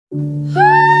Say it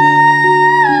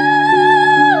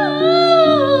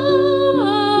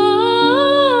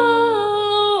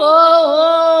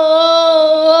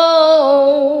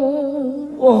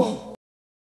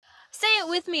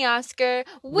with me, Oscar.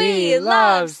 We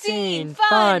love seeing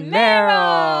fun Meryl.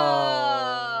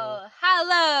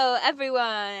 Hello,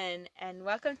 everyone, and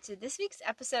welcome to this week's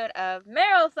episode of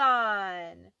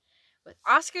Meryl-thon with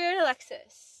Oscar and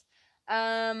Alexis.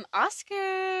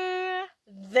 Oscar,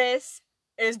 this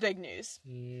is big news.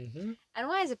 Mm-hmm. And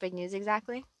why is it big news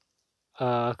exactly?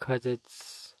 'Cause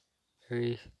it's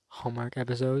very Hallmark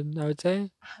episode, I would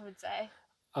say. I would say.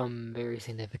 Very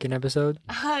significant episode.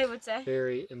 I would say.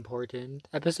 Very important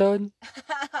episode.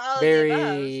 All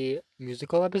Very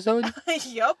musical episode.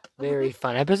 Yup. Very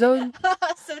fun episode.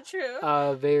 So true.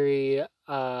 Very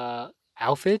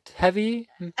outfit heavy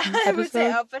episode. I would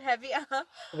say outfit heavy.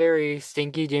 Very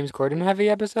stinky James Corden heavy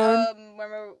episode.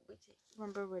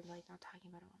 Remember we're like not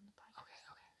talking about it on the podcast.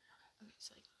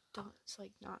 Okay. It's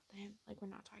like not him. Like we're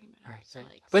not talking about it. All right. So,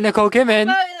 like, But Nicole Kidman.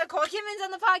 But Nicole Kidman's on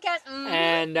the podcast. Mm-hmm.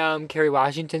 And Kerry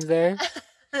Washington's there.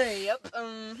 Yep.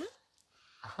 Mm-hmm.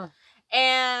 Uh-huh.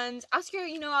 And Oscar,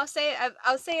 I'll say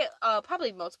it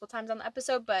probably multiple times on the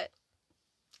episode, but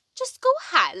just go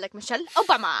ahead, like Michelle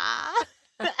Obama.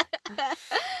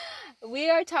 We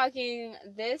are talking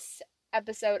this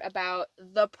episode about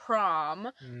The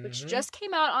Prom, which just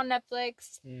came out on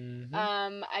Netflix. Mm-hmm.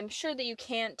 I'm sure that you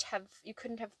couldn't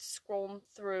have scrolled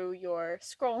through your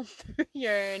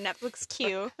Netflix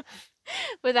queue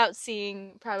without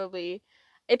seeing probably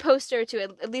a poster or two,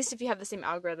 at least if you have the same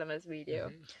algorithm as we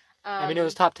do. Mm-hmm. It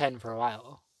was top 10 for a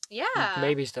while. Yeah.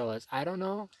 Maybe still is. I don't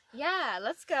know. Yeah,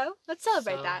 let's go. Let's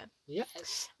celebrate that.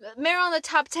 Yes. Meryl on the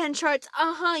top 10 charts.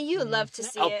 You love to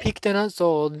see it. Peaked and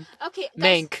unsold. Okay, guys.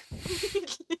 Mank.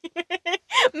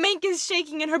 Mank is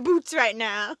shaking in her boots right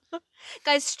now.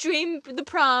 Guys, stream The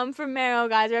Prom for Meryl,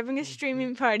 guys. We're having a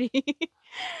streaming party.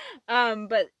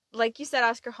 But like you said,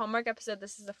 Oscar, Hallmark episode,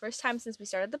 this is the first time since we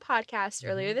started the podcast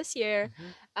earlier this year,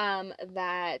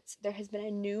 that there has been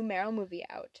a new Meryl movie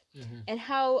out. Mm-hmm. And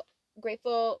how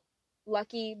grateful,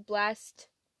 lucky, blessed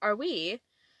are we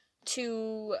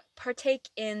to partake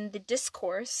in the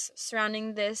discourse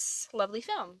surrounding this lovely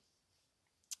film.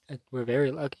 We're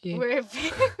very lucky. We're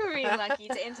very lucky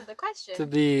to answer the question. To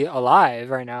be alive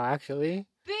right now, actually.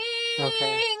 Being alive.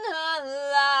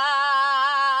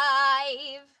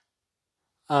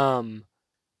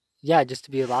 Yeah, just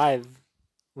to be alive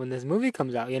when this movie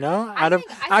comes out, I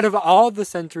out of all the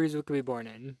centuries we could be born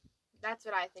in. That's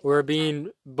what I think. We're being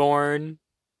born.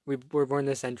 We were born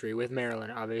this century with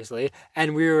Marilyn, obviously,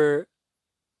 and we were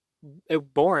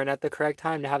born at the correct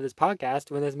time to have this podcast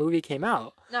when this movie came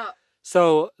out. No.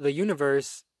 So the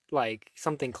universe,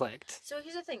 something clicked. So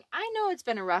here's the thing. I know it's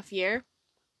been a rough year,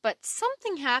 but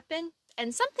something happened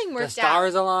and something worked out. The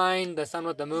stars aligned, the sun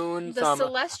with the moon, the some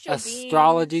celestial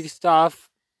astrology beings. Stuff.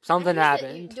 Something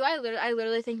happened. I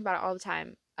literally think about it all the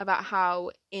time about how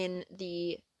in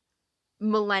the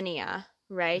millennia,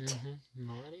 right? Mm-hmm.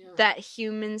 Millennia. That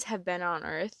humans have been on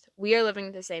Earth. We are living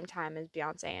at the same time as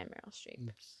Beyonce and Meryl Streep.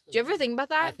 Do you ever think about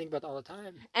that? I think about that all the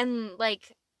time. And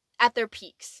at their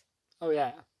peaks. Oh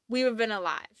yeah. We have been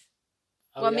alive.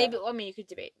 Oh, well, yeah. maybe you could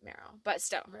debate Meryl, but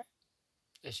still. Right.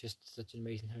 It's just such an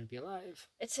amazing time to be alive.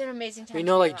 It's an amazing time. We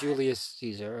know Julius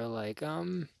Caesar or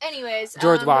Anyways,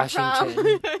 George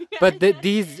Washington. But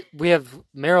we have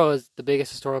Meryl is the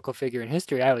biggest historical figure in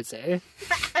history, I would say.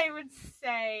 I would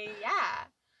say, yeah.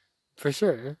 For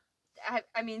sure.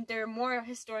 I mean, there are more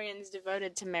historians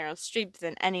devoted to Meryl Streep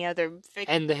than any other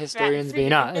figure. And the historians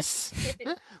being us.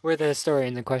 We're the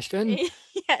historians in question.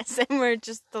 Yes, and we're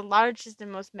just the largest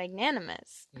and most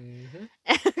magnanimous. Mm-hmm.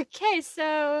 Okay,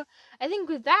 so I think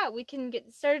with that, we can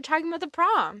get started talking about The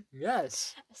Prom.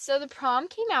 Yes. So The Prom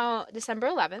came out December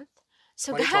 11th.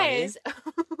 So 2020. guys,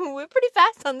 we're pretty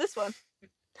fast on this one.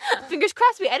 Fingers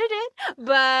crossed we edited,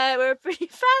 but we're pretty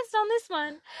fast on this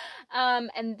one.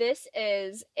 And this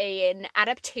is an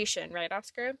adaptation, right,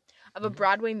 Oscar, of a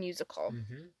Broadway musical.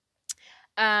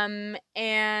 Mm-hmm.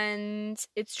 And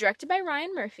it's directed by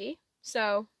Ryan Murphy.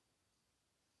 So,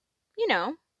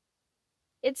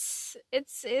 it's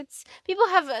people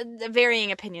have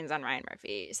varying opinions on Ryan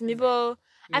Murphy. Some people,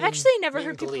 I've actually never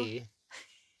heard Glee. people.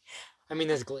 I mean,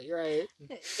 there's Glee, right?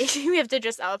 We have to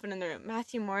address the elephant in the room.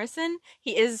 Matthew Morrison,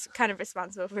 he is kind of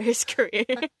responsible for his career.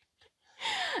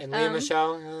 And Leah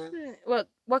Michelle. Well,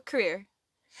 what career?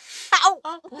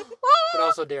 But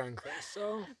also Darren Criss,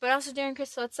 so. But also Darren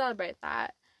Criss, so let's celebrate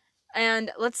that.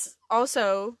 And let's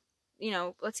also,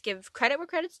 let's give credit where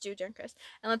credit's due, Darren Criss.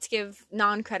 And let's give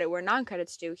non-credit where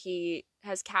non-credit's due. He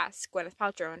has cast Gwyneth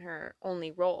Paltrow in her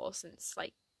only role since,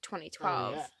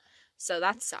 2012. Oh, yeah. So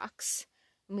that sucks.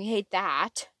 And we hate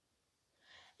that.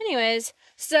 Anyways,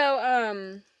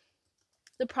 so,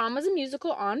 The Prom was a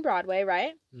musical on Broadway,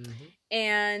 right? Mm-hmm.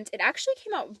 And it actually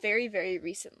came out very, very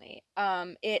recently.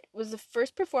 It was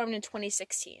first performed in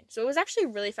 2016. So it was actually a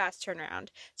really fast turnaround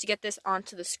to get this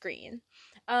onto the screen.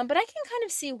 But I can kind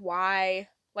of see why,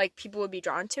 like, people would be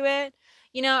drawn to it.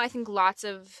 You know, I think lots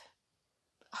of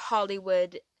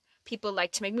Hollywood people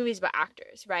like to make movies about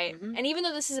actors, right? Mm-hmm. And even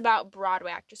though this is about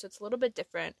Broadway actors, so it's a little bit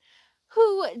different.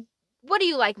 What do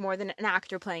you like more than an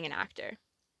actor playing an actor?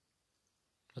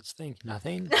 Let's think.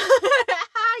 Nothing.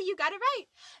 You got it right.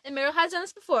 And Meryl has done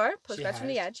this before. Postcards from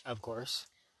the Edge. Of course.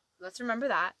 Let's remember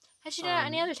that. Has she done it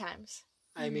any other times?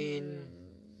 I mean,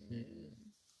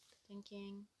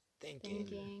 Thinking.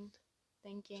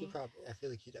 She probably. I feel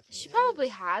like she definitely. She probably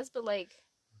has, but like,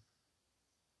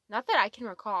 not that I can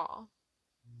recall.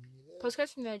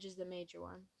 Postcards from the Edge is the major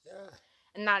one. Yeah.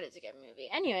 And that is a good movie.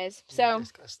 Anyways, We so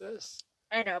discuss this.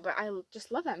 I know, but I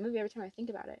just love that movie every time I think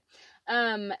about it.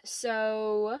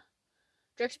 So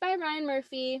directed by Ryan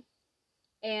Murphy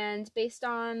and based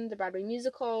on the Broadway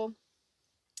musical.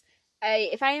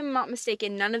 If I am not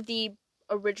mistaken, none of the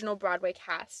original Broadway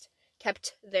cast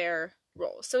kept their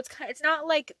roles. So it's not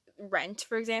like Rent,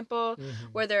 for example,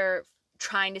 where they're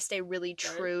trying to stay really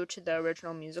true to the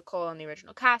original musical and the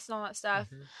original cast and all that stuff.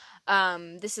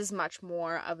 This is much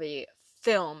more of a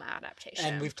film adaptation.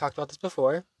 And we've talked about this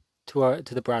before to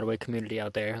the Broadway community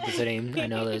out there listening. I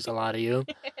know there's a lot of you.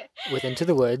 With Into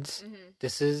the Woods,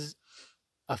 this is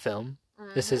a film.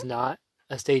 This is not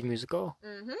a stage musical.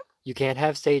 You can't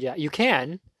have stage. You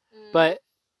can, but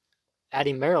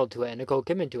adding Meryl to it and Nicole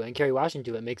Kidman to it and Kerry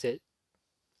Washington to it makes it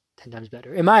 10 times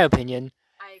better, in my opinion.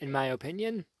 In my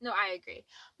opinion. No, I agree.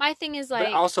 My thing is like.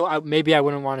 But also, maybe I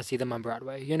wouldn't want to see them on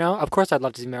Broadway. You know, of course, I'd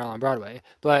love to see Meryl on Broadway,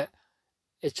 but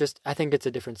it's just I think it's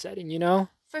a different setting. You know.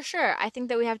 For sure. I think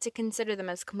that we have to consider them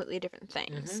as completely different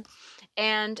things.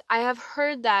 And I have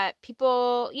heard that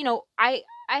people, you know, I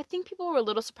think people were a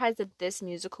little surprised that this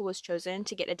musical was chosen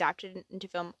to get adapted into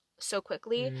film so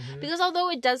quickly. Because although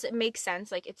it does make sense,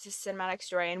 like it's a cinematic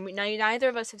story, and neither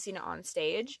of us have seen it on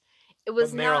stage. It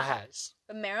was but Meryl has.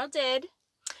 But Meryl did.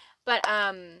 But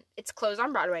it's closed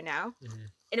on Broadway now.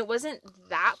 And it wasn't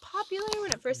that popular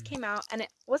when it first came out, and it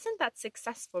wasn't that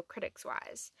successful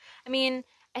critics-wise. I mean,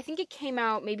 I think it came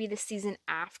out maybe the season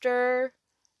after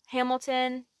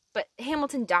Hamilton, but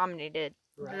Hamilton dominated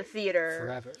the theater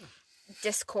forever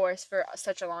discourse for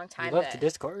such a long time. You love to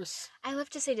discourse. I love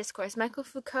to say discourse. Michael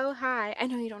Foucault, hi. I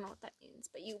know you don't know what that means,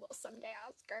 but you will someday,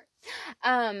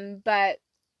 Oscar. But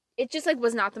it just like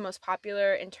was not the most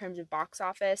popular in terms of box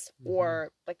office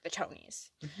or like the Tonys.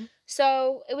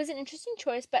 So it was an interesting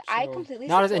choice, but I completely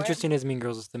not as interesting as Mean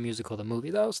Girls the musical, the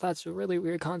movie though. So that's a really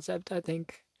weird concept, I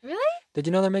think. Really? Did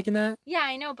you know they're making that? Yeah,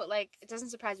 I know, but like it doesn't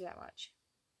surprise me that much.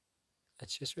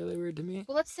 It's just really weird to me.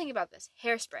 Well, let's think about this.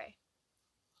 Hairspray.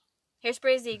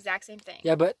 Hairspray is the exact same thing.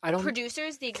 Yeah, but I don't.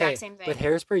 Producers, the exact same thing. But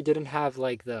Hairspray didn't have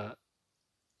like the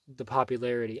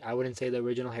popularity. I wouldn't say the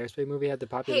original Hairspray movie had the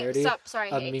popularity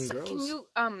of Mean Girls. Can you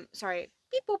sorry.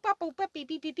 Beep boop bop boop beep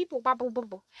beep beep beep boop bop boop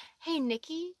boop. Hey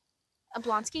Nikki,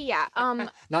 Blonsky, yeah.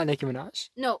 Not Nicki Minaj.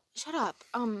 No, shut up.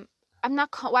 I'm not.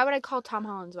 Why would I call Tom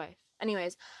Holland's wife?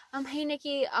 Anyways, hey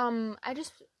Nikki, I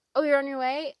just. Oh, you're on your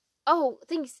way. Oh,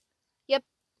 thanks. Yep.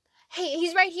 Hey,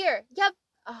 he's right here. Yep.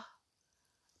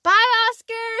 Bye,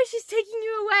 Oscar. She's taking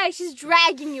you away. She's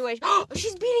dragging you away. Oh,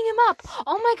 she's beating him up.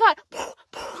 Oh my god.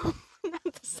 Not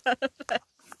the sound effects.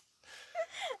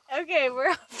 Okay, we're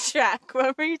off track.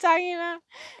 What were you talking about?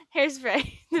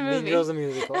 Hairspray, the movie. Mean Girls the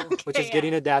musical, which is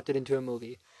getting adapted into a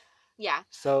movie. Yeah.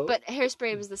 So, but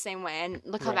Hairspray was the same way, and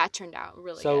look how that turned out.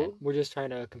 Really good. So we're just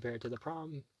trying to compare it to The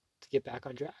Prom to get back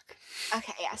on track.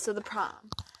 Okay, yeah. So The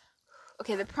Prom.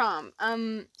 Okay, The Prom.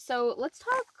 So let's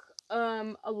talk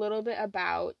a little bit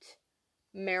about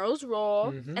Meryl's role,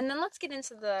 and then let's get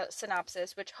into the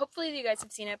synopsis, which hopefully you guys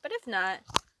have seen it, but if not,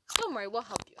 don't worry, we'll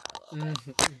help you out a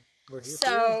little bit. We're here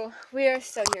so we are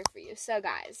so here for you. So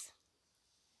guys,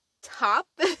 top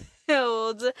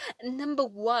billed number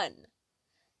 1,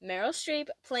 Meryl Streep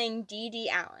playing Dee Dee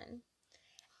Allen,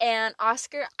 and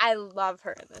Oscar. I love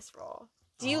her in this role.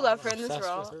 Do you love her in this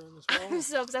role? I'm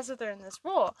so obsessed with her in this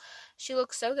role. She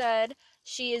looks so good.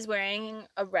 She is wearing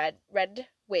a red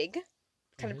wig,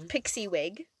 kind of pixie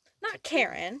wig. Not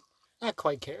Karen. Not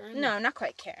quite Karen. No, not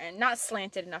quite Karen. Not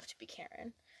slanted enough to be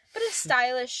Karen. But a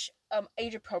stylish,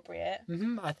 age-appropriate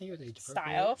I think it was age-appropriate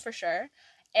style, for sure.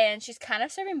 And she's kind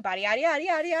of serving body yaddy yaddy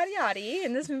yaddy yaddy yaddy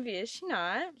in this movie, is she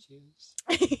not?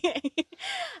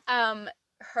 Jeez.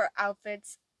 Her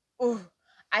outfits, ooh.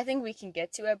 I think we can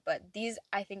get to it, but these,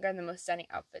 I think, are the most stunning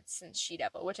outfits since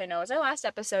She-Devil, which I know was our last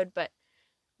episode, but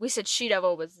we said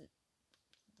She-Devil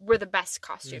were the best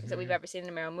costumes that we've ever seen in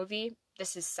a Meryl movie.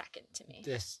 This is second to me.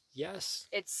 Yes.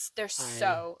 They're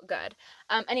so good.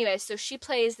 Anyway, so she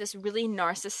plays this really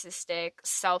narcissistic,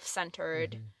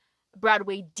 self-centered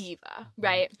Broadway diva,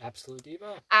 right? Absolute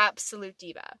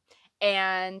diva.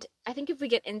 And I think if we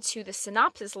get into the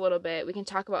synopsis a little bit, we can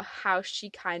talk about how she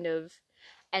kind of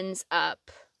ends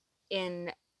up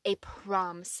in a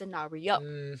prom scenario.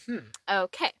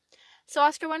 Okay. So,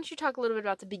 Oscar, why don't you talk a little bit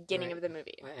about the beginning of the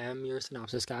movie? I am your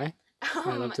synopsis guy.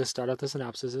 I love to start out the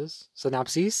synopses.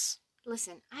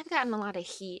 Listen, I've gotten a lot of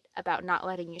heat about not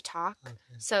letting you talk. Okay.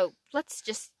 So, let's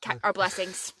just count our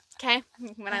blessings, okay?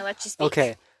 When I let you speak.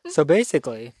 Okay. So,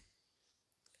 basically,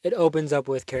 it opens up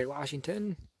with Kerry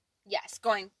Washington. Yes,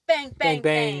 going bang, bang,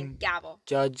 bang, gavel.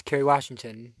 Judge Kerry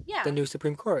Washington. Yeah. The new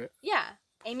Supreme Court. Yeah.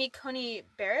 Amy Coney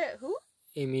Barrett, who?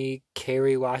 Amy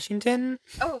Kerry Washington?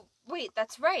 Oh, wait,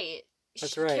 that's right.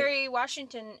 That's right. Kerry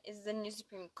Washington is the new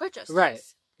Supreme Court justice. Right,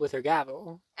 with her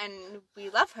gavel. And we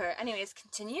love her. Anyways,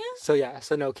 continue.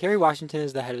 So Kerry Washington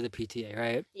is the head of the PTA,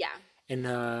 right? Yeah. And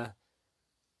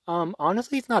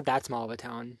honestly, it's not that small of a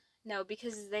town. No,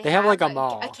 because they have like a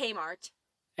mall, a Kmart,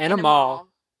 and a mall,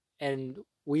 and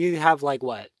we have like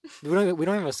what? We don't even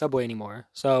have a Subway anymore,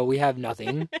 so we have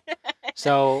nothing.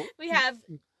 So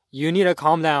you need to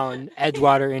calm down,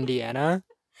 Edgewater, Indiana.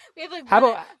 We have like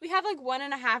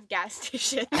 1.5 gas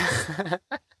stations. And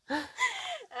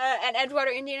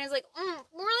Edgewater, Indiana is like,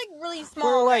 we're like really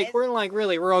small. We're like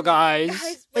really rural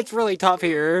guys. It's really tough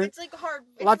here. It's like hard.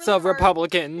 Lots of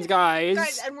Republicans,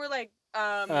 guys. And we're like,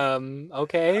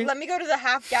 okay. Let me go to the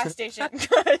half gas station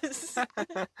because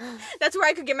that's where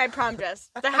I could get my prom dress.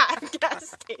 The half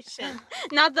gas station,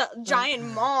 not the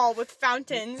giant mall with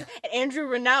fountains and Andrew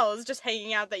Rannells just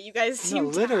hanging out that you guys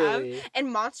seem to have.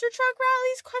 And monster truck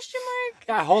rallies? ?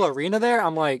 That whole arena there.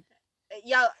 I'm like,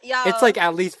 yeah. It's like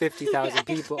at least 50,000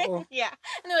 people. Yeah,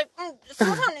 and they're like,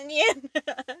 slow down, Indiana.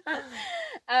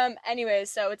 Anyway,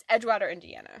 so it's Edgewater,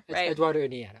 Indiana, right? It's Edgewater,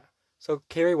 Indiana. So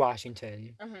Kerry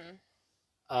Washington.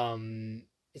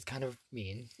 Is kind of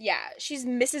mean. Yeah, she's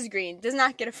Mrs. Green. Does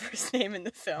not get a first name in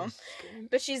the film,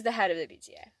 but she's the head of the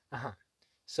PTA.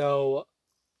 So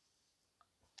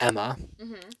Emma,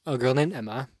 a girl named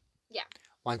Emma,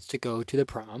 wants to go to the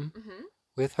prom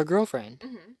with her girlfriend,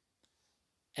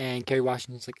 and Kerry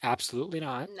Washington's like, absolutely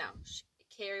not. No,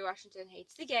 Kerry Washington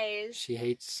hates the gays.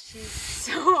 She's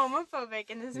so homophobic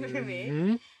in this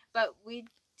movie, but we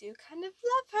do kind of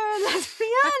love her, let's be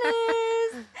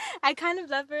honest. I kind of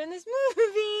love her in this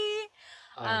movie.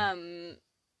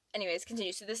 Anyways,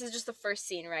 continue. So this is just the first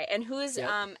scene, right? And who is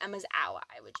Emma's ally,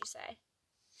 would you say?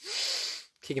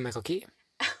 Keegan-Michael Key.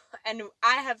 And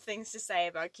I have things to say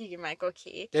about Keegan-Michael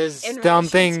Key. There's dumb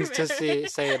things to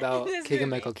say about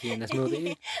Keegan-Michael Key in this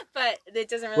movie. But it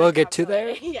doesn't really We'll get to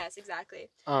there. Yes, exactly.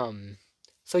 So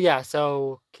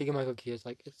Keegan-Michael Key is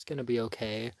like, it's gonna be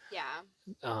okay. Yeah.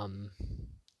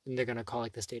 And they're gonna call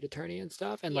like the state attorney and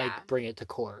stuff and like bring it to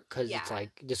court because it's like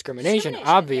discrimination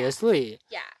obviously.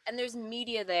 Yeah, and there's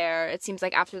media there. It seems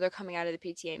like after they're coming out of the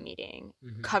PTA meeting,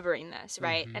 covering this,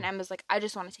 right? And Emma's like, I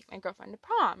just want to take my girlfriend to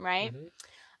prom, right?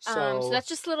 So that's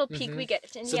just a little peek we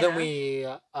get to Indiana. So then we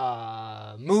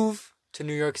move to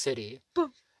New York City.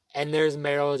 Boom. And there's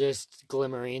Meryl just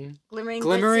glimmering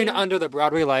under the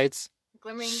Broadway lights,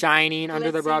 shining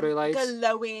under the Broadway lights,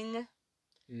 glowing.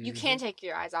 You can't take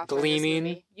your eyes off gleaming. Her in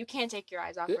this movie. You can't take your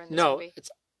eyes off her in this movie. No, it's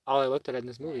all I looked at in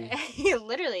this movie.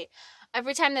 Literally.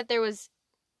 Every time that there was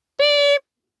beep,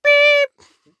 beep.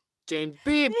 Jane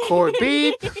beep, Cord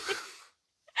beep.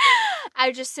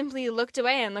 I just simply looked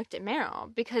away and looked at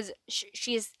Meryl because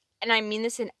she is, and I mean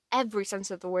this in every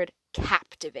sense of the word,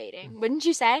 captivating. Wouldn't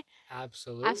you say?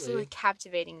 Absolutely. Absolutely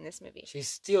captivating in this movie. She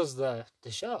steals the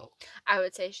show. I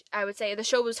would say the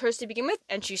show was hers to begin with,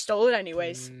 and she stole it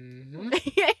anyways.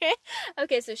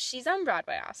 Okay, so she's on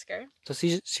Broadway, Oscar. So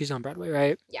she's on Broadway,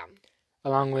 right? Yeah.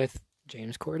 Along with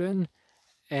James Corden,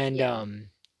 and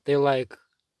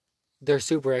they're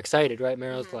super excited, right?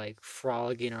 Meryl's like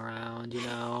frolicking around,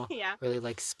 really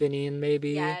like spinning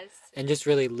maybe, and just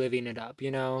really living it up,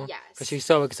 because she's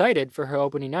so excited for her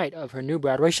opening night of her new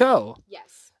Broadway show.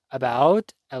 Yes.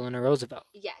 About Eleanor Roosevelt.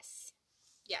 Yes,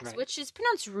 right. Which is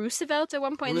pronounced Roosevelt at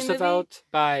one point in the movie. Roosevelt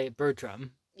by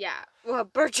Bertram. Yeah, well,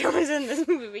 Bertram is in this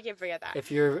movie. We can't forget that.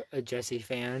 If you're a Jesse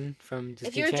fan from Disney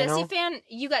Channel. If you're a Jesse fan,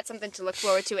 you got something to look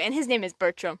forward to, and his name is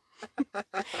Bertram.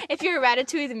 If you're a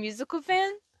Ratatouille the musical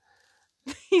fan,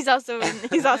 he's also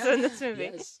in this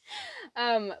movie. Yes.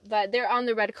 But they're on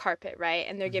the red carpet, right?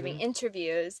 And they're giving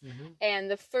interviews.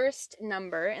 And the first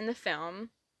number in the film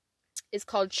is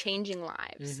called Changing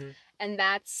Lives. Mm-hmm. And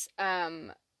that's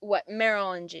what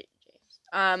Meryl and James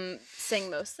sing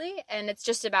mostly. And it's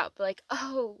just about, like,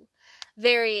 oh,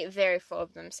 very, very full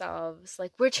of themselves.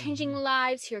 Like, we're changing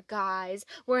lives here, guys.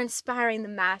 We're inspiring the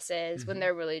masses, when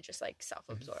they're really just, like,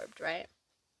 self-absorbed, right?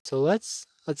 So let's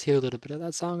hear a little bit of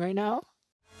that song right now.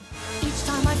 Each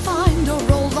time I find a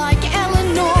role like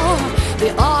Eleanor,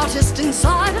 the artist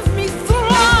inside of me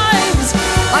thrives.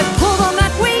 I pull on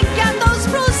that wig and those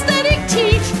prosthetic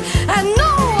teeth, and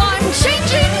know I'm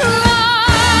changing lives.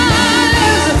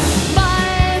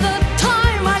 By the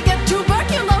time I get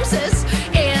tuberculosis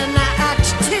in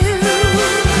Act 2,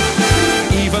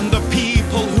 even the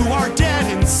people who are dead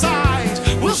inside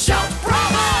will shout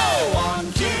bravo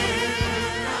on cue.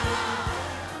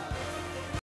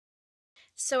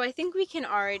 So I think we can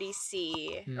already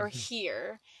see or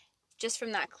hear, just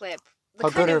from that clip, How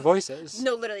good her voice is.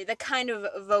 No, literally, the kind of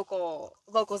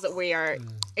vocals that we are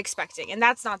expecting. And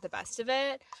that's not the best of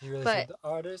it. She really but said, the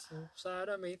artist inside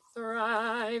of me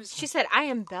thrives. she said, I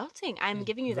am belting. I'm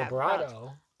giving you that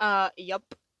vibrato.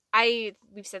 Yup.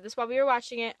 We've said this while we were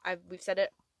watching it. We've said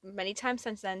it many times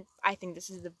since then. I think this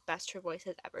is the best her voice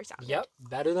has ever sounded. Yep.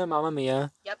 Better than Mamma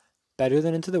Mia. Yep. Better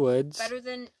than Into the Woods. Better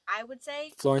than, I would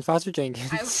say, Florence Foster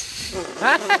Jenkins.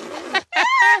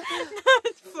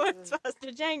 Florence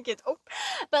Foster Jenkins. Oh,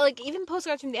 but like even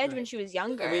Postcards from the Edge when she was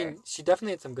younger. I mean, she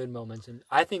definitely had some good moments, and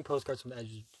I think Postcards from the Edge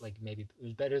was, like, maybe it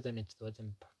was better than Into the Woods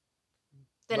and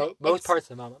most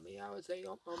parts of Mamma Mia, I would say,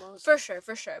 almost. For sure.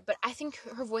 But I think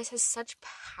her voice has such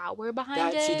power behind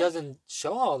it. That she doesn't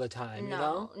show all the time, no, you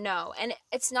know? No, and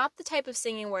it's not the type of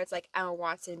singing where it's like Emma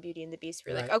Watson, Beauty and the Beast,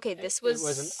 where you're like, okay, this was it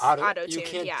wasn't auto-tuned. You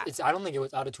can't, yeah. I don't think it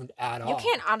was auto-tuned at all. You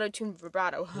can't auto-tune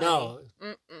vibrato, honey. No.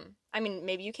 Mm-mm. I mean,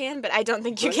 maybe you can, but I don't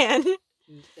think you can.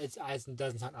 It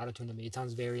doesn't sound auto-tuned to me. It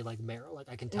sounds very like Meryl. Like,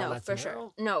 I can tell that's for Meryl.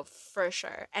 Sure. No, for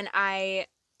sure. And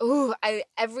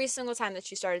every single time that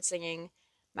she started singing,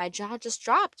 my jaw just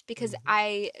dropped, because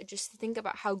I just think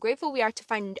about how grateful we are to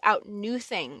find out new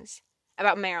things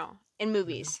about Meryl in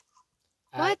movies.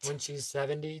 What? When she's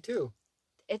 72.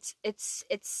 It's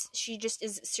she just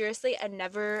is seriously a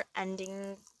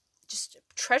never-ending just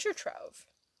treasure trove.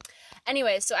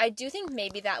 Anyway, so I do think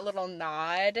maybe that little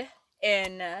nod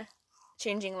in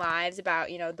Changing Lives about,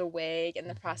 the wig and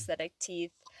the prosthetic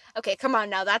teeth. Okay, come on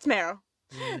now, that's Meryl.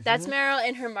 That's Meryl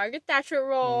in her Margaret Thatcher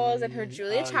roles and her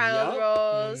Julia Child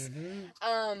roles.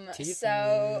 Teeth.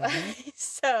 So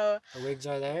The wigs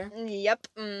are there. Yep.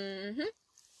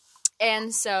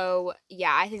 And so,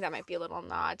 yeah, I think that might be a little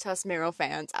nod to us Meryl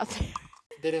fans out there.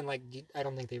 They didn't I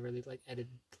don't think they really edited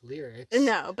the lyrics.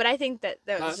 No, but I think that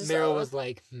was just Meryl was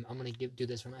like, I'm gonna do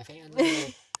this for my fans. I'm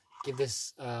gonna give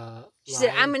this she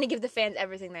said, I'm gonna give the fans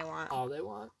everything they want. All they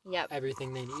want. Yep.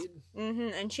 Everything they need.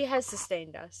 And she has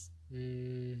sustained us.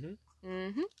 We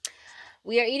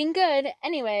are eating good.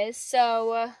 Anyways,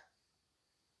 so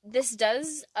this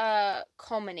does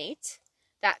culminate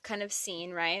that kind of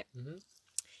scene, right?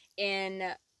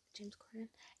 In James Corden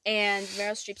and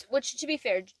Meryl Streep, which, to be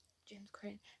fair, James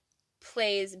Corden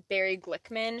plays Barry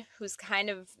Glickman, who's kind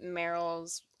of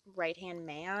Meryl's right-hand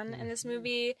man in this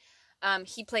movie.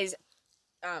 He plays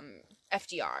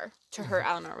FDR to her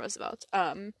Eleanor Roosevelt.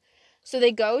 So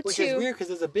they go Which to... is weird because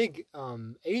there's a big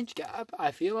age gap, I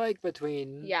feel like,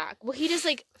 between... Yeah. Well, he does,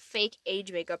 like, fake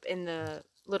age makeup in the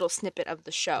little snippet of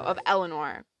the show, of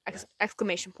Eleanor,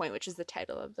 exclamation point, which is the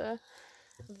title of the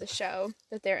show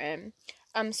that they're in.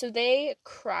 So they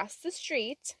cross the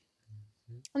street,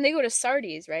 and they go to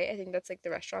Sardi's, right? I think that's, like, the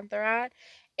restaurant they're at.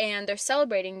 And they're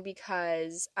celebrating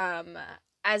because,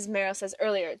 as Meryl says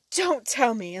earlier, don't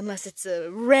tell me unless it's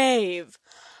a rave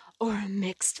or a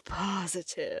mixed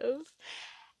positive.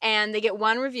 And they get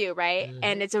one review, right?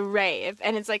 And it's a rave.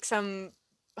 And it's like some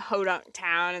hodunk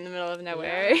town in the middle of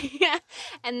nowhere. Yeah.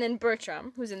 And then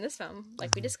Bertram, who's in this film,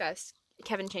 like we discussed,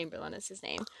 Kevin Chamberlain is his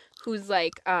name, who's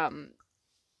like,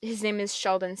 his name is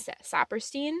Sheldon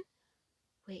Saperstein.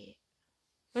 Wait,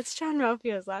 what's John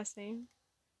Ralphio's last name?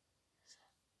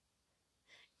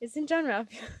 Isn't John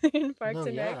Ralphio in Parks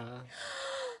and Rec?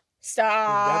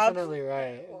 Stop. You're definitely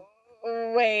right.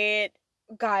 Wait,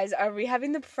 guys, are we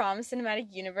having the Prom Cinematic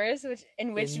Universe,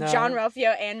 in which John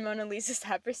Ralphio and Mona Lisa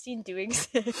Saperstein do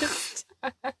exist?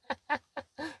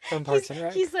 From Parks and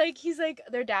Rec. He's like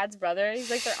their dad's brother.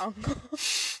 He's like their uncle.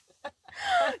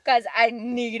 Guys, I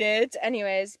need it.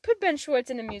 Anyways, put Ben Schwartz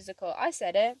in a musical. I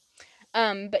said it.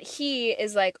 But he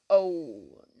is like,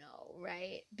 oh no,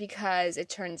 right? Because it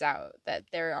turns out that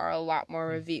there are a lot more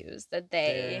reviews that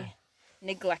they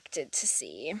neglected to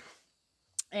see.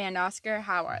 And Oscar,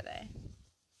 how are they?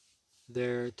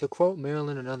 They're, to quote Meryl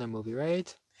in another movie,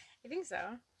 right? I think so.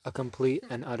 a complete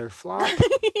and utter flop.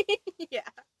 Yeah.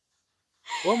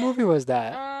 What movie was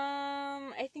that?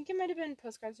 I think it might have been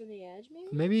Postcards from the Edge, maybe.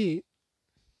 Maybe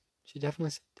she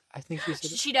definitely said, I think she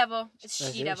said She Devil. It's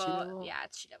Is She it Devil. She-Devil? Yeah,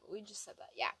 it's She Devil. We just said that.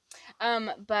 Yeah.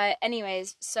 But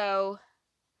anyways, so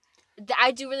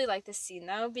I do really like this scene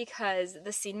though, because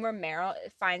the scene where Meryl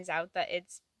finds out that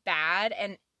it's bad,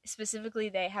 and specifically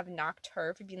they have knocked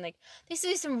her for being like, they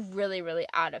say some really, really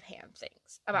out of hand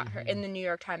things about her in the New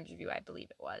York Times review, I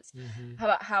believe it was.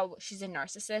 About how she's a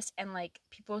narcissist and like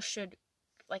people should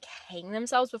like hang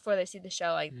themselves before they see the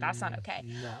show. Like that's not okay.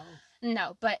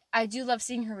 No, but I do love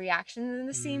seeing her reactions in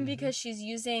the scene because she's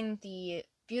using the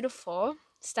beautiful,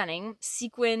 stunning,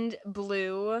 sequined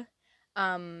blue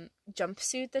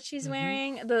jumpsuit that she's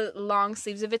wearing, the long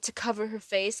sleeves of it to cover her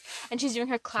face, and she's doing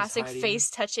her classic face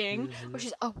touching where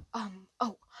she's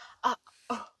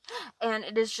and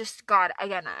it is just, God,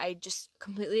 again, I just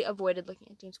completely avoided looking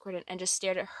at James Corden and just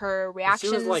stared at her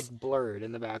reactions. She was like blurred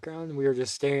in the background. We were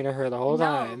just staring at her the whole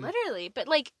time. Literally, but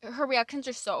like her reactions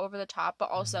are so over the top, but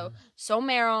also so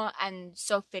Meryl and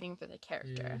so fitting for the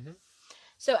character.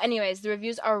 So anyways, the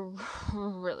reviews are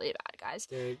really bad, guys.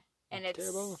 And it's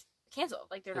terrible. Canceled.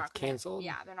 Like they're not canceled.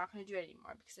 Yeah, they're not going to do it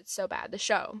anymore because it's so bad, the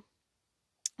show.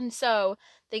 And so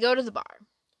they go to the bar,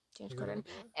 James Corden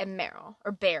and Meryl,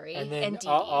 or Barry, and then Dee Dee.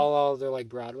 all their like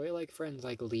Broadway like friends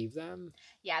like leave them.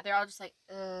 Yeah, they're all just like,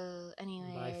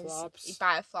 anyways,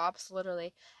 Buy flops,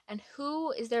 literally. And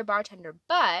who is their bartender?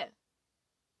 But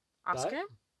Oscar.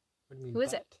 What do you mean, Who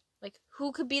is it? Like,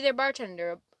 who could be their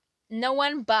bartender? No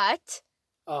one but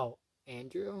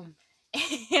Andrew.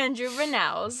 Andrew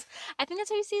Rannells. I think that's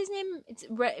how you say his name.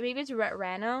 Maybe it's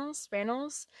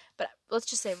Rannells, but let's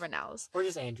just say Rannells. Or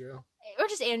just Andrew.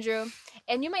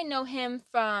 And you might know him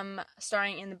from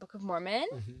starring in the Book of Mormon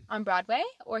on Broadway,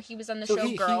 or he was on the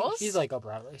show Girls. He's like a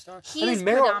Broadway star. He's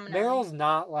Meryl's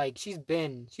not like she's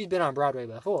been on Broadway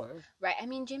before. Right. I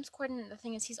mean, James Corden. The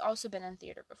thing is, he's also been in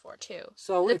theater before too.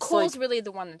 So Nicole's really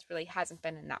the one that's really hasn't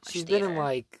been in that much. She's theater. been in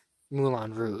like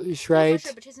Moulin Rouge, right? For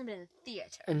sure, but she hasn't been in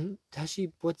theater. And has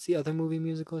she? What's the other movie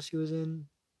musical she was in?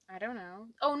 I don't know.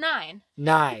 Oh, 9.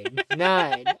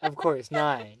 9. Of course,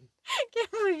 9.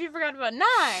 Can't believe you forgot about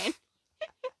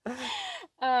 9.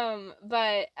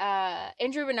 But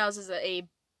Andrew Rannells is a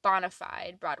bona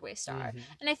fide Broadway star,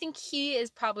 and I think he is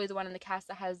probably the one in the cast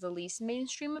that has the least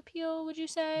mainstream appeal. Would you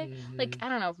say? Like, I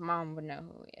don't know if Mom would know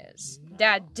who he is. No.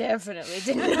 Dad definitely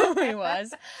didn't know who he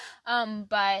was.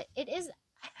 But it is.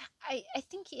 I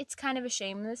think it's kind of a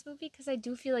shame in this movie because I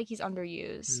do feel like he's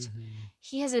underused.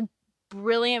 He has a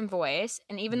brilliant voice,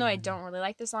 and even though I don't really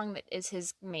like the song that is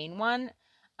his main one,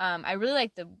 I really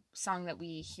like the song that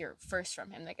we hear first from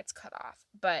him that gets cut off.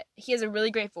 But he has a really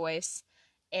great voice,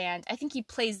 and I think he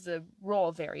plays the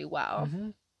role very well.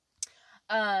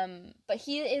 But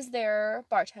he is their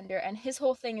bartender, and his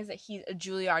whole thing is that he's a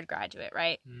Juilliard graduate,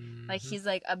 right? Like, he's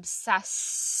like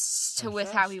obsessed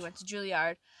with how he went to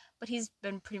Juilliard. But he's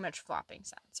been pretty much flopping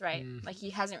since, right? Like, he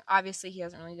hasn't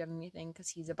really done anything because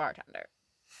he's a bartender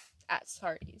at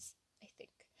Sardi's, I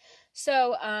think.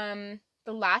 So,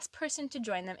 the last person to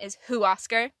join them is who,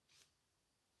 Oscar?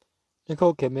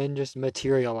 Nicole Kidman just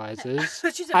materializes.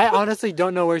 I honestly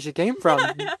don't know where she came from.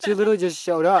 She literally just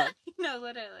showed up. No,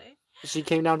 literally. She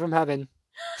came down from heaven.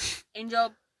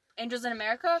 Angels in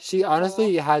America? She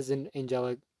honestly has an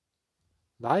angelic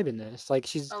vibe in this. Like,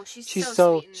 she's so sweet.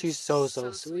 She's so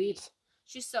sweet.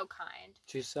 She's so kind.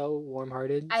 She's so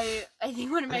warm-hearted. I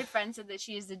think one of my friends said that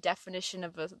she is the definition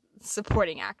of a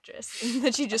supporting actress.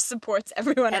 That she just supports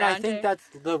everyone around her. And I think that's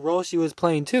the role she was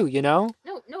playing too, you know?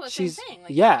 No, that's what I'm saying.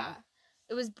 Like, yeah.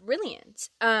 It was brilliant.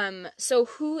 So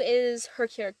who is her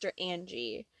character,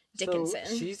 Angie Dickinson?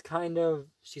 So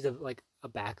she's a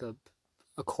backup,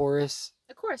 a chorus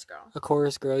girl. A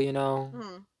chorus girl, you know?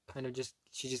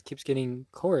 She just keeps getting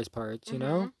chorus parts, you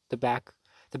know?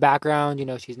 The background, you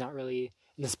know, she's not really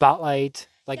in the spotlight,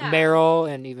 like Meryl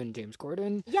and even James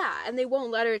Corden. Yeah, and they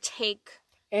won't let her take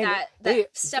that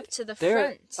step to the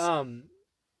front.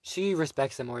 She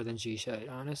respects them more than she should,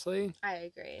 honestly. I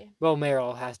agree. Well,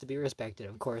 Meryl has to be respected,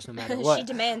 of course, no matter what. She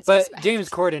demands But respect. James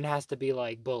Corden has to be,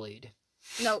 like, bullied.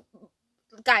 No,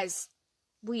 guys,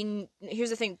 here's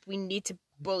the thing. We need to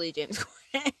bully James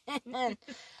Corden.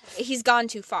 He's gone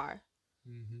too far.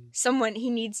 He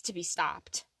needs to be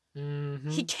stopped.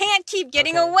 He can't keep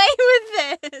getting away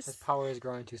with this. His power is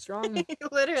growing too strong.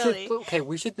 Literally.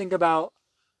 We should think about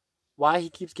why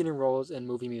he keeps getting roles in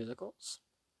movie musicals.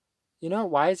 You know,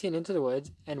 why is he in Into the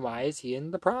Woods, and why is he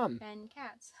in The Prom?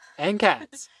 And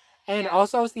Cats. And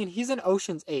also, I was thinking, he's in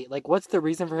Ocean's 8. Like, what's the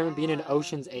reason for him being in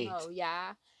Ocean's 8? Oh,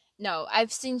 yeah. No,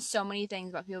 I've seen so many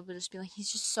things about people just being like,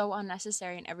 he's just so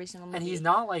unnecessary in every single movie. And he's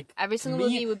not like... Every single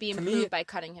movie would be improved by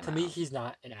cutting him out. To me, he's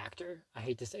not an actor. I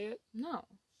hate to say it. No.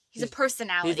 He's a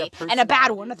personality. He's a And a bad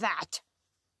personality. one at that.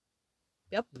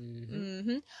 Yep.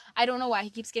 Mm-hmm. I don't know why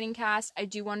he keeps getting cast. I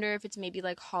do wonder if it's maybe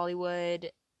like Hollywood.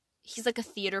 He's like a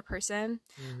theater person.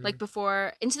 Mm-hmm. Like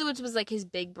before, Into the Woods was like his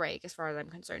big break as far as I'm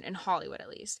concerned, in Hollywood at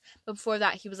least. But before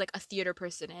that, he was like a theater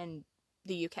person in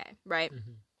the UK, right?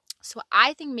 Mm-hmm. So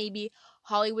I think maybe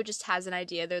Hollywood just has an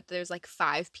idea that there's like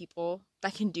 5 people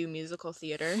that can do musical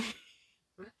theater.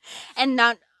 And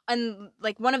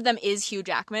like one of them is Hugh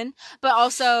Jackman, but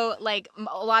also like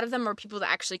a lot of them are people that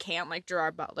actually can't, like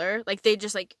Gerard Butler. Like they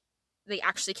just like they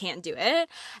actually can't do it.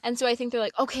 And so I think they're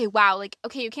like, okay, wow, like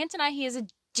okay, you can't deny he has a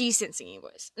decent singing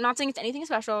voice. I'm not saying it's anything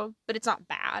special, but it's not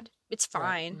bad. It's fine.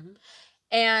 Right. Mm-hmm.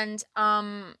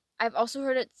 And I've also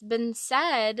heard it's been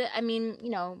said, I mean, you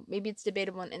know, maybe it's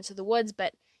debatable in Into the Woods,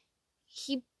 but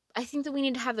I think that we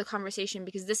need to have the conversation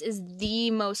because this is the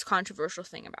most controversial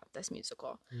thing about this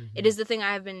musical. Mm-hmm. It is the thing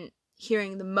I've been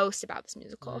hearing the most about this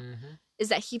musical, Mm-hmm. is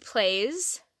that he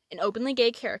plays an openly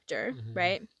gay character, Mm-hmm.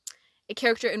 right? A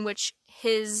character in which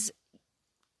his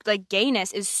like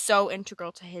gayness is so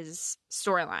integral to his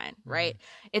storyline, right?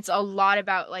 It's a lot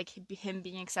about like him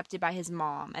being accepted by his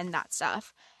mom and that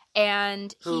stuff.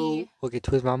 And We'll get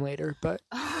to his mom later, but...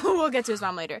 we'll get to his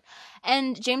mom later.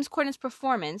 And James Corden's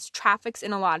performance traffics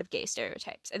in a lot of gay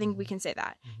stereotypes. I think we can say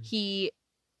that. Mm-hmm. He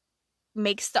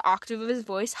makes the octave of his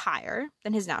voice higher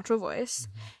than his natural voice.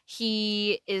 Mm-hmm.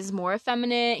 He is more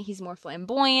effeminate. He's more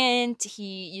flamboyant.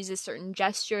 He uses certain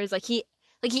gestures. Like he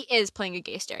is playing a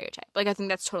gay stereotype. Like I think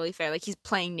that's totally fair. Like he's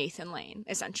playing Nathan Lane,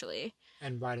 essentially.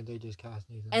 And why didn't they just cast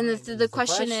Nathan And Lane? the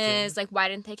question is, like, why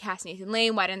didn't they cast Nathan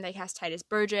Lane? Why didn't they cast Titus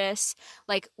Burgess?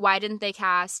 Like, why didn't they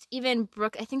cast even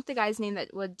Brooke? I think the guy's name that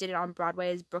did it on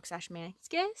Broadway is Brooks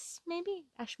Ashmanskas, maybe?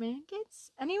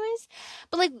 Ashmanskas? Anyways.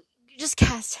 But, like, just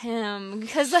cast him.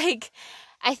 Because, like,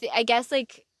 I guess,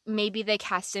 like, maybe they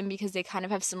cast him because they kind of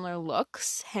have similar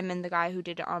looks, him and the guy who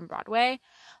did it on Broadway.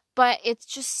 But it's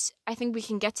just, I think we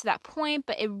can get to that point,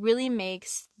 but it really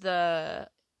makes the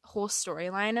whole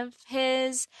storyline of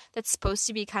his that's supposed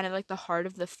to be kind of like the heart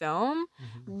of the film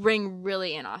ring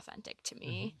really inauthentic to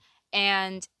me.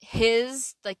 And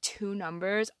his like 2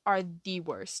 numbers are the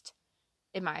worst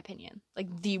in my opinion,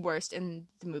 like the worst in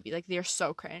the movie. Like they're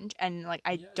so cringe and like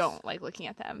I don't like looking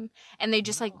at them, and they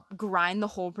just like grind the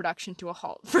whole production to a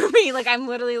halt for me. Like I'm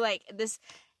literally like this,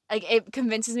 like it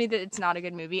convinces me that it's not a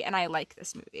good movie, and I like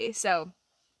this movie. So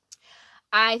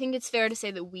I think it's fair to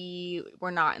say that we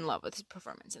were not in love with his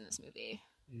performance in this movie.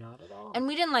 Not at all. And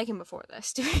we didn't like him before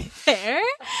this, to be fair.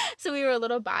 So we were a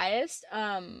little biased.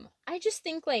 I just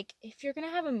think, like, if you're going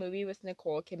to have a movie with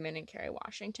Nicole Kidman and Kerry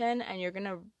Washington and you're going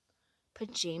to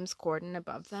put James Corden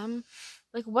above them,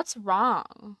 like, what's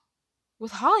wrong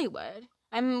with Hollywood?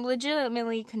 I'm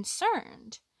legitimately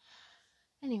concerned.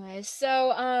 Anyways,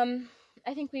 so,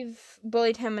 I think we've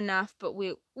bullied him enough, but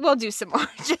we'll do some more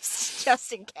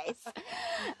just in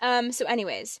case. So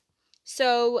anyways,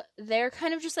 so they're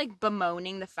kind of just like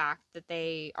bemoaning the fact that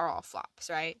they are all flops,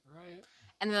 right? Right.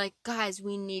 And they're like, guys,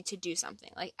 we need to do something.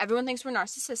 Like everyone thinks we're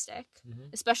narcissistic,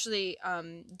 especially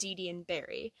Dee Dee and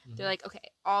Barry. They're like,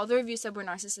 okay, all the reviews said we're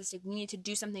narcissistic. We need to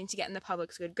do something to get in the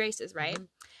public's good graces, right?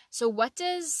 So what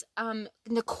does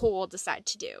Nicole decide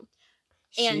to do?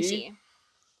 Angie.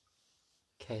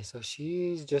 Okay, so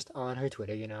she's just on her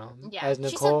Twitter, you know, Yeah, as she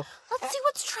said, Nicole, let's see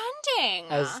what's trending.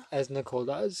 as Nicole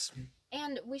does.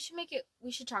 And we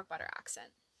should talk about her accent.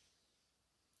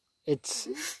 It's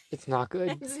not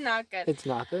good. It's not good. It's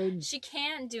not good. She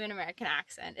can't do an American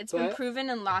accent. It's But been proven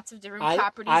in lots of different I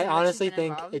properties. in which she's honestly been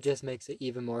think involved. it just makes it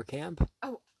even more camp.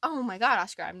 Oh my God,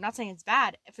 Oscar! I'm not saying it's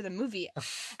bad for the movie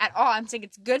at all. I'm saying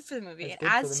it's good for the movie. It's It good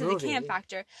for adds the to the movie. camp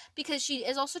factor because she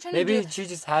is also trying Maybe to do. she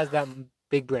just has that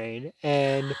big brain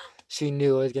and she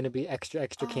knew it was gonna be extra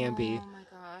campy, Oh my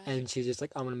gosh! and she's just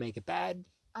like, I'm gonna make it bad.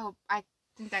 Oh, I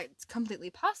think that's completely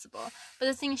possible. But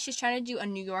the thing is, she's trying to do a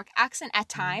New York accent at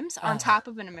times on top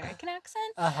of an American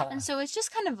accent, and so it's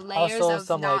just kind of layers Also of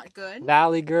some not like good.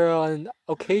 Valley girl and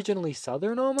occasionally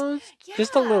Southern almost,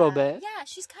 just a little bit. Yeah,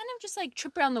 she's kind of just like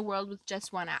trip around the world with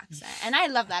just one accent, and I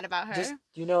love that about her. Just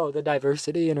the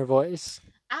diversity in her voice.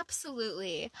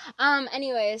 Absolutely.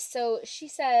 Anyways, so she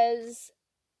says,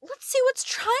 let's see what's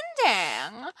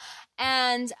trending,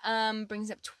 and brings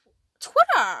up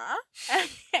Twitter,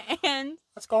 and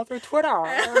Let's go through Twitter.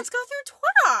 let's go through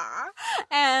Twitter,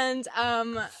 and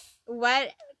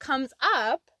what comes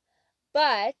up,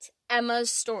 but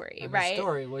Emma's story, Emma's right?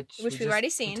 story, which we've already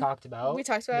seen. We talked about. We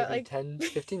talked about, maybe like 10,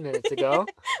 15 minutes ago.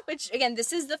 Which, again,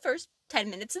 this is the first 10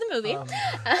 minutes of the movie.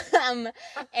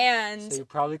 And so you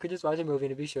probably could just watch a movie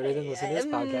to be shorter than listen to this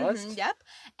podcast. Yep.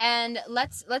 And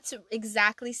let's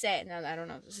exactly say, no, I don't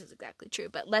know if this is exactly true,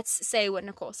 but let's say what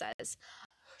Nicole says.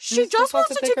 She just wants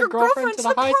to take her girlfriend to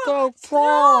the high school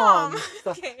prom.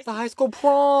 The high school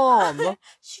prom.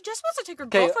 She just wants to take her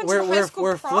girlfriend to the high school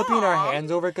prom. We're flipping our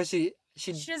hands over because she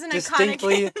does an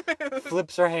distinctly iconic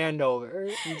flips her hand over.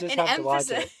 You just An have to watch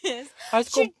emphasis. it. High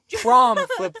school prom,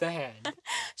 flip the hand.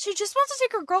 She just wants to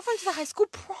take her girlfriend to the high school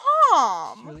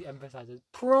prom. She really emphasizes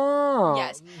prom.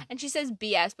 Yes, and she says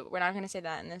BS, but we're not going to say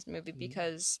that in this movie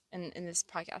because in this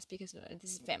podcast because this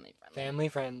is family friendly. Family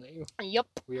friendly. Yep.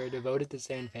 We are devoted to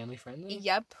saying family friendly.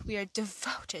 Yep, we are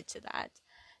devoted to that.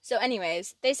 So,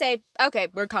 anyways, they say, "Okay,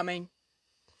 we're coming.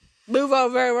 Move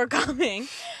over, we're coming."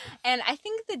 And I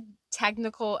think the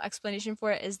technical explanation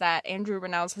for it is that Andrew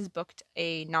Rannells has booked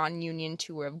a non-union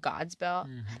tour of Godspell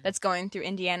that's going through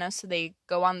Indiana, so they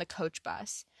go on the coach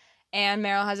bus. And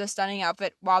Meryl has a stunning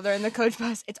outfit while they're in the coach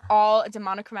bus. It's a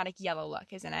monochromatic yellow look,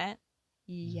 isn't it?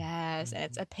 Yes, and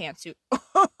it's a pantsuit.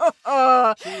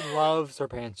 She loves her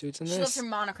pantsuits in this. She loves her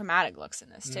monochromatic looks in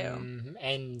this too.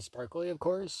 And sparkly, of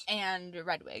course. And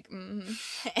red wig.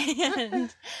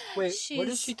 And wait, what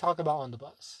does she talk about on the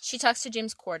bus? She talks to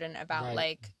James Corden about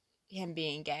like him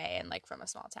being gay and like from a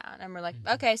small town, and we're like,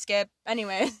 okay, skip.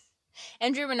 Anyway,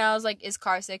 Andrew Rannells like is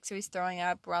car sick, so he's throwing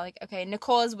up. We're all like, okay,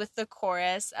 Nicole is with the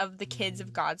chorus of the kids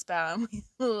of Godspell, and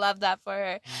we love that for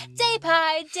her. Day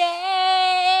pie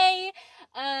day.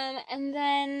 And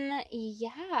then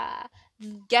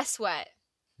guess what?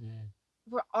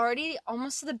 We're already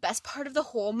almost to the best part of the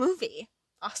whole movie,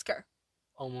 Oscar.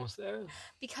 Almost there.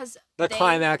 Because the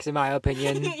climax, in my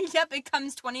opinion. Yep, it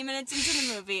comes 20 minutes into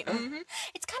the movie.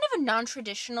 It's kind of a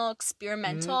non-traditional,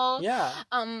 experimental,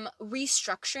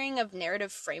 restructuring of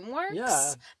narrative frameworks.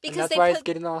 Yeah, because and that's why it's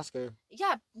getting the Oscar.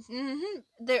 Yeah,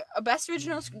 they're a best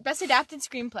adapted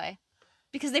screenplay.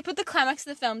 Because they put the climax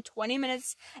of the film 20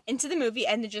 minutes into the movie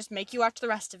and they just make you watch the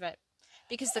rest of it.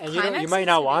 Because the climax. You might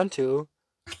not want to,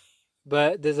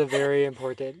 but there's a very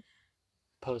important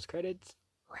post-credits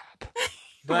rap.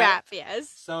 Rap, yes.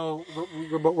 So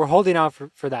we're holding out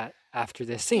for that after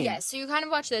this scene. Yeah, so you kind of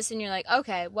watch this and you're like,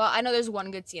 okay, well, I know there's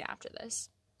one good scene after this.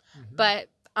 But,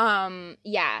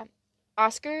 yeah.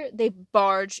 Oscar, they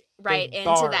barge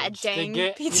into that dang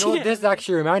pizza. You know what this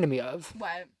actually reminded me of?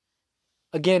 What?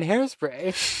 Again,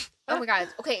 Hairspray. Oh my god.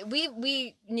 Okay,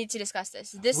 we need to discuss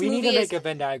this. We need to make a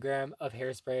Venn diagram of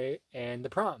Hairspray and the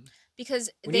prom. Because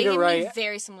we they give me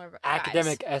very similar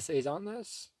academic essays on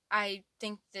this. I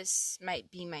think this might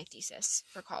be my thesis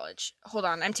for college. Hold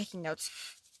on, I'm taking notes.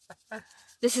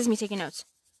 This is me taking notes.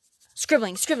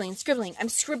 Scribbling. I'm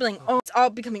scribbling. Oh, it's all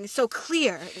becoming so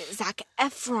clear. Zac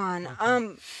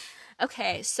Efron.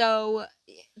 Okay, so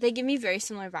they give me very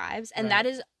similar vibes, and that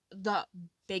is the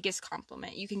biggest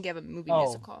compliment you can give a movie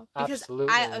musical. Because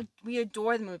absolutely. We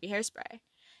adore the movie Hairspray.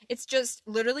 It's just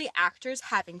literally actors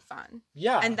having fun.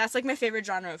 Yeah. And that's like my favorite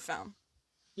genre of film.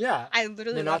 Yeah. I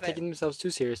literally They're love not taking themselves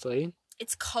too seriously.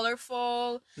 It's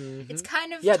colorful. It's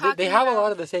kind of they have a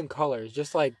lot of the same colors,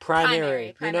 just like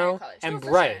primary you know, colors. and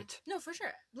bright. Sure. No, for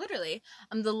sure. Literally.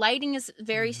 The lighting is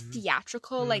very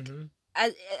theatrical. Like,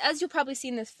 as you'll probably see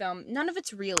in this film, none of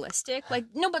it's realistic. Like,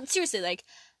 no, but seriously, like,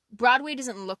 Broadway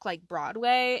doesn't look like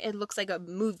Broadway. It looks like a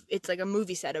movie. It's like a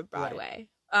movie set of Broadway.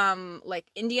 Right.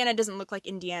 Like Indiana doesn't look like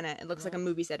Indiana. It looks like a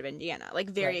movie set of Indiana. Like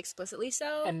very explicitly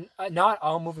so. And not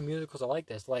all movie musicals are like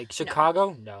this. Like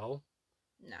Chicago, no.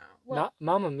 Well, not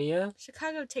Mamma Mia.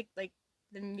 Chicago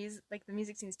the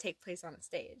music scenes take place on a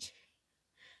stage.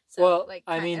 So, well, like,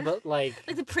 I mean, but like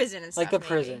the prison and stuff. Like the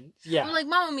prison, yeah. Well, like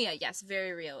Mamma Mia, yes,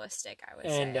 very realistic. I would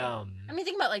say. And I mean,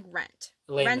 think about like Rent.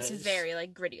 Rent's very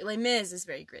like gritty. Les Mis is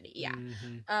very gritty, yeah.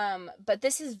 But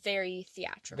this is very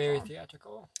theatrical. Very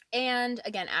theatrical. And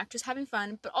again, actors having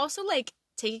fun, but also like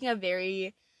taking a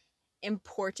very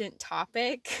important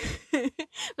topic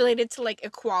related to like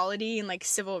equality and like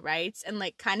civil rights and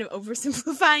like kind of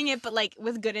oversimplifying it, but like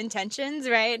with good intentions,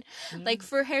 right? Like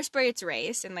for Hairspray, it's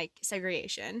race and like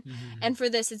segregation, and for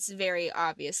this, it's very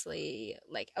obviously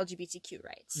like LGBTQ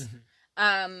rights.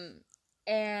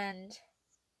 And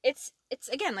it's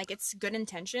again like it's good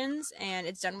intentions and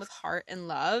it's done with heart and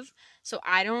love, so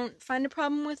I don't find a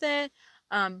problem with it.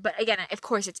 But again, of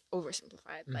course, it's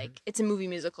oversimplified. Like, it's a movie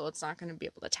musical. It's not going to be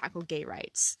able to tackle gay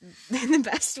rights in the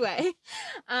best way.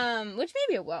 Which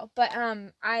maybe it will. But,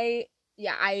 I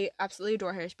absolutely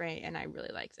adore Hairspray, and I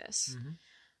really like this.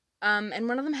 And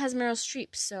one of them has Meryl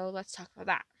Streep, so let's talk about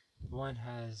that. One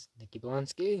has Nikki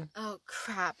Blonsky. Oh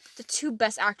crap! The two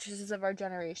best actresses of our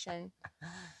generation.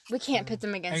 We can't pit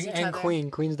them against each And other.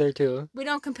 Queen's there too. We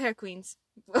don't compare queens.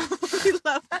 We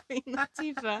love Queen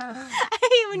Latifah. I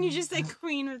hate when you just say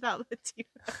Queen without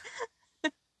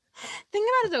Latifah. Think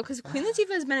about it though, because Queen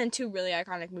Latifah has been in 2 really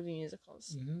iconic movie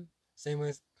musicals. Mm-hmm. Same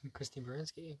with Christine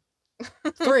Baranski.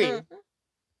 3. What's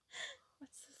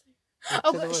this?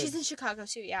 Oh, but she's in Chicago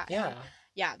too. Yeah. Yeah.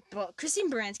 Yeah, but Christine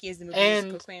Baranski is the movie And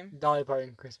musical queen. Dolly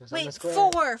Parton, Christmas on the Wait,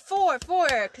 Square. four,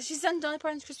 because she's done Dolly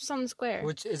Parton's Christmas on the Square.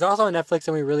 Which is also on Netflix,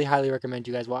 and we really highly recommend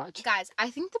you guys watch. Guys, I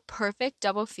think the perfect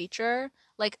double feature,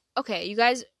 like, okay, you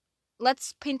guys,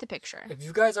 let's paint the picture. If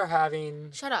you guys are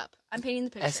having Shut up. I'm painting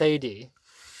the picture. SAD,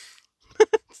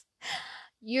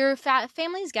 Your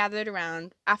family's gathered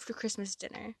around after Christmas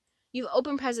dinner. You've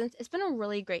opened presents. It's been a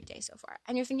really great day so far.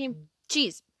 And you're thinking,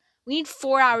 geez, we need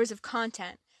 4 hours of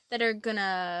content that are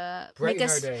gonna brighten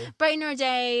our day. brighten our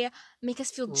day, make us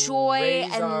feel joy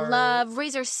Raise and our- love,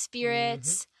 raise our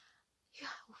spirits.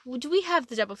 Yeah. Do we have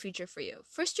the double feature for you?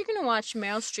 First, you're gonna watch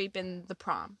Meryl Streep in The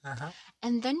Prom,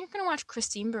 and then you're gonna watch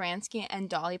Christine Baranski and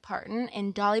Dolly Parton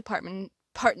in Dolly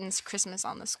Parton's Christmas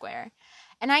on the Square,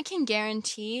 and I can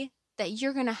guarantee that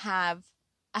you're gonna have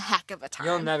a heck of a time.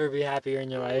 You'll never be happier in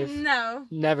your life. No.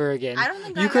 Never again. I don't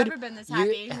think You I've could- ever been this you-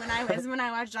 happy when I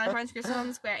watched Dolly Parton's Christmas on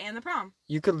the Square and The Prom.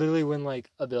 You could literally win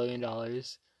like $1 billion.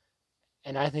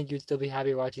 And I think you'd still be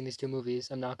happy watching these 2 movies.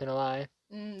 I'm not gonna lie.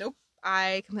 Nope.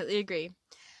 I completely agree.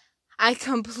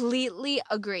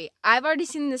 I've already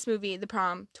seen this movie, The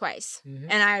Prom, twice. Mhm.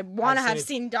 And I want to I've have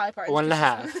seen it seen Dolly Parton's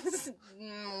 1.5. Christmas-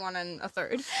 1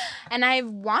 1/3. And I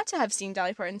want to have seen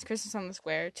Dolly Parton's Christmas on the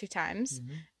Square 2 times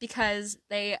because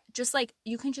they just like,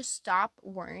 you can just stop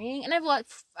worrying. And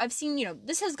I've seen,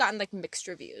 this has gotten like mixed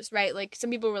reviews, right? Like some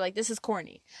people were like, this is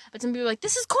corny. But some people were like,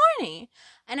 this is corny.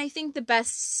 And I think the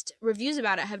best reviews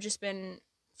about it have just been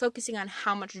focusing on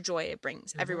how much joy it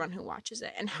brings everyone who watches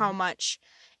it and how much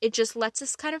it just lets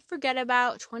us kind of forget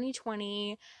about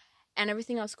 2020 and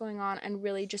everything else going on and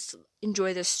really just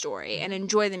enjoy the story and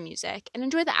enjoy the music and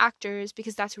enjoy the actors,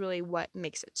 because that's really what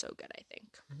makes it so good, I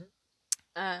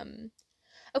think.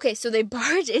 Okay, so they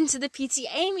barge into the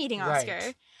PTA meeting, Oscar.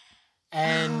 Right.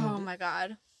 And oh my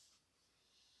god.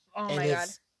 Oh my god.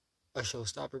 it's a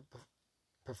showstopper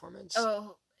performance.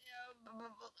 Oh,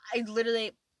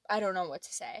 I don't know what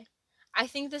to say. I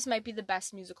think this might be the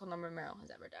best musical number Meryl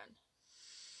has ever done.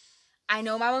 I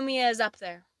know Mamma Mia is up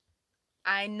there.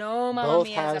 Both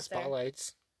have is up there.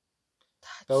 spotlights.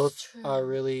 That's Both true. are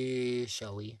really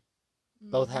showy.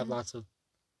 Both have Mhm. lots of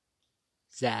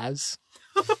zazz.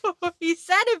 He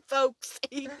said it, folks.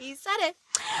 He said it.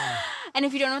 And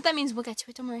if you don't know what that means, we'll get to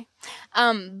it. Don't worry.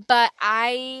 But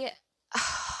I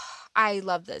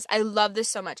love this. I love this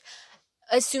so much.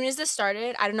 As soon as this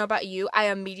started, I don't know about you, I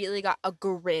immediately got a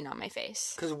grin on my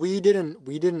face. Because we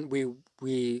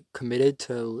committed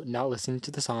to not listening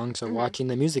to the songs or watching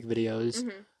the music videos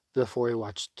before we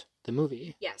watched the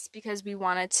movie. Yes, because we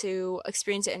wanted to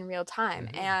experience it in real time.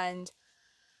 And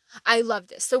I love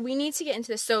this. So we need to get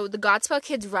into this. So the Godspell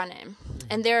kids run in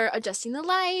and they're adjusting the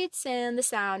lights and the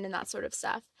sound and that sort of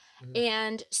stuff.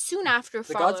 And soon after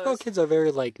The follows... Godspell kids are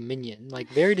very like minion, like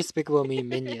very Despicable Me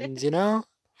minions, you know?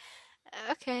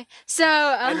 Okay. So...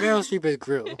 And Meryl Streep is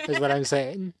Gru, is what I'm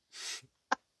saying.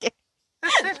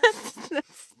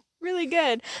 that's really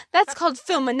good. That's called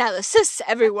film analysis,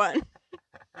 everyone.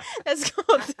 That's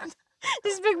called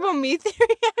Despicable Me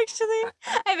theory, actually.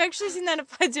 I've actually seen that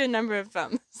applied to a number of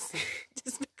films.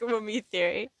 Despicable Me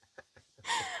theory.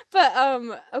 But,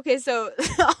 okay, so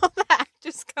all the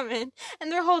actors come in,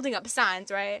 and they're holding up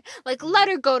signs, right? Like, let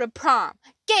her go to prom,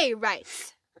 gay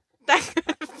rights, that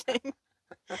kind of thing.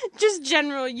 Just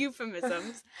general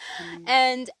euphemisms.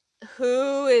 And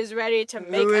who is ready to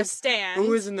make a stand?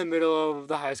 Who is in the middle of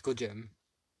the high school gym?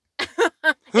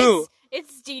 Who?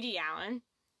 It's Dee Dee Allen.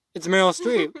 It's Meryl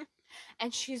Streep.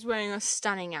 And she's wearing a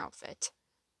stunning outfit.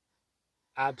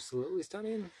 Absolutely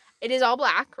stunning. It is all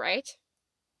black, right?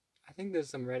 I think there's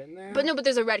some red in there. But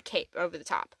there's a red cape over the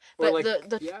top. Or But like,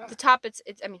 the top, it's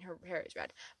I mean, her hair is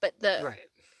red. But Right.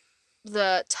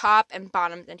 the top and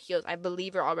bottoms and heels, I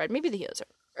believe, are all red. Maybe the heels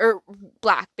are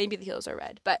black. Maybe the heels are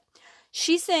red. But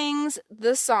she sings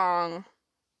the song,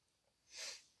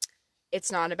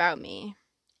 It's Not About Me.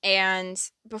 And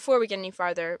before we get any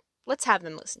farther, let's have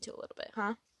them listen to a little bit,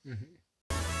 huh?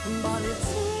 But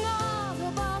it's not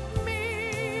about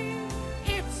me,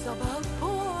 it's about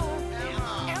poor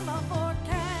Emma Ford.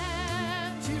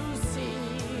 Can't you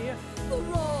see the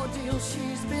raw deal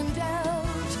she's been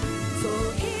dealt?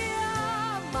 So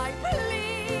hear my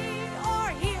plea, or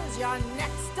here's your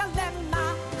next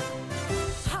dilemma.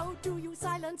 How do you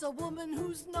silence a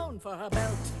for her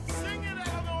belt. Sing it,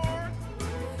 Eleanor!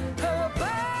 Her belt.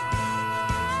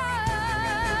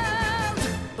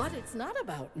 But it's not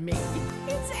about me.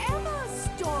 It's Emma's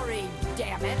story,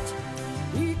 damn it.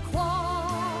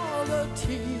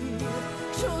 Equality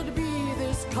should be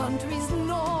this country's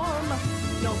norm.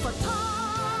 No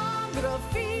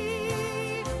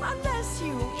photography unless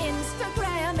you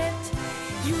Instagram it.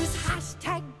 Use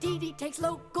hashtag Dee takes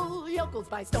local yokels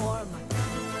by storm.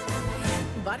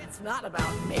 But it's not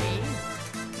about me.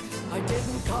 I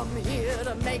didn't come here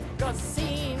to make a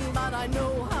scene, but I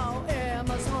know how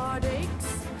Emma's heart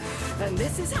aches. And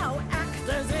this is how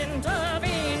actors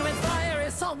intervene with fiery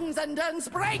songs and dance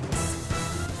breaks.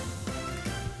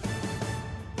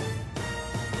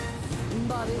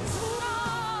 But it's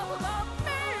not about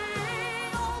me,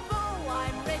 although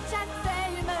I'm rich and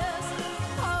famous.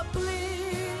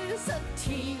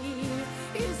 Publicity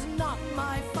is not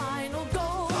my final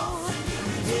goal.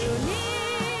 You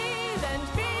needn't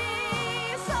be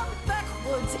some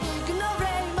backwoods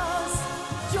ignoramus.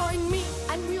 Join me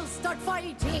and we'll start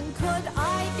fighting. Could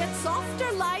I get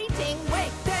softer lighting?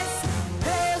 Wait, this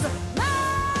is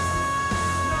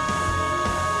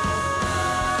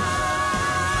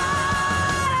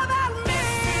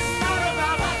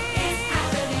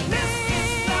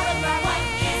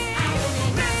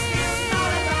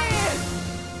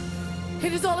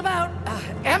it is all about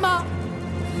Emma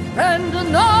and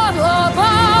not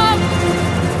about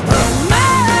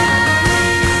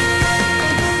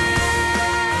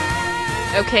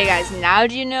Okay, guys, now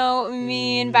do you know what I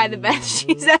mean by the best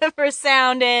she's ever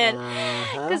sounded?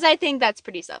 Because I think that's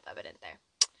pretty self-evident there.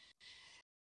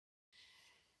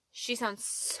 She sounds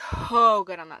so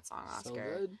good on that song, Oscar. So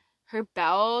good. Her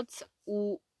belt,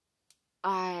 what's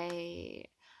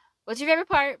your favorite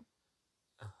part?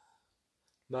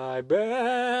 My belt.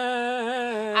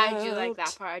 I do like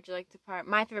that part. I do like the part.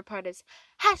 My favorite part is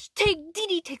hashtag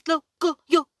Dee takes local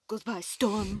yokels by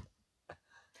storm.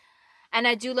 And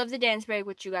I do love the dance break,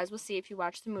 which you guys will see if you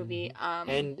watch the movie.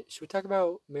 And should we talk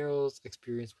about Meryl's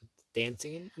experience with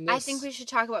dancing in this? I think we should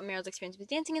talk about Meryl's experience with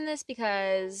dancing in this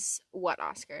because what,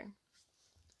 Oscar?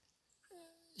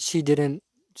 She didn't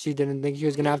think she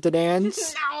was gonna have to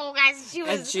dance. No, guys, she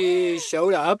was. And she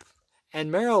showed up. And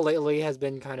Meryl lately has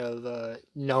been kind of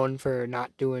known for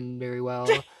not doing very well.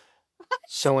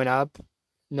 Showing up,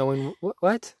 knowing what?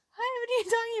 What are you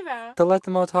talking about? The Let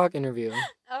Them All Talk interview.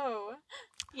 Oh,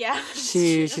 yeah.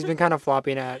 She's been kind of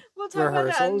flopping at We'll talk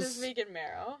rehearsals. about that in This Week in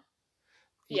Meryl.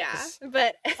 Yes. Yeah,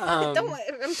 but don't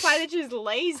imply that she's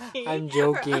lazy. I'm or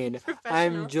joking.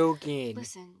 I'm unprofessional. joking.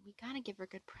 Listen, we gotta give her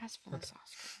good press for this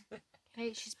Oscar.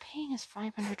 Okay, she's paying us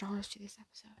 $500 to this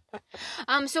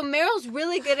episode. So Meryl's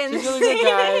really good in She's this. really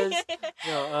good, guys.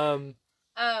 No,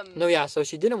 No, yeah. So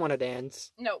she didn't want to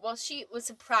dance. No, well, she was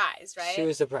surprised, right? She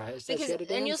was surprised that Because she had to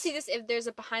dance. and you'll see this if there's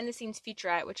a behind the scenes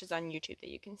featurette, which is on YouTube that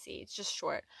you can see. It's just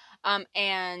short.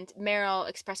 And Meryl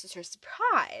expresses her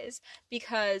surprise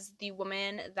because the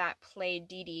woman that played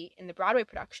Dee Dee in the Broadway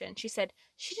production, she said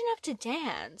she didn't have to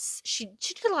dance. She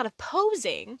did a lot of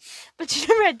posing, but she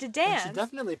never had to And dance. she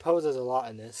definitely poses a lot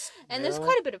in this. And there's Meryl.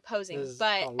 quite a bit of posing, There's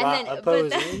but a and lot then of but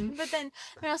then posing. but then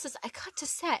Meryl says, I got to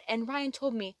set and Ryan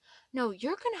told me, no,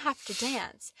 you're gonna have to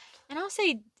dance. And I'll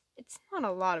say it's not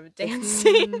a lot of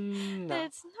dancing. No.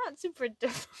 It's not super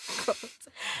difficult.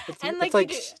 It's, and, it's like, like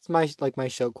you do- it's my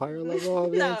show choir level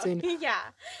of dancing. Yeah.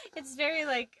 It's very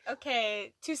like,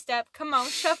 okay, 2-step, come on,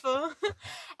 shuffle.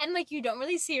 And like you don't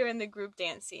really see her in the group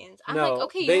dance scenes. I'm No, like,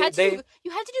 okay, they- you had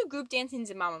to do group dancings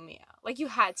in Mamma Mia. Like you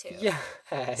had to.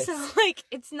 Yes. So like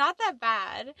it's not that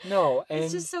bad. No, and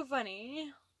It's just so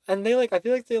funny. and they I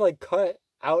feel like they cut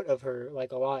out of her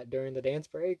a lot during the dance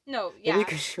break. No, yeah. Maybe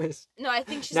because she was. No, I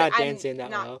think she's not like, dancing I'm that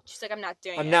not, well. She's like, I'm not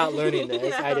doing it. I'm not learning this.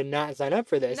 No. I did not sign up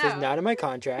for this. It's No. not in my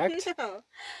contract. No.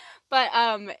 But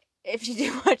if you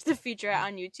do watch the featurette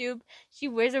on YouTube, she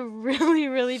wears a really,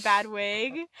 really bad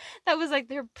wig. That was like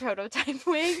their prototype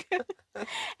wig.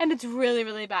 And it's really,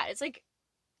 really bad. It's like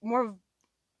more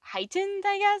heightened,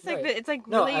 I guess. Like Right. it's like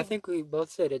No, really I think we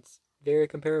both said it's very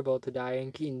comparable to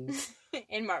Diane Keaton's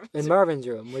in Marvin's in Room. Marvin's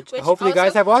Room, which Which hopefully you guys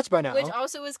also- have watched by now. Which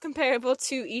also is comparable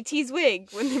to E.T.'s wig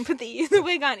when they put the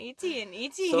wig on E.T. and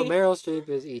E.T. So Meryl Streep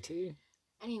is E.T.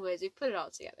 Anyways, we put it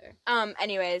all together.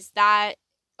 Anyways, that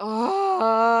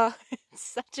it's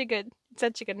such a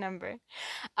good number.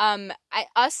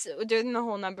 Us during the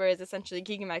whole number is essentially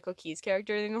Keegan Michael Key's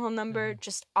character during the whole number.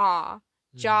 Just jaw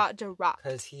dropped.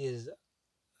 Because he is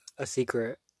a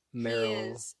secret He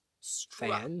Meryl is struck.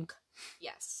 fan.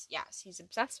 Yes, he's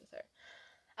obsessed with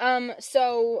her.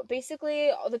 So basically,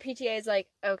 all the PTA is like,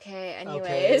 okay,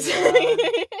 anyways.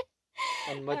 Okay,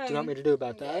 And what do you want me to do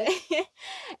about that?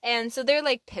 And so they're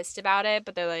like pissed about it,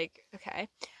 but they're like, okay.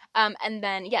 And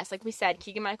then yes, like we said,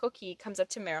 Keegan Michael Key comes up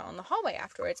to Meryl in the hallway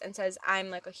afterwards and says, "I'm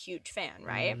like a huge fan,"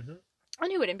 right? Mhm.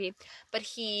 And he wouldn't be, but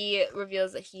he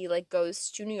reveals that he like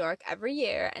goes to New York every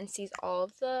year and sees all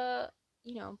of the,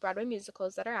 you know, Broadway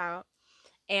musicals that are out.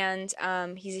 And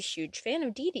he's a huge fan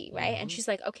of Dee Dee, right? And Mhm. she's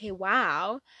like, "Okay,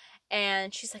 wow."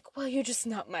 And she's like, "Well, you're just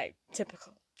not my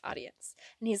typical audience."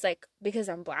 And he's like, "Because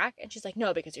I'm black?" And she's like,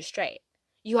 "No, because you're straight.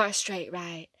 You are straight,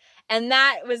 right?" And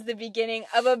that was the beginning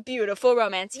of a beautiful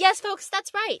romance. Yes, folks,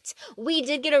 that's right. We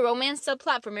did get a romance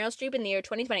subplot for Meryl Streep in the year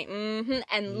 2020.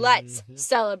 And let's Mhm.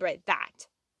 celebrate that.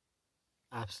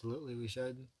 Absolutely, we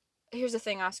should. Here's the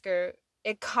thing, Oscar.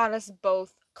 It caught us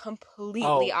both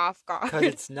completely off guard. Because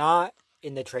it's not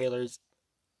in the trailers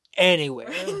anywhere.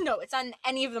 No, it's on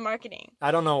any of the marketing.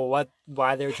 I don't know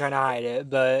why they're trying to hide it,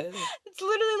 but It's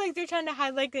literally like they're trying to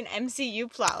hide like an MCU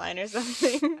plotline or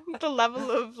something. The level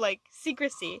of like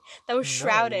secrecy that was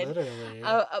shrouded. No, literally.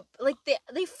 Like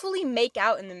they fully make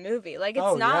out in the movie. Like it's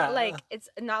Oh, not yeah. like it's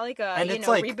not like a and you it's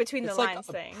know like read between the it's like lines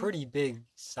a thing. pretty big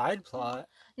side plot.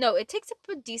 No, it takes up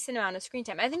a decent amount of screen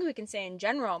time. I think we can say in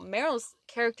general, Meryl's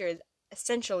character is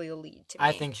essentially the lead to me.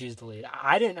 I think she's the lead.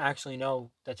 I didn't actually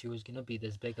know that she was gonna be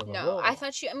this big of a No, role. I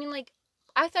thought she. I mean, like,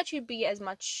 I thought she'd be as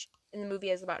much in the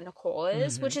movie as about Nicole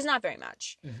is, Mhm. which is not very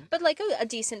much, Mhm. but like a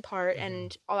decent part Mhm.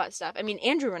 and all that stuff. I mean,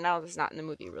 Andrew Rannells is not in the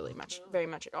movie really much, very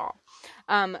much at all.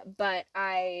 But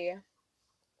I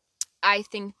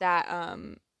think that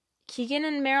Keegan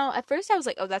and Meryl. At first, I was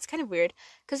like, oh, that's kind of weird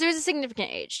because there's a significant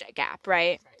age gap,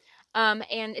 right? And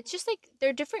it's just like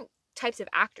they're different types of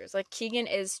actors. Like Keegan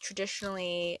is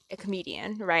traditionally a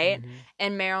comedian, right? Mhm.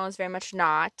 And Meryl is very much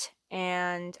not.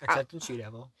 And Except in She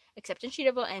Devil. except in She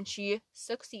Devil, and she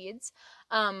succeeds.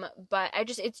 But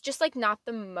it's just like not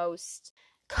the most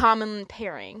common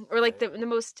pairing, or like the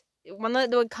most one that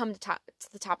would come to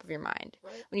the top of your mind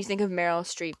when you think of Meryl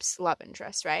Streep's love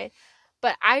interest, right?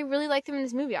 But I really liked them in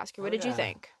this movie, Oscar. What Oh, did you yeah.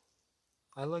 think?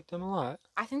 I liked them a lot.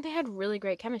 I think they had really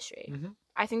great chemistry. Mhm.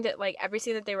 I think that like every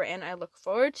scene that they were in, I look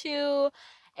forward to,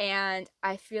 and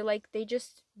I feel like they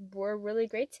just were really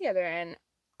great together. And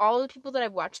all the people that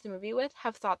I've watched the movie with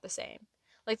have thought the same.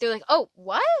 Like they're like, "Oh,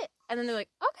 what?" And then they're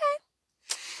like,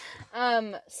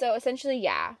 "Okay." So essentially,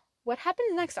 yeah. What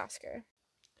happens next, Oscar?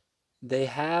 They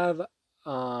have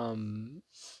a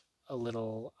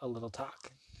little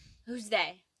talk. Who's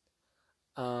they?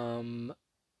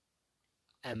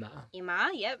 Emma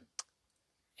Emma. Yep.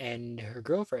 and her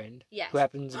girlfriend, Yes. who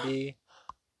happens to be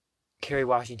Kerry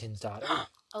Washington's daughter.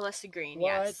 Alyssa Green. What?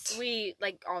 Yes. We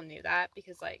like all knew that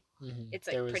because like Mhm. it's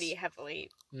like There was- pretty heavily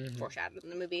Mhm. foreshadowed in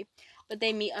the movie. But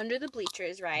they meet under the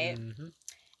bleachers, right? Mhm.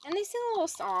 And they sing a little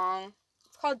song.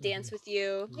 It's called Dance Mhm. With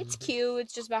You. It's Mhm. cute.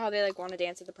 It's just about how they like want to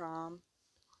dance at the prom.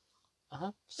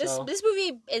 Uh-huh. This So, this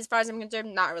movie, as far as I'm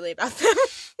concerned, not really about them.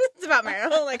 It's about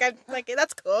Meryl. Like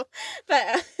that's cool.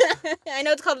 But I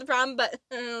know it's called the prom, but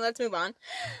let's move on.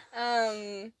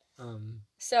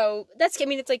 So that's, I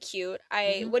mean, it's like cute.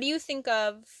 Mhm. What do you think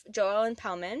of Joellen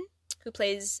Pellman, who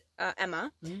plays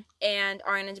Emma, Mhm. and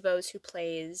Ariana DeBose, who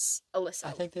plays Alyssa?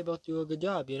 I think they both do a good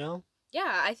job, you know?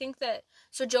 Yeah, I think that.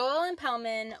 So Joellen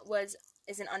Pellman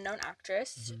is an unknown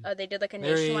actress. Mhm. They did like a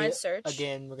Very, nationwide search.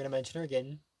 Again, we're going to mention her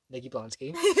again. Nikki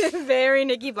Blonsky. Very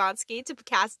Nikki Blonsky to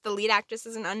cast the lead actress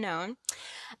as an unknown.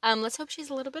 Let's hope she has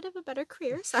a little bit of a better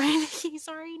career. Sorry, Nikki.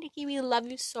 Sorry, Nikki. We love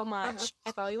you so much.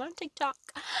 I follow you on TikTok.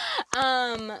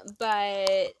 But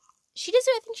I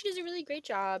think she does a really great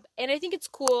job. And I think it's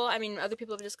cool. I mean, other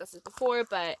people have discussed this before,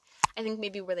 but I think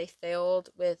maybe where they failed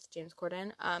with James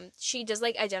Corden, she does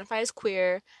like identify as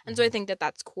queer. And so I think that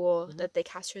that's cool that they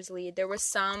cast her as lead. There was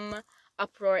some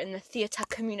uproar in the theater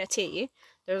community.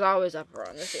 There's always uproar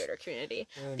in the theater community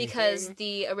because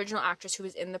the original actress who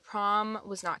was in the prom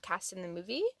was not cast in the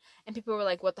movie, and people were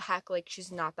like, "What the heck? Like,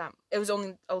 she's not that." It was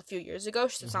only a few years ago,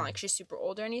 so it's not like she's super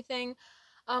old or anything.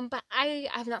 But I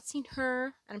have not seen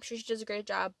her, and I'm sure she does a great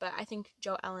job. But I think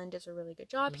Jo Ellen does a really good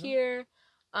job here,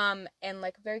 and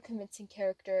like a very convincing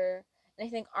character. And I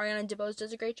think Ariana DeBose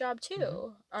does a great job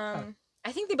too.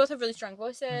 I think they both have really strong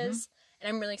voices, and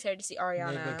I'm really excited to see They have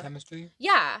Ariana. good chemistry.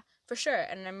 Yeah, for sure.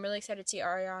 And I'm really excited to see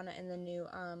Ariana in the new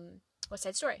West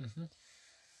Side Story. Mhm.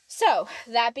 So,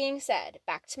 that being said,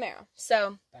 back to Meryl.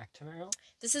 So, Back to Meryl.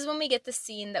 this is when we get the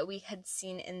scene that we had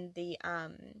seen in the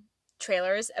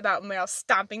trailers about Meryl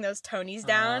stomping those Tonys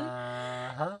down.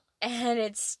 Uh-huh. And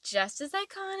it's just as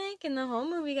iconic in the whole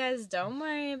movie, guys. Don't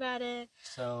worry about it.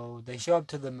 So they show up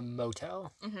to the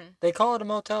motel. Mm-hmm. They call it a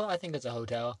motel. I think it's a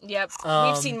hotel. Yep. We've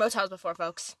Um, seen motels before,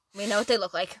 folks. We know what they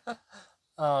look like.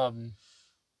 So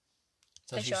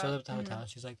They she show shows up. up to the hotel.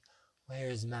 She's like,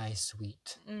 Where's my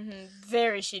sweet?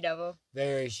 Very she-devil.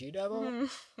 Very she-devil.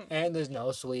 And there's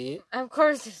no sweet. Of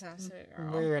course there's no sweet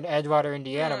girl. We're in Edgewater,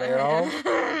 Indiana, Meryl.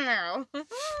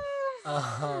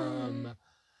 No.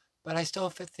 But I still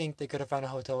think they could have found a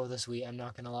hotel with a suite. I'm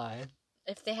not gonna lie.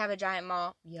 If they have a giant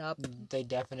mall, yup. They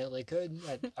definitely could.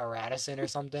 A Radisson or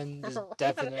something. Just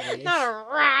definitely. Not a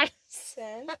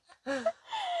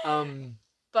Radisson.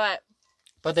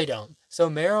 But they don't. So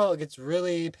Meryl gets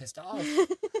really pissed off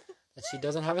that she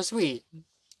doesn't have a suite.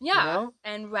 Yeah, you know?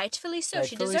 and rightfully so.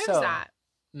 She Rightfully deserves so. that.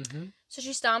 Mm-hmm. So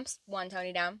she stomps one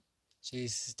Tony down. She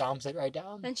stomps it right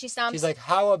down. Then she stomps. She's like,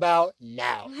 "How about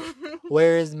now?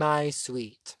 Where's my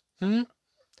suite?" And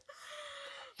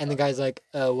the guy's like,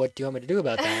 "What do you want me to do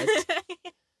about that?"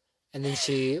 And then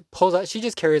she pulls out. She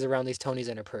just carries around these Tonys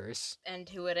in her purse. And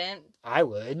who wouldn't? I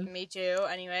would. Me too.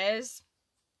 Anyways,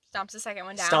 stomps the second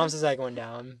one down. Stomps the second one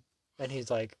down, and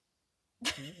he's like,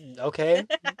 "Okay,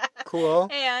 cool."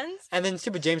 And then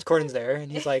stupid James Corden's there,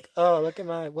 and he's like, "Oh, look at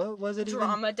my what was it?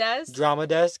 Drama desk. Drama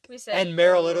desk." We said, and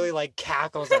Meryl literally like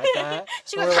cackles at that.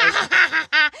 She goes,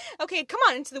 like, okay, come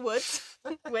on into the woods.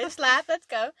 Witch laugh, let's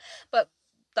go. But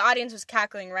the audience was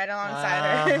cackling right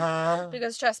alongside her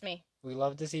because trust me, we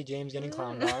love to see James getting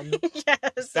clowned on. Yes,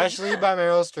 especially by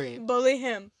Meryl Streep. Bully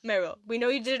him, Meryl. We know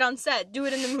you did it on set. Do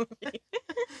it in the movie.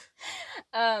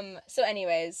 So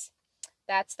anyways,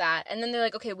 that's that. And then they're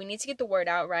like, okay, we need to get the word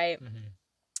out, right?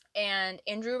 And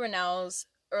Andrew Rannells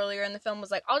earlier in the film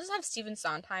was like, I'll just have Stephen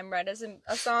Sondheim write us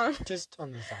a song. Just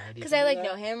on the side. Because I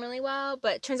know him really well,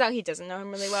 but it turns out he doesn't know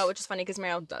him really well, which is funny because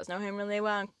Meryl does know him really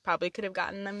well and probably could have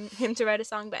gotten him to write a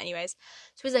song. But anyways,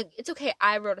 so he's like, it's okay,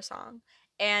 I wrote a song.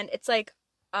 And it's like,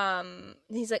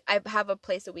 he's like, I have a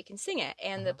place that we can sing it.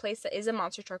 And the place that is a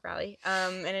monster truck rally.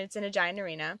 And it's in a giant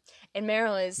arena. And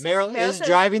Meryl is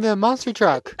driving the monster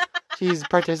truck. She's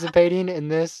participating in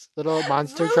this little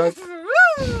monster truck.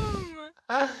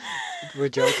 We're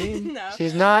joking. No.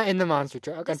 She's not in the monster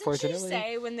truck, Doesn't unfortunately. she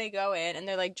say when they go in and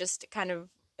they're like just kind of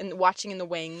watching in the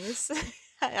wings?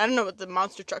 I don't know what the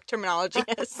monster truck terminology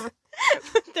is.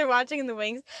 But they're watching in the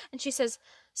wings, and she says,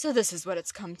 "So this is what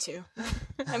it's come to."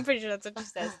 I'm pretty sure that's what she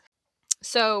says.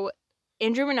 So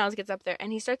Andrew Rannells gets up there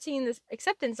and he starts singing this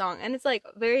acceptance song, and it's like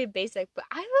very basic, but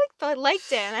I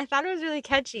liked it, and I thought it was really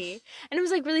catchy, and it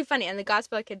was like really funny. And the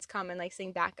gospel kids come and like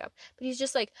sing backup, but he's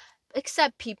just like,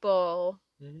 accept people.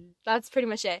 That's pretty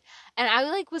much it. And I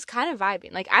like was kind of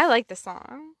vibing. Like, I like the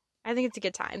song. I think it's a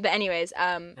good time. But anyways,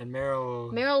 and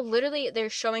Meryl literally, they're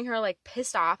showing her like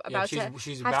pissed off about to enter.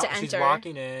 She's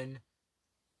walking in,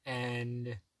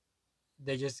 and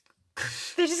they just cut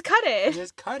it. They just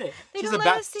cut it. They don't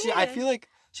let us see it. I feel like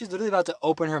she's literally about to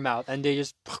open her mouth, and they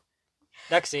just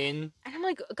next scene. And I'm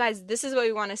like, guys, this is what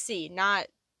we want to see, not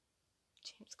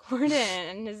James Corden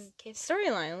and his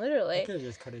storyline, literally. I could have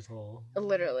just cut his whole.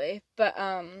 Literally. But,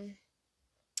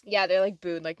 yeah, they're, like,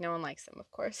 booed. Like, no one likes them, of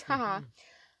course. Haha.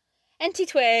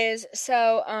 Anti-tways.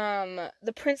 So,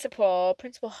 the principal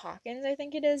Hawkins, I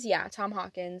think it is. Yeah, Tom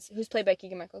Hawkins, who's played by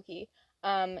Keegan-Michael Key.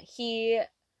 He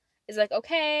is like,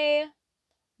 okay,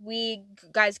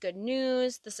 guys, good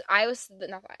news.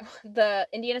 The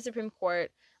Indiana Supreme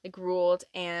Court, like, ruled,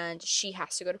 and she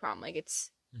has to go to prom. Like, it's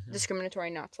discriminatory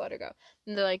not to let her go.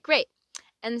 And they're like, great.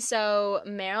 And so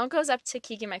Meryl goes up to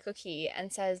Keegan-Michael Key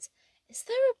and says, is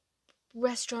there a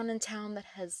restaurant in town that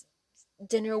has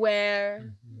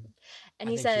dinnerware? And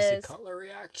he says, she said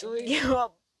cutlery, actually. Yeah,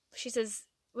 well, she says,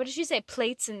 what did she say?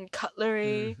 Plates and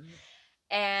cutlery.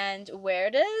 And where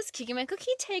does Keegan-Michael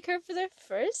Key take her for their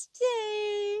first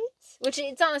date? Which,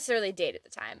 it's not necessarily a date at the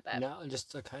time, but... No,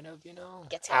 just a kind of,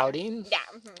 outing. Yeah.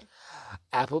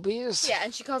 Applebee's. Yeah,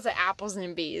 and she calls it apples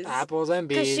and bees. Apples and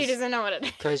bees. Because she doesn't know what it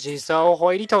is. Because she's so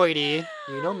hoity-toity.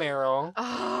 You know Meryl.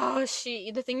 Oh,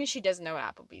 the thing is she doesn't know what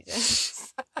Applebee's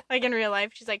is. Like, in real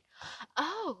life, she's like,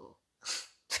 oh.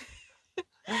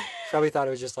 Probably thought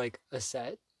it was just, like, a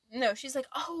set. No, she's like,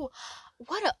 oh,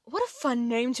 what a fun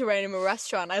name to write in a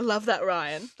restaurant. I love that,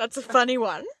 Ryan. That's a funny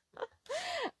one.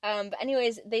 But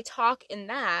anyways, they talk in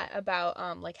that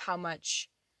about like how much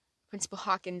Principal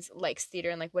Hawkins likes theater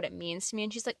and like what it means to me,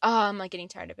 and she's like, oh, I'm like getting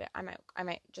tired of it. I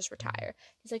might just retire.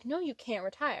 He's like, no, you can't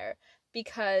retire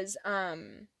because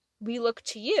we look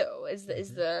to you is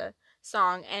the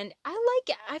song, and I like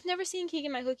it. I've never seen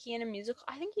Keegan-Michael Key in a musical.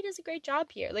 I think he does a great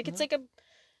job here. Like it's like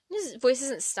his voice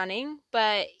isn't stunning,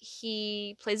 but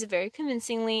he plays it very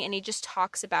convincingly, and he just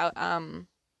talks about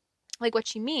like what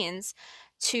she means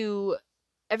to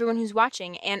everyone who's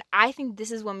watching. And I think this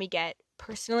is when we get,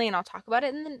 personally, and I'll talk about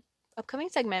it in the upcoming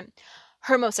segment,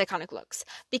 her most iconic looks,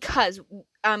 because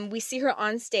we see her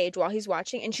on stage while he's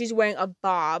watching, and she's wearing a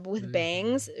bob with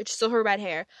bangs, which is still her red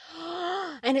hair.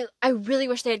 And I really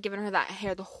wish they had given her that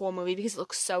hair the whole movie because it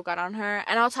looks so good on her.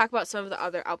 And I'll talk about some of the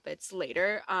other outfits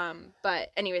later.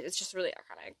 But anyways, it's just really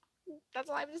iconic. That's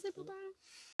all I have to say about that.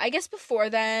 I guess before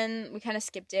then, we kind of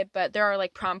skipped it, but there are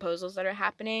like promposals that are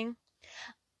happening.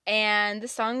 And the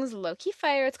song's low-key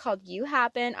fire. It's called You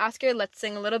Happen. Oscar, let's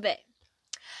sing a little bit.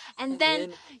 And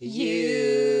then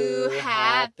you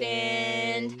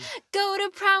happened. Go to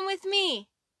prom with me.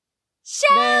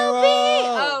 Shelby!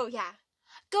 Oh, yeah.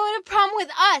 Go to prom with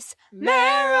us.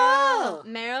 Meryl!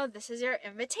 Meryl, this is your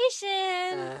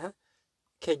invitation.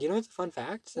 Okay, you know what's a fun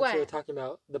fact? Since What? we were talking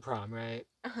about the prom, right?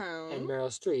 Uh-huh. And Meryl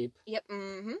Streep Yep.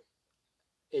 Mm-hmm.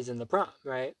 is in the prom,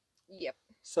 right? Yep.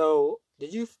 So,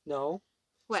 did you know?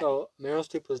 What? So, Meryl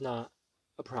Streep was not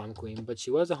a prom queen, but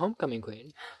she was a homecoming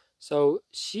queen. So,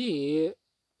 she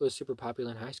was super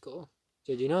popular in high school.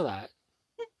 Did you know that?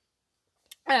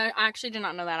 I actually did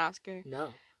not know that, Oscar.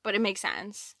 No. But it makes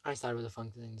sense. I just thought it was a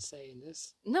fun thing to say in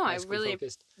this. No, I high school really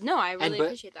focused.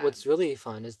 appreciate that. What's really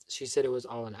fun is she said it was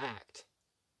all an act.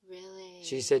 Really?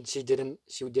 She said she didn't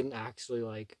actually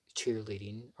like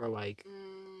cheerleading or like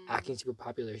acting super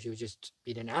popular. She was just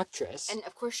being an actress. And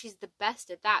of course she's the best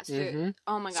at that. So Mhm.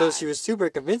 oh my god. So she was super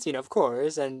convincing, of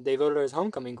course, and they voted her as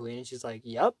homecoming queen, and she's like,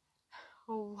 "Yep."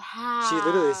 Wow. She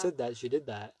literally said that. She did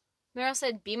that. Meryl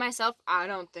said, "Be myself." I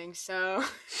don't think so.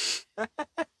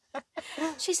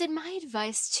 She said, "My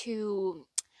advice to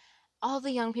all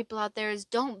the young people out there is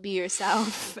don't be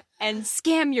yourself and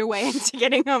scam your way into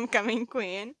getting homecoming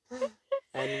queen."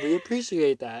 And we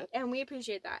appreciate that. And we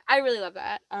appreciate that. I really love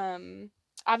that.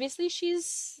 Obviously she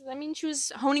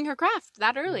was honing her craft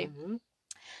that early. Mhm.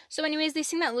 So anyways, they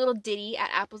sing that little ditty at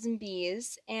Apples and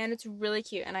Bees, and it's really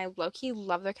cute, and I low-key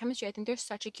love their chemistry. I think they're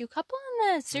such a cute couple in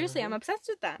this. Seriously, I'm obsessed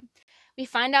with them. We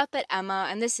find out that Emma,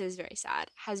 and this is very sad,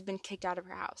 has been kicked out of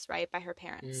her house, right, by her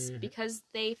parents, because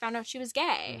they found out she was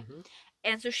gay.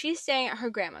 And so she's staying at her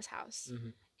grandma's house.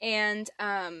 And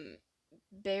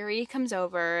Barry comes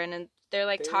over, and they're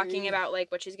like talking about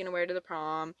like what she's gonna wear to the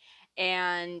prom,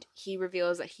 and he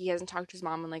reveals that he hasn't talked to his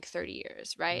mom in like 30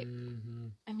 years, right?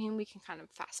 I mean, we can kind of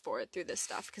fast forward through this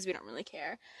stuff because we don't really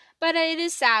care, but it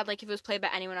is sad. Like if it was played by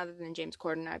anyone other than James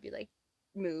Corden, I'd be like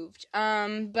moved.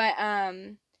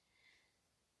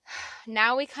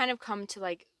 Now we kind of come to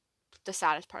like the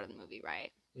saddest part of the movie,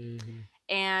 right?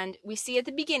 And we see at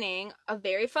the beginning a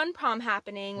very fun prom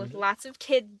happening with lots of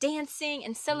kids dancing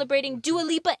and celebrating. Dua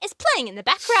Lipa is playing in the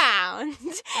background.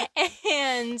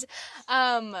 And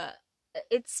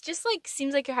it's just like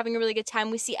seems like you're having a really good time.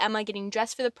 We see Emma getting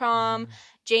dressed for the prom.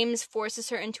 James forces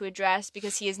her into a dress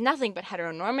because he is nothing but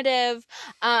heteronormative.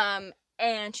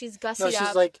 And she's gussied up. No,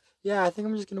 she's like, "Yeah, I think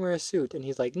I'm just gonna wear a suit," and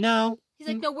he's like, "No." He's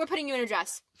like, "No, we're putting you in a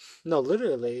dress." No,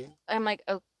 literally. I'm like,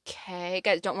 okay,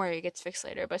 guys, don't worry, it gets fixed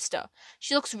later, but still.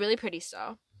 She looks really pretty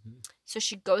still. So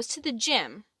she goes to the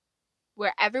gym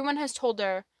where everyone has told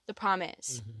her the prom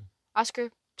is.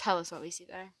 Oscar, tell us what we see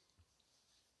there.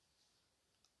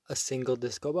 A single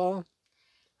disco ball.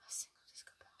 A single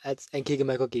disco ball. And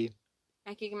Keegan-Michael Key.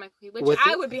 And Keegan-Michael Key, which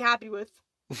I would be happy with.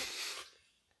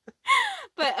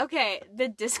 But, okay, the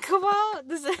disco ball?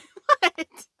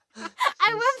 What?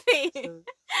 I would be.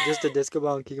 Just a disco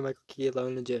ball and Keegan-Michael Key alone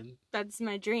in the gym. That's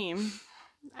my dream.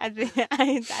 I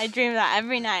dream that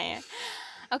every night.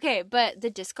 Okay, but the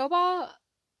disco ball,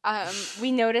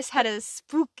 we noticed had a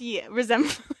spooky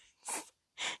resemblance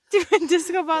to a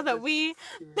disco ball that we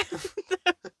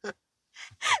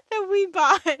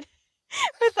bought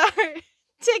with our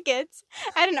tickets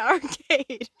at an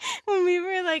arcade when we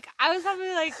were like, I was probably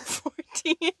like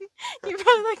 14, you're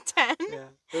probably like 10. Yeah,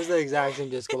 it was the exact same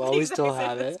disco ball. We still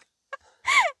have it.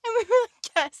 And we were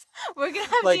like, yes, we're gonna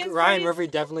have like dance Ryan parties. Murphy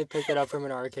definitely picked it up from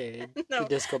an arcade. No, the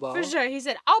disco ball. for sure. He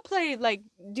said, I'll play like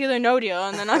Deal or No Deal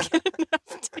and then I'll get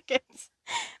enough tickets.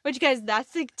 Which, guys,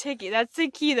 that's the ticket. That's the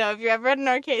key, though. If you're ever at an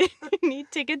arcade and you need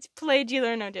tickets, play Deal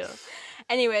or No Deal.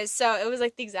 Anyways, so it was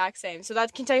like the exact same. So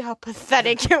that can tell you how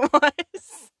pathetic it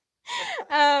was.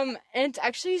 And it's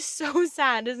actually so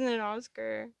sad, isn't it,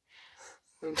 Oscar?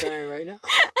 I'm crying right now.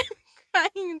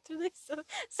 Crying. It's really so...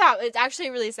 Stop. It's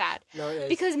actually really sad. No, it is.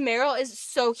 Because Meryl is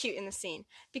so cute in the scene.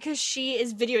 Because she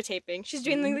is videotaping. She's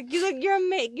doing like, you're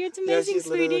it's amazing, she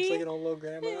literally sweetie. looks like an old little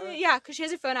grandma. Yeah, because she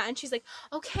has her phone out and she's like,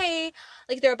 okay.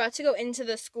 Like, they're about to go into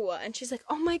the school. And she's like,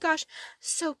 oh my gosh,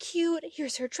 so cute.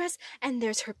 Here's her dress. And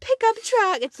there's her pickup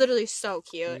truck. It's literally so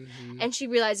cute. And she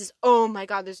realizes, oh my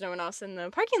god, there's no one else in the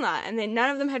parking lot. And then none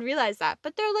of them had realized that.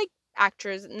 But they're like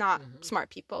actors, not smart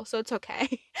people. So it's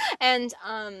okay. And,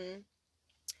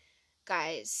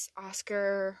 guys,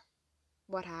 Oscar,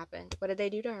 what happened? What did they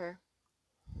do to her?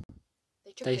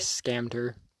 They scammed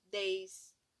her. They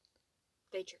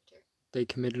tricked her. They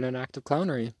committed an act of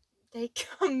clownery. They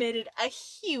committed a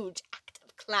huge act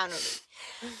of clownery.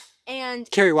 And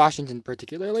Kerry Washington,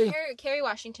 particularly. Kerry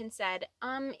Washington said,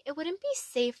 it wouldn't be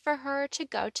safe for her to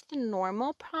go to the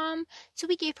normal prom, so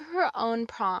we gave her her own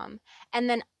prom. And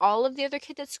then all of the other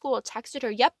kids at school texted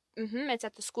her, yep, it's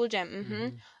at the school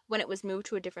gym, when it was moved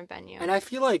to a different venue. And I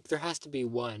feel like there has to be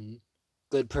one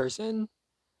good person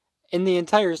in the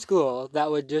entire school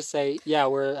that would just say, yeah,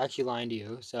 we're actually lying to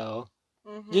you. So,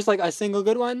 just like a single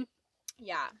good one.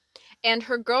 Yeah. And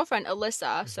her girlfriend,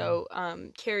 Alyssa, so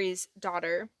Carrie's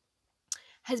daughter,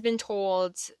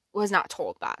 was not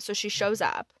told that. So she shows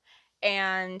up,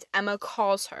 and Emma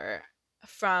calls her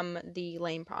from the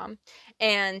lane prom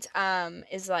and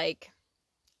is like,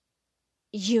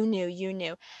 you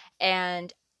knew.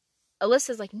 And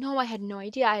Alyssa's like, no, I had no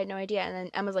idea. And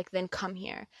then Emma's like, then come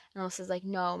here. And Alyssa's like,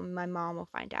 no, my mom will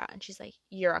find out. And she's like,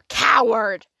 you're a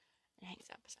coward. And hangs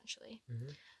up, essentially.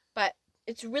 But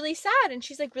it's really sad, and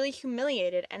she's like really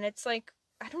humiliated, and it's like,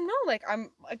 I don't know, like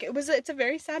it's a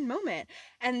very sad moment.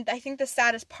 And I think the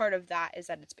saddest part of that is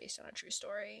that it's based on a true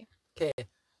story. Okay.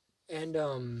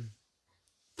 And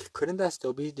couldn't that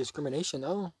still be discrimination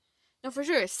though? No, for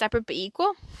sure. Separate but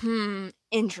equal?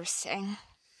 Interesting.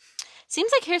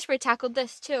 Seems like Hairspray tackled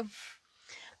this too.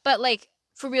 But like,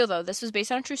 for real though, this was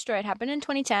based on a true story. It happened in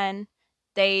 2010.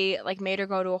 They like made her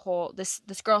go to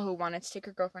this girl who wanted to take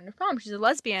her girlfriend to prom. She's a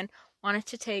lesbian, wanted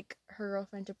to take her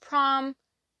girlfriend to prom.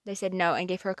 They said no and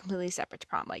gave her a completely separate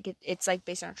prom. Like it's like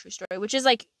based on a true story, which is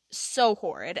like so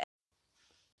horrid.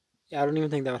 Yeah, I don't even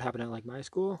think that would happen at like my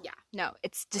school. Yeah, no,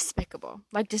 it's despicable.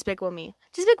 Like Despicable Me.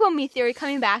 Despicable Me theory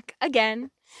coming back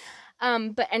again.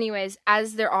 But anyways,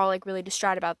 as they're all like really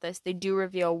distraught about this, they do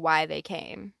reveal why they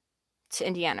came to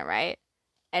Indiana, right?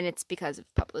 And it's because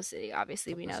of publicity.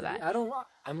 Obviously, we know that.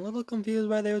 I'm a little confused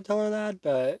why they would tell her that,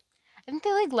 but I think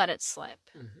they like let it slip.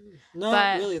 No,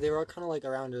 not really. They were kind of like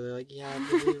around her. They're like, yeah,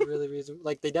 really reason.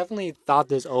 Like they definitely thought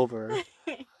this over.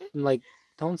 I'm like,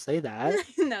 don't say that.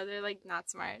 No, they're like not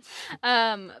smart.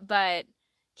 But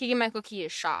Keegan-Michael Key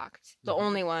is shocked. The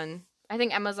only one. I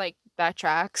think Emma's like, that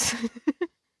tracks.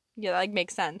 Yeah, that like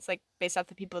makes sense, like based off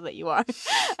the people that you are.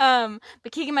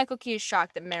 But Keegan-Michael Key is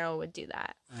shocked that Meryl would do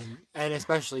that. And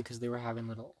especially because they were having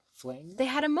little flings. They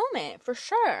had a moment, for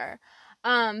sure.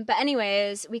 But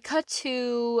anyways, we cut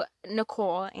to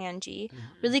Nicole, Angie,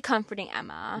 really comforting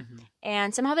Emma.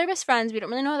 And somehow they're best friends. We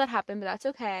don't really know how that happened, but that's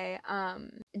okay.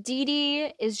 Dee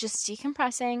Dee is just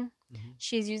decompressing.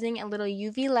 She's using a little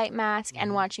UV light mask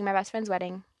and watching My Best Friend's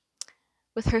Wedding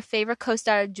with her favorite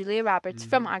co-star, Julia Roberts,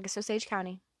 from August Osage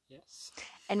County. Yes.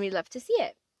 And we love to see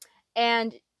it.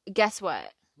 And guess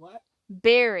what? What?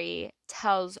 Barry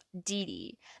tells Dee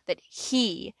Dee that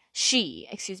she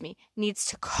needs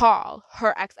to call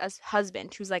her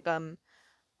ex-husband, who's like,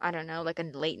 I don't know, like a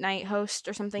late night host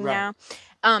or something now,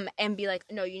 and be like,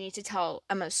 no, you need to tell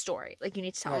Emma's story. Like, you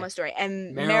need to tell Emma's story.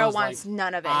 And Meryl wants like,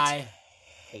 none of it. I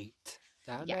hate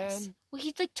that man. Well,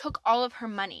 he like took all of her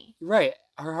money. Right.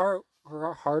 Her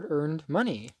hard-earned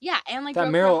money. Yeah, and like that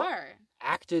broke Meryl her heart.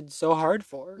 Acted so hard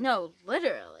for. No,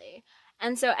 literally.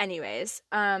 And so anyways,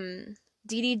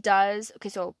 Dee Dee does, okay,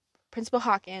 so Principal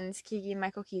Hawkins,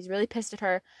 Keegan-Michael Key, is really pissed at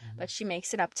her, but she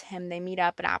makes it up to him. They meet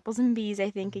up at Apples and Bees, I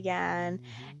think, again,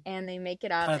 and they make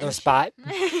it up. Another spot.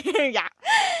 Yeah.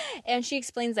 And she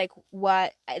explains, like,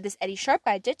 what this Eddie Sharp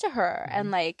guy did to her, and,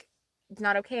 like, it's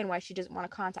not okay, and why she doesn't want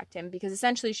to contact him, because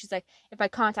essentially she's like, if I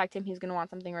contact him, he's going to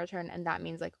want something in return, and that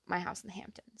means, like, my house in the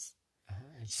Hamptons.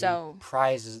 So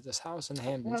prizes this house in the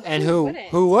Hamptons. Well, and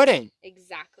who wouldn't?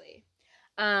 Exactly.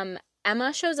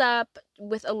 Emma shows up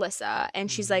with Alyssa, and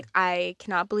she's like, I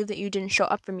cannot believe that you didn't show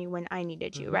up for me when I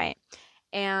needed you, right?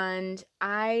 And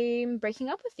I'm breaking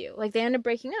up with you. Like, they end up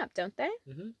breaking up, don't they?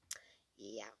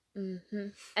 Yeah.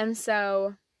 And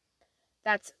so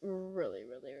that's really,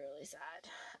 really, really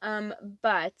sad.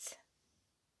 But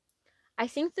I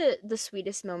think the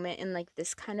sweetest moment in, like,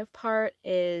 this kind of part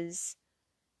is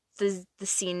the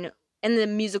scene in the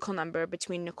musical number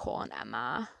between Nicole and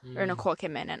Emma, or Nicole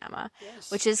Kidman and Emma,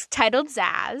 which is titled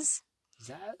Zaz.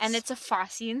 And it's a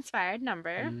Fosse-inspired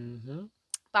number.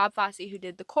 Bob Fosse, who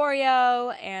did the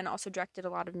choreo and also directed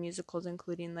a lot of musicals,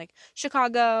 including, like,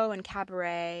 Chicago and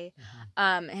Cabaret,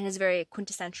 and his very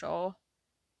quintessential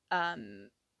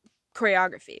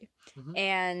choreography.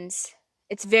 And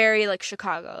it's very, like,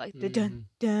 Chicago, like the dun,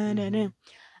 dun, dun, dun.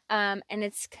 And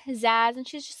it's Zaz, and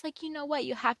she's just like, you know what,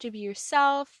 you have to be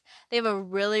yourself. They have a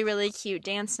really, really cute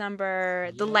dance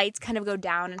number. The lights kind of go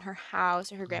down in her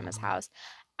house, or her grandma's house.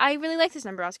 I really like this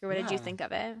number, Oscar. What did you think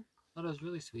of it? I thought it was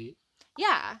really sweet.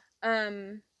 Yeah.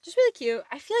 Just really cute.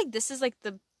 I feel like this is, like,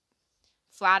 the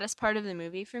flattest part of the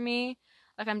movie for me.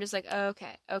 Like, I'm just like,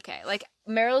 okay. Like,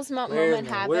 Meryl's moment Where's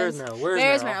happens. Where's Meryl?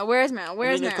 Where's Meryl? Where's Meryl? I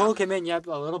Where's mean, Meryl? Nicole came in, yep,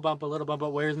 a little bump, but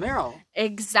where's Meryl?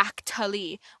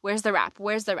 Exactly. Where's the rap?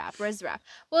 Where's the rap? Where's the rap?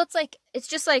 Well, it's like, it's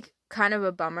just like kind of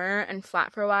a bummer and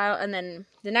flat for a while. And then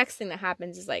the next thing that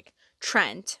happens is like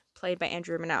Trent, played by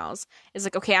Andrew Rannells, is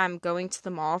like, okay, I'm going to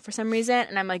the mall for some reason.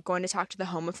 And I'm like going to talk to the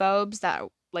homophobes that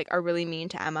like are really mean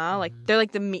to Emma. Like, they're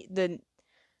like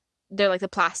they're like the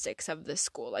plastics of the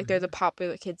school. Like, they're the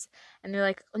popular kids. And they're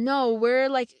like, no, we're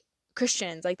like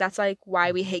Christians. Like, that's like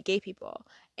why we hate gay people.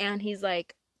 And he's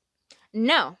like,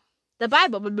 no, the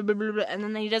Bible, blah, blah, blah, blah, blah. And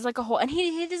then he does like a whole, and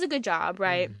he does a good job,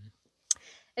 right?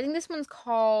 I think this one's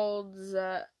called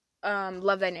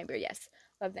Love Thy Neighbor. Yes,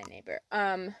 Love Thy Neighbor.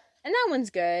 And that one's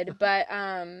good, but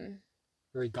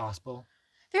Very gospel.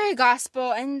 very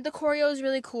gospel, and the choreo is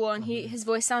really cool, and his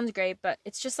voice sounds great, but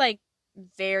it's just like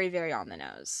very, very on the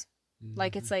nose.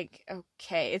 Like, it's like,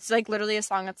 okay, it's like literally a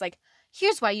song that's like,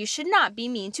 here's why you should not be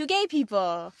mean to gay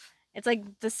people. It's like,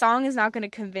 the song is not going to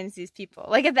convince these people.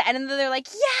 Like, at the end of it, they're like,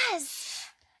 yes,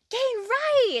 gay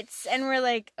rights, and we're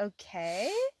like,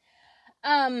 okay.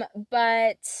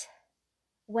 But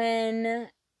when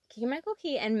Keegan-Michael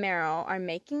Key and Meryl are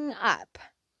making up,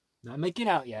 Not making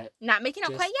out yet. not making up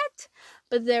Just- quite yet,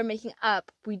 but they're making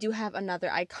up, we do have another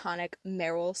iconic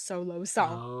Meryl solo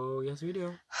song. Oh, yes, we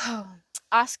do.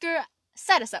 Oscar,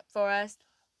 set us up for us.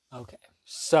 Okay,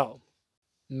 so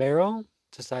Meryl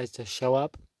decides to show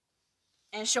up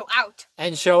And show out.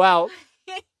 and show out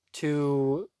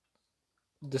to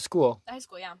the school, The high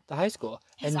school, yeah. the high school,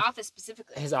 His and office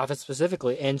specifically. his office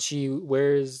specifically, and she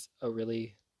wears a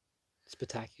really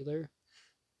spectacular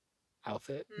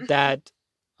outfit that,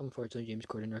 unfortunately, James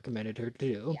Corden recommended her to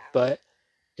do. Yeah. But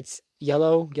it's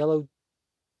yellow,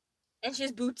 And she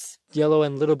has boots. yellow,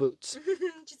 and little boots.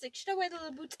 She's like, should I wear the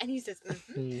little boots? And he says,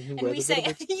 mm-hmm. And And we say,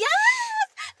 yes!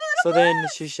 So then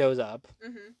she shows up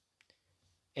Mm-hmm.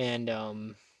 and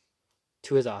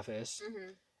to his office, Mm-hmm.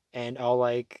 and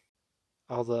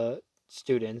all the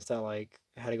students that like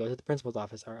had to go to the principal's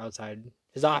office are outside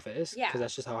his office, Yeah. because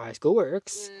that's just how high school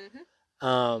works.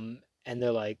 Mm-hmm. And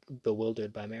they're like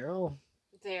bewildered by Meryl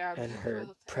They are and her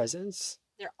both- presence.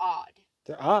 They're odd.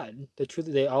 They're odd.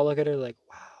 They all look at her like,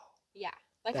 wow, Yeah.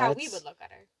 Like how we That's- would look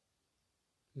at her.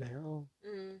 Meryl.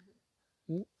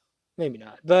 Mm-hmm. Maybe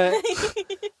not, but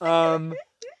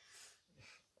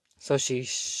so she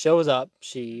shows up.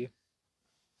 She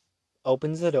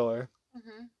opens the door,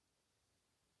 Mm-hmm.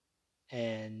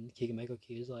 and Keegan-Michael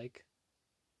Key is like,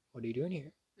 "What are you doing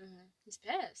here?" Mm-hmm. He's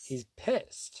pissed. He's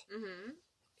pissed. Mm-hmm.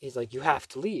 He's like, "You have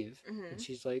to leave," Mhm. and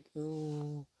she's like,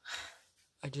 "Oh,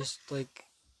 I just like,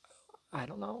 I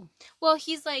don't know." Well,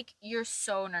 he's like, you're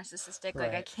so narcissistic.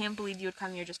 Like, I Right. can't believe you would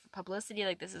come here just for publicity.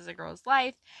 Like, this is a girl's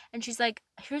life. And she's like,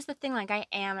 here's the thing. Like, I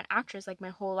am an actress. Like, my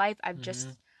whole life, I've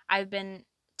been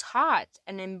taught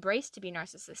and embraced to be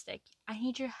narcissistic. I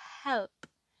need your help.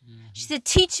 She said,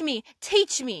 teach me.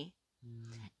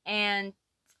 And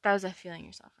that was a feeling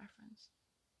yourself reference.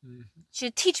 She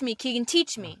said, teach me, Keegan,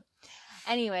 teach me.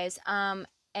 Anyways,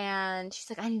 and she's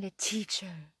like, I need a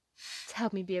teacher to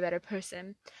help me be a better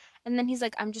person. And then he's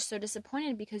like, I'm just so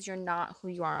disappointed because you're not who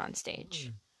you are on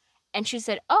stage. And she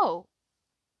said, oh,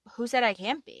 who said I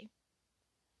can't be?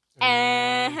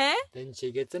 Uh-huh. Then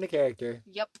she gets into character.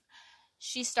 Yep.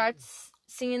 She starts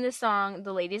singing the song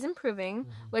 "The Lady's Improving,"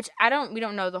 Mm-hmm. which we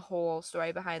don't know the whole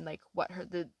story behind like what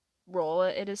the role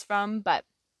it is from, but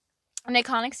an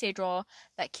iconic stage role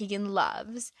that Keegan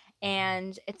loves,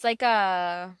 and it's like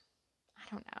I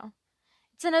don't know.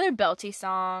 It's another belty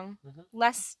song,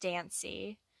 less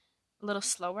dancey, a little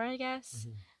slower, I guess.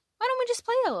 Why don't we just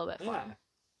play it a little bit for him?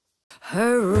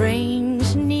 Her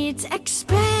range needs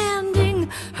expanding,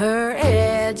 her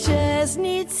edges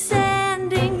need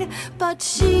sanding, but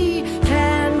she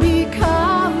can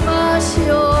become a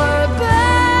sure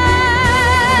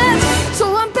bet.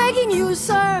 So I'm begging you,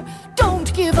 sir,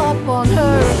 don't give up on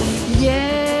her.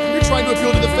 Yeah. You're trying to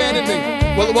appeal to the fan in me.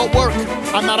 Well, it won't work.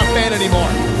 I'm not a fan anymore.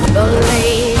 The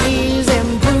lady's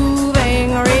improving,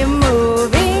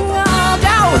 removing all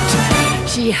doubt.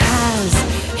 She has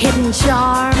hidden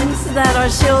charms that are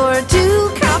sure to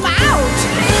come out.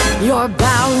 You're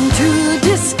bound to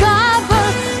discover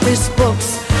this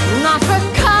book's not for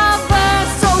cover,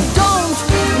 so don't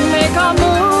make a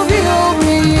move you'll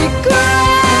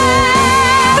regret.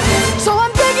 So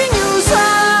I'm begging you,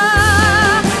 sir,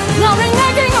 now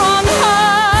reneging on her.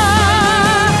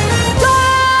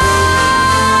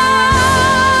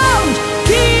 Don't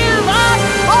give up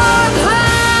on her.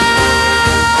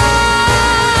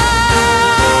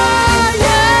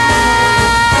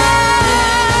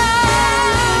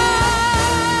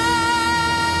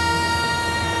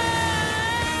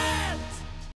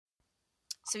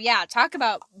 yeah, talk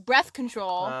about breath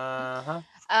control. Talk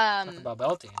Um, about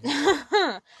belting.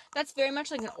 that's very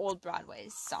much like an old Broadway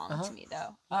song to me,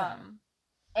 though. Yeah.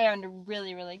 And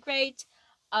really, really great.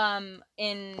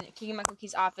 In Keegan-Michael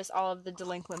Key's office, all of the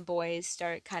delinquent boys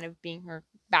start kind of being her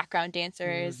background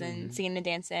dancers and singing and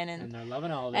dancing, And they're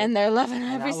loving all of it. and they're loving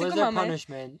And every that was single their moment.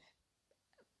 punishment.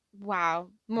 Wow,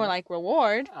 more like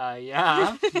reward.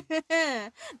 Yeah.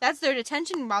 That's their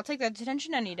detention. I'll take that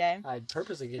detention any day. I'd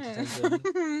purposely get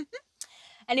detention.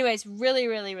 Anyways, really,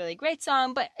 really, really great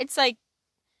song, but it's like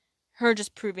her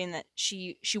just proving that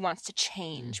she wants to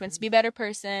change, wants to be a better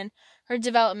person. Her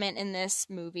development in this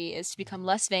movie is to become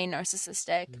less vain,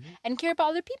 narcissistic, and care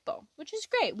about other people, which is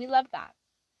great. We love that.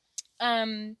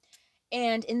 And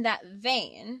in that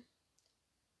vein,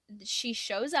 she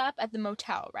shows up at the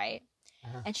motel, right?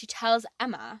 And she tells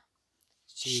Emma,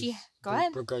 go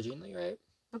ahead. Begrudgingly, right?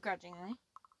 Begrudgingly.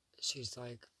 She's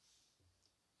like,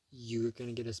 you're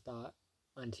going to get a spot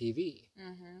on TV.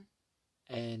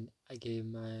 And I gave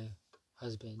my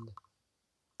husband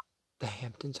the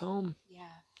Hamptons home. Yeah.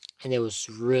 And it was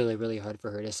really, really hard for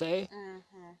her to say.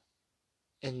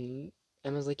 And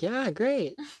Emma's like, yeah,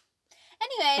 great.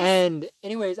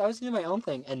 Anyways, I was doing my own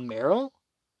thing. And Meryl,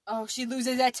 oh, she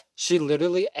loses it. she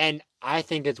literally, and I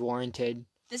think it's warranted.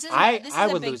 This is I a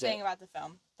would big lose thing it. about the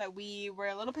film that we were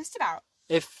a little pissed about.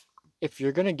 If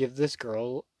you're going to give this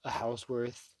girl a house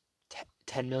worth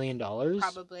 $10 million,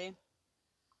 Probably.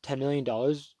 $10 million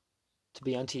to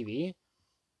be on TV,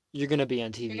 you're going to be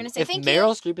on TV. You're gonna say, if "Thank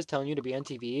Meryl Streep is telling you to be on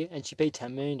TV and she paid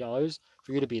 $10 million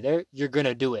for you to be there, you're going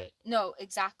to do it. No,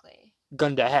 exactly.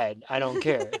 Gun to head. I don't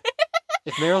care.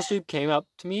 If Meryl Streep came up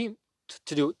to me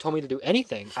told me to do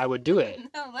anything, I would do it.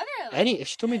 No, literally. If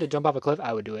she told me to jump off a cliff,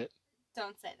 I would do it.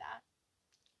 Don't say that.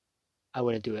 I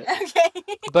wouldn't do it. Okay.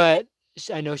 But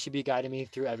I know she'd be guiding me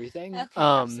through everything. Okay,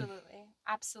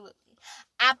 absolutely.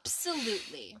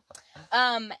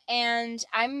 And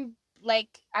I'm like,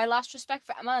 I lost respect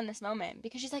for Emma in this moment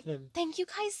because she's like, thank you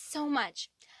guys so much,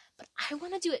 but I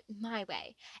want to do it my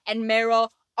way. And Meryl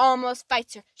almost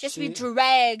fights her. She has to be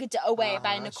dragged away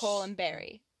by Nicole and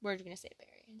Barry. We're gonna say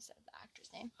Barry instead of the actor's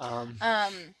name.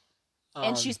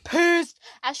 And she's pissed,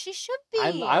 as she should be.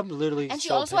 I'm literally. And she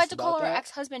so also had pissed to call about her that.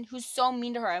 ex-husband, who's so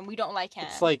mean to her, and we don't like him.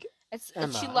 It's like It's she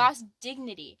Emma. lost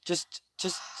dignity. Just.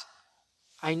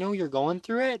 I know you're going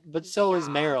through it, but so is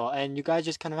Meryl, and you guys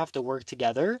just kind of have to work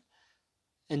together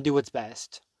and do what's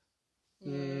best.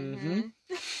 Yeah,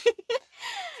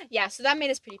 so that made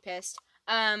us pretty pissed.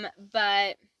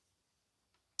 But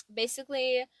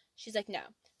basically, she's like, no.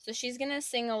 So she's gonna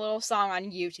sing a little song on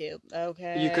YouTube.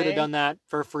 Okay. You could have done that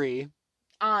for free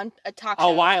on a talk show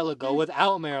a while ago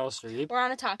without Meryl Streep. or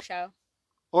on a talk show.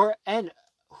 Where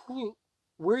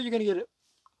are you gonna get it?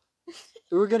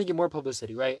 We're gonna get more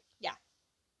publicity, right? Yeah.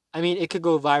 I mean, it could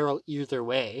go viral either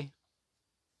way,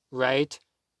 right?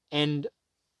 And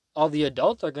all the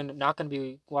adults are not gonna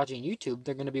be watching YouTube.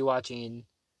 They're gonna be watching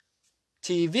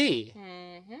TV.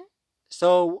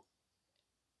 So,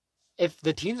 if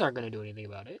the teens aren't gonna do anything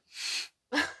about it,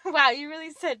 Wow, you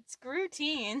really said screw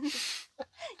teens.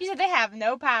 You said they have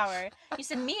no power. You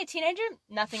said me, a teenager,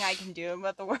 nothing I can do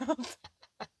about the world.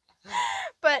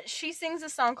 But she sings a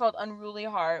song called Unruly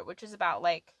Heart, which is about,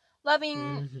 like,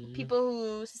 loving people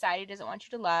who society doesn't want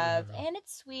you to love. And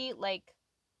it's sweet. Like,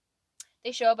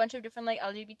 they show a bunch of different, like,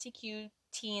 LGBTQ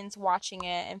teens watching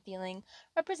it and feeling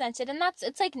represented. And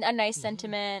it's, like, a nice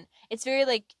sentiment. It's very,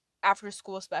 like,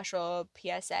 after-school special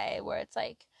PSA where it's,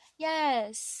 like,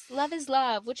 yes, love is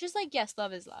love. Which is, like, yes,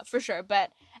 love is love, for sure.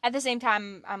 But at the same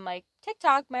time, I'm like,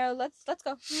 TikTok, Meryl, let's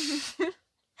go.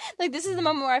 Like, this is the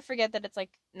moment where I forget that it's, like,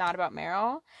 not about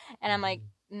Meryl. And I'm like,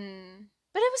 But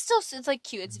it was still, it's, like,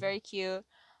 cute. It's very cute.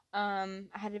 I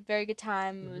had a very good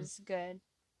time. It was good.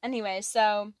 Anyway,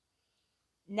 so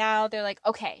now they're like,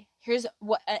 okay, here's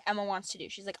what Emma wants to do.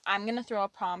 She's like, I'm going to throw a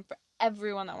prom for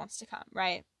everyone that wants to come,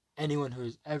 right?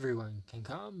 everyone can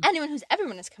come.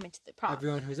 Everyone is coming to the prom.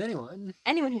 Everyone who's anyone.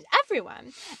 Anyone who's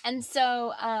everyone. And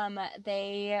so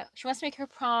she wants to make her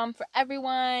prom for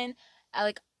everyone.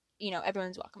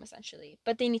 Everyone's welcome, essentially.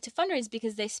 But they need to fundraise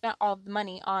because they spent all of the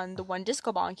money on the one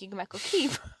disco ball in Keegan-Michael Key.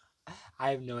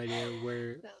 I have no idea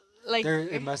where.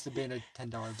 It must have been a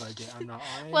 $10 budget. I'm not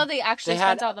lying. Well, they actually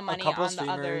spent all the money on streamers.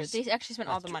 the other. They actually spent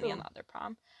all the money True. on the other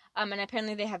prom. And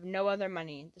apparently they have no other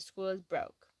money. The school is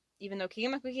broke. Even though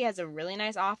Keegan-Michael Key has a really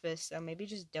nice office, so maybe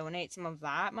just donate some of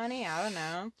that money. I don't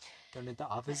know. Donate the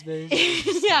office space?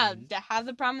 Yeah, to have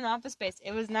the prom in the office space.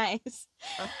 It was nice.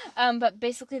 But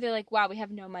basically they're like, wow, we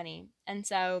have no money. And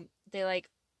so they, like,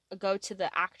 go to the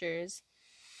actors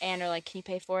and are like, can you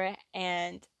pay for it?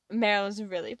 And Meryl's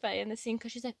really funny in the scene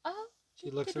because she's like, oh,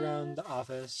 She looks around the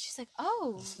office. She's like,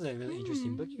 oh. This is a really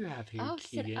interesting book you have here, Oh,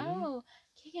 she Keegan. said, oh,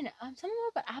 Keegan, something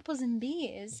about apples and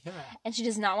bees. Yeah. And she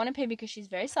does not want to pay because she's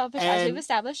very selfish, as And- we've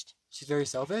established. She's very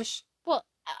selfish. Well,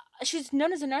 she's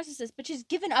known as a narcissist, but she's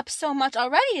given up so much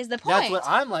already. Is the point? That's what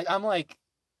I'm like. I'm like,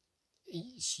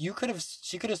 she could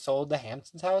have sold the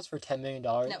Hamptons house for $10 million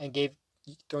and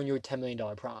thrown you a $10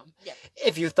 million prom. Yep.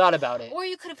 If you thought about it. Or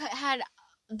you could have had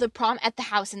the prom at the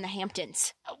house in the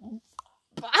Hamptons.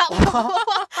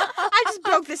 I just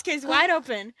broke this case wide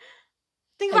open.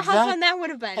 Think about how fun that would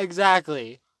have been.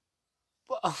 Exactly.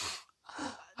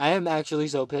 I am actually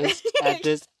so pissed at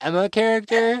this Emma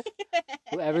character,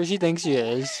 whoever she thinks she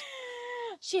is.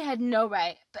 She had no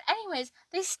right. But anyways,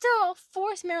 they still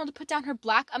forced Meryl to put down her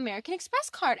Black American Express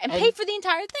card and pay for the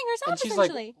entire thing herself, and she's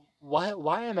essentially. Like,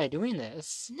 why am I doing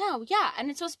this? No, yeah. And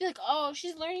it's supposed to be like, oh,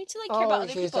 she's learning to care about other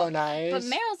she's people. so nice. But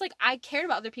Meryl's like, I cared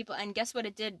about other people, and guess what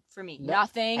it did for me? No,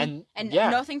 Nothing. And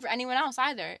nothing for anyone else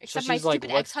either, except my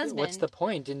stupid ex-husband. What's the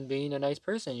point in being a nice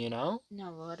person, you know?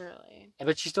 No, literally.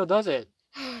 But she still does it.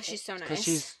 She's so nice.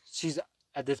 Because she's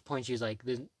at this point, she's like,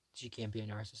 she can't be a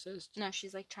narcissist. No,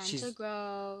 she's like trying to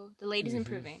grow. The lady's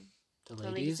improving. The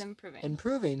lady's lady's improving.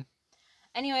 Improving.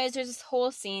 Anyways, there's this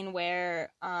whole scene where,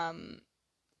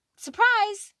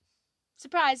 surprise!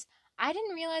 I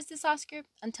didn't realize this, Oscar,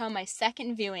 until my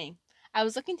second viewing. I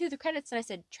was looking through the credits and I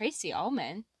said, Tracy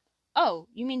Ullman? Oh,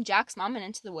 you mean Jack's mom in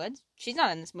Into the Woods? She's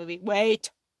not in this movie. Wait!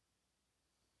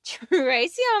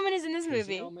 Tracy Ullman is in this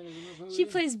movie. She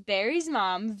plays Barry's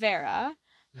mom, Vera,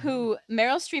 who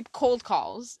Meryl Streep cold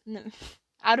calls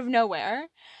out of nowhere.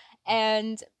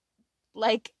 And,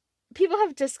 like, people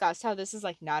have discussed how this is,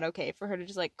 like, not okay for her to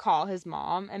just, like, call his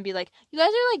mom and be like, you guys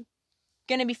are, like,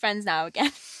 gonna be friends now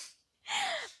again.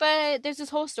 But there's this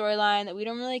whole storyline that we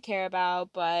don't really care about,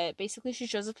 but basically she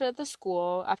shows up at the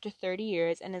school after 30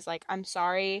 years and is like, I'm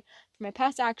sorry for my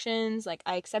past actions, like,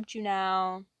 I accept you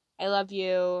now, I love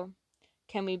you,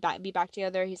 can we be back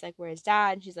together? He's like, where's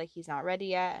dad? And she's like, he's not ready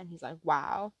yet, and he's like,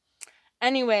 wow.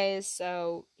 Anyways,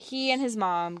 so he and his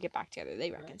mom get back together,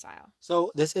 they reconcile.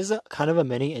 So this is kind of a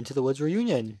mini Into the Woods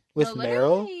reunion with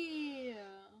Meryl,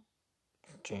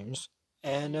 James,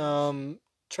 and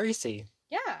Tracy.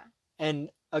 Yeah.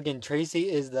 And again, Tracy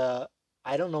is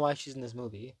I don't know why she's in this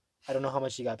movie. I don't know how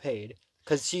much she got paid.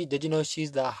 Because did you know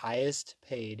she's the highest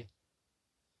paid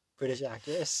British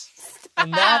actress?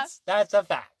 And that's a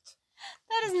fact.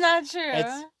 That is not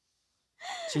true.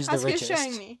 She's the richest.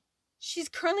 Showing me. She's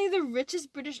currently the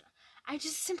richest British. I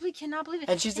just simply cannot believe it.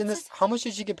 And she's in this. How much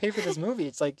did she get paid for this movie?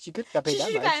 It's like she could have got paid that much.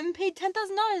 She should have gotten paid $10,000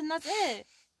 and that's it.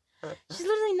 She's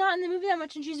literally not in the movie that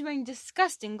much, and she's wearing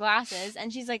disgusting glasses,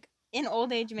 and she's like in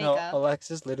old age makeup. No,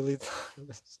 Alexis literally thought it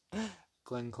was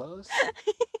Glenn Close.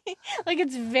 Like,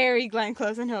 it's very Glenn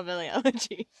Close and Hillbilly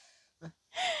Elegy.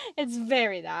 It's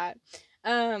very that.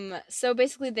 So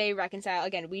basically they reconcile.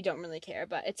 Again, we don't really care,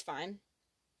 but it's fine.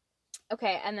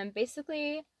 Okay, and then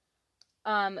basically,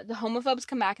 the homophobes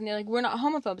come back and they're like, we're not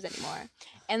homophobes anymore.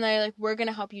 And they're like, we're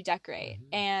gonna help you decorate.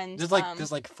 And there's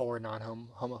like 4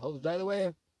 non-homophobes, by the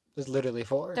way. There's literally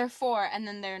 4. They're 4, and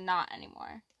then they're not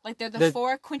anymore. Like, they're the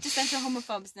 4 quintessential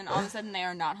homophobes, then all of a sudden they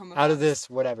are not homophobes. Out of this,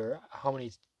 whatever, how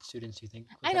many students do you think?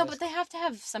 I know, but they have to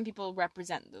have some people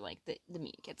represent the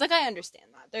mean kids. Like, I understand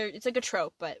that. It's like a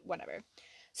trope, but whatever.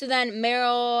 So then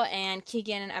Meryl and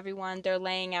Keegan and everyone, they're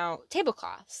laying out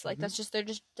tablecloths. Like, they're just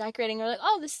decorating. They're like,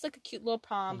 oh, this is like a cute little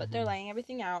prom, but they're laying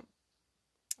everything out.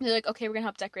 They're like, okay, we're going to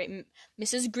help decorate.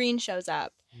 Mrs. Green shows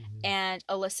up, and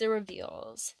Alyssa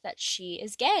reveals that she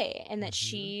is gay and that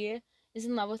she is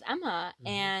in love with Emma,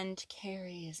 and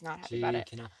Carrie is not happy about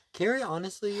it. Carrie,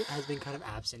 honestly, has been kind of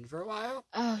absent for a while.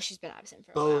 Oh, she's been absent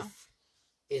for a while. Both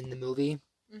in the movie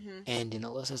and in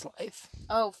Alyssa's life.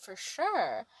 Oh, for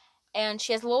sure. And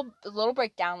she has a little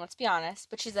breakdown, let's be honest.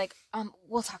 But she's like,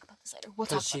 we'll talk about this later. We'll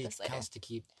talk about this later. Has to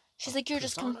keep she's like, you're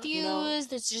just confused. You know?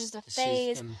 It's just a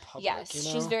phase. She's in public, yes, you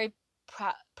know? she's very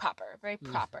proper. Very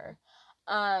proper.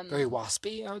 Very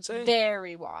waspy, I would say.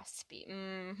 Very waspy.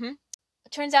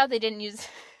 It turns out they didn't use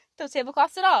those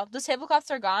tablecloths at all. Those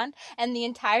tablecloths are gone, and the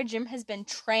entire gym has been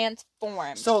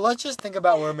transformed. So let's just think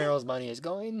about where Meryl's money is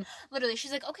going. Literally,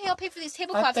 she's like, okay, I'll pay for these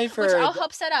tablecloths, which I'll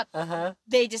help set up.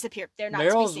 They disappear. They're not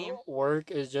Meryl's to be seen. work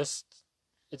is just,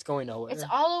 it's going nowhere. It's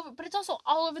all over, but it's also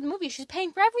all over the movie. She's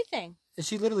paying for everything. And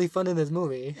she literally funded this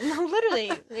movie. No,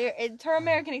 literally. It's her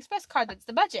American Express card that's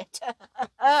the budget.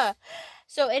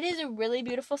 So it is a really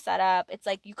beautiful setup. It's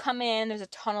like you come in, there's a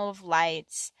tunnel of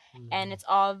lights, and it's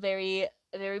all very,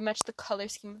 very much the color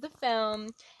scheme of the film.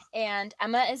 And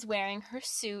Emma is wearing her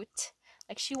suit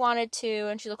like she wanted to,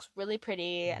 and she looks really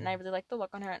pretty, and I really like the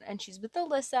look on her. And she's with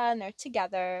Alyssa, and they're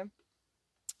together.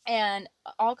 and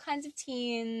all kinds of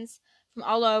teens from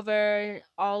all over,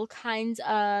 all kinds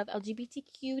of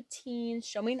LGBTQ teens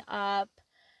showing up,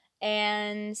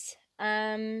 and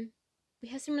we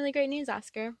have some really great news,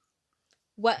 Oscar.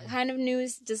 What kind of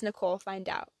news does Nicole find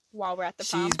out while we're at the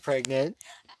prom? She's pregnant.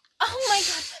 Oh my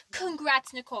god!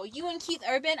 Congrats, Nicole. You and Keith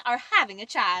Urban are having a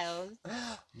child.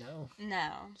 No.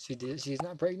 No. She's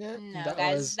not pregnant? No,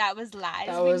 guys, that was lies.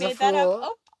 that We was a made that up. fool.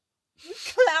 Oh, you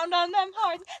clowned on them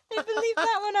hard. They believe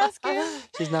that one, Oscar.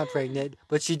 She's not pregnant,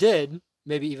 but she did.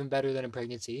 Maybe even better than a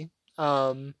pregnancy.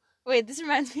 Wait, this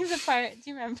reminds me of the part, do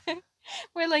you remember?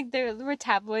 Where, like, there were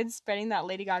tabloids spreading that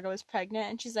Lady Gaga was pregnant,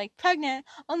 and she's like, pregnant,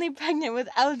 only pregnant with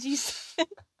LG.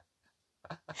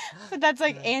 But that's,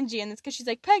 like, Angie, and it's because she's,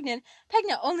 like, pregnant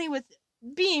only with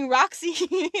being Roxy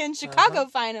in Chicago,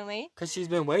 finally. Because she's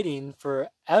been waiting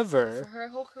forever. For her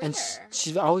whole career. And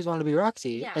she's always wanted to be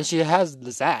Roxy. Yeah. And she has the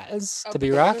zazz to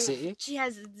be Roxy. She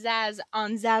has zazz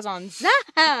on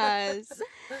zazz.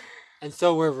 And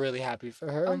so we're really happy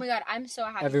for her. Oh my god, I'm so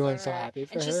happy Everyone's for her. so happy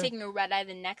for and she's her. taking a red eye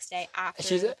the next day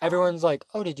after. Everyone's like,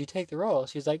 oh, did you take the role?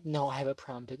 She's like, no, I have a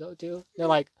prom to go to. They're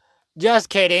like, just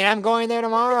kidding, I'm going there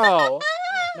tomorrow.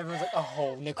 And everyone's like,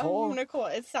 oh, Nicole. Oh, Nicole,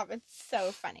 it's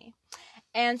so funny.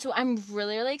 And so I'm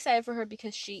really, really excited for her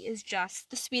because she is just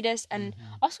the sweetest. And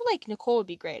also, like, Nicole would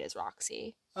be great as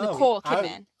Roxy. Nicole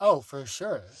Kidman. For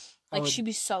sure. Like, she'd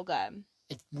be so good.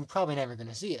 We're probably never going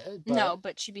to see it. But No,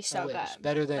 but she'd be so good.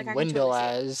 Better than Like, I can Wendell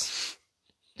totally see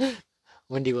as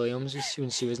Wendy Williams when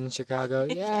she was in Chicago.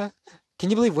 Yeah. Can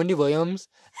you believe Wendy Williams?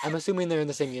 I'm assuming they're in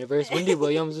the same universe. Wendy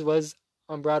Williams was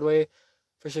on Broadway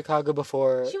for Chicago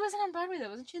before. She wasn't on Broadway, though.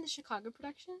 Wasn't she in the Chicago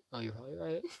production? Oh, you're probably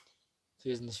right. She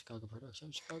was in the Chicago production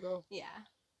of Chicago. Yeah.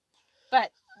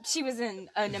 But she was in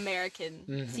an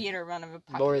American theater run of a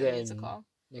popular More than musical.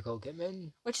 Nicole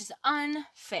Kidman. Which is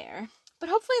unfair. But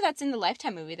hopefully that's in the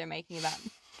Lifetime movie they're making about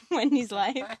Wendy's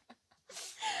life.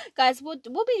 Guys, we'll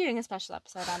be doing a special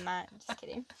episode on that. Just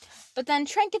kidding. But then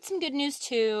Trent gets some good news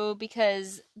too,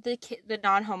 because the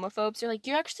non-homophobes are like,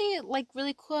 you're actually like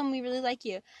really cool and we really like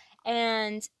you.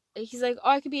 And he's like, oh,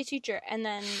 I could be a teacher. And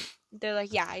then they're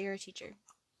like, yeah, you're a teacher.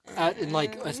 In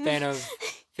like a span of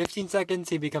 15 seconds,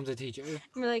 he becomes a teacher.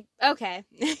 We're like, okay.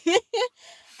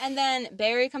 And then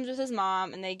Barry comes with his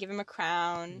mom and they give him a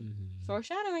crown.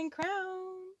 Foreshadowing crown.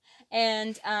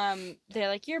 And they're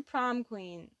like, you're prom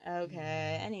queen.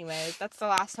 Okay. Anyways, that's the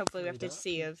last hopefully we have to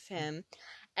see of him.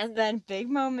 And then big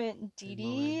moment, Dee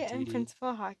Dee and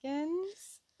Principal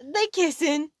Hawkins. They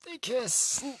kissing. They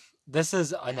kiss. This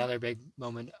is another big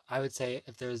moment. I would say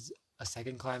if there's a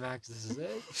second climax, this is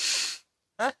it.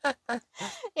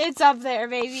 It's up there,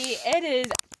 baby. It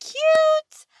is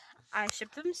cute. I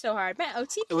shipped them so hard. My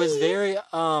OTP. It was very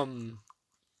trying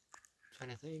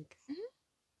to think.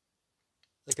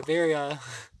 Like a very What is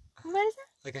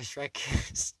that? like a Shrek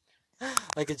kiss.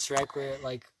 Like a Shrek where it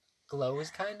like glows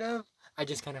kind of. I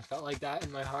just kind of felt like that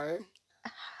in my heart.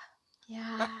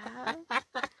 Yeah.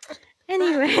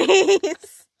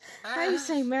 Anyways, how are you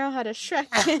saying Meryl had a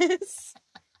Shrek kiss?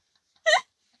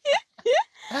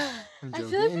 I'm I joking.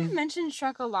 feel like we've mentioned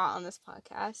Shrek a lot on this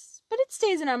podcast, but it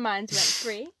stays in our minds rent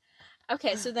free.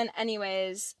 Okay, so then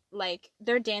anyways, like,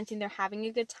 they're dancing, they're having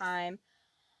a good time.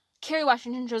 Kerry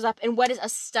Washington shows up in what is a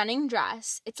stunning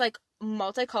dress. It's like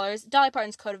multicolors. Dolly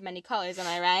Parton's coat of many colors, am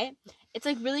I right? It's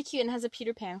like really cute and has a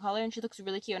Peter Pan collar and she looks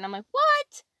really cute. And I'm like,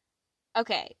 what?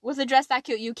 Okay, with a dress that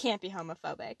cute, you can't be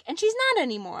homophobic. And she's not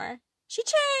anymore. She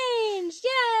changed!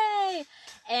 Yay!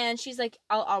 And she's like,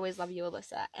 I'll always love you,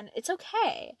 Alyssa. And it's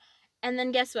okay. And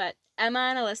then guess what? Emma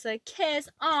and Alyssa kiss.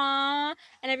 Aww!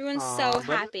 And everyone's so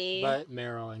happy. But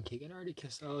Meryl and Keegan already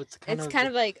kissed, so it's kind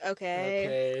of like,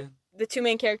 okay. The two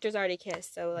main characters already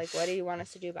kissed, so like, what do you want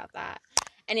us to do about that?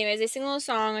 Anyways, they sing a little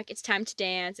song, like, it's time to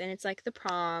dance, and it's like the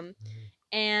prom.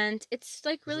 And it's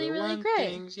like really, really great.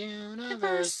 Thing's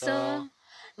universal.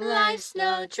 Life's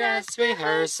no dress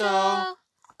rehearsal.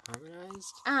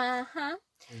 Harmonized. Uh-huh.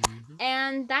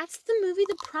 And that's the movie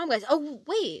The Prom, guys. Oh,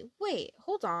 wait,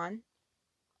 hold on.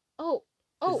 Oh,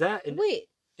 Is that wait.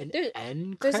 An There-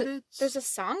 end There's credits? a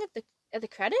song at the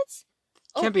credits?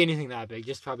 Can't be anything that big.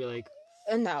 Just probably like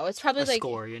No, it's probably a like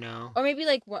score, you know. or maybe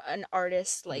like an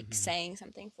artist like saying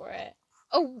something for it.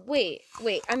 Oh, wait.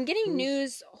 I'm getting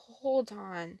news. Hold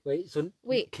on.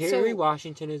 Wait, Kerry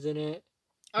Washington is in it.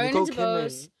 Ariana Nicole DeBose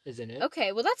Kidman is in it.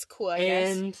 Okay, well that's cool, I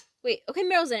guess. And Wait, okay,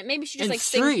 Meryl's in it. Maybe she just and like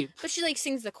sings, Streep. but she like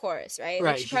sings the chorus, right?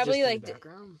 Right, Like, she she's probably just in like the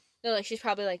background. no, like she's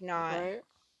probably like not. Right?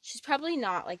 She's probably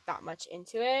not like that much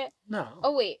into it. No.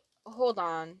 Oh wait, hold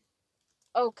on.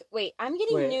 Oh wait, I'm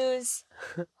getting news.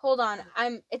 Hold on,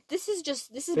 this is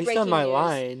Based breaking on my news.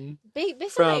 line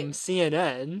Based from on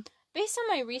CNN. based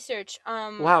on my research,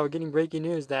 Wow, we're getting breaking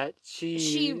news that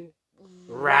she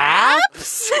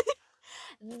raps.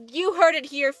 You heard it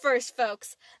here first,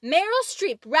 folks. Meryl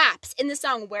Streep raps in the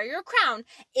song "Wear Your Crown"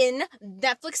 in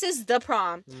Netflix's The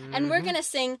Prom, and we're gonna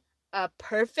sing a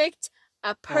perfect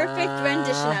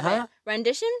rendition of it.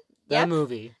 Rendition? The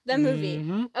movie. The movie.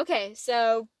 Mhm. Okay,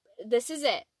 so this is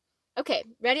it. Okay,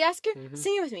 ready, Oscar? Mhm.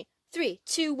 Sing it with me. 3,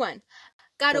 2, 1.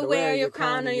 Gotta wear your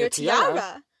crown or your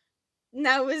tiara.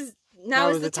 Now is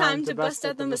the time to bust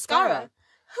out the mascara.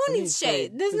 Who needs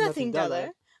shade? There's nothing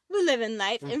duller. We live in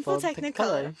life in full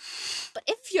technicolor. But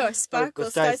if your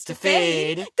sparkle starts to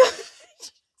fade,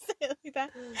 say it like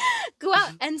that. Go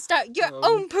out and start your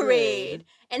own parade.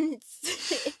 And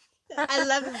I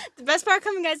love it. The best part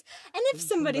coming, guys. And if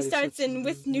somebody starts in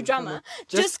with new drama,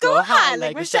 just go high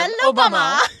like Michelle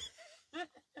Obama.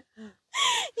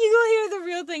 You will hear the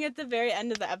real thing at the very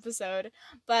end of the episode.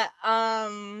 But,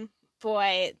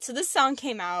 boy. So this song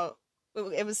came out.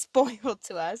 It was spoiled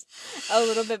to us a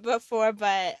little bit before,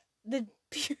 but the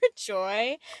pure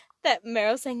joy that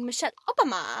Meryl sang Michelle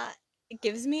Obama, it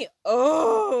gives me,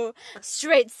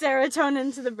 straight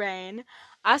serotonin to the brain.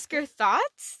 Oscar,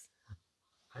 thoughts?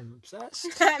 I'm obsessed.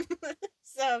 I'm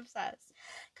so obsessed.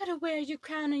 Gotta wear your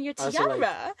crown and your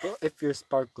tiara. Well, if your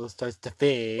sparkle starts to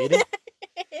fade.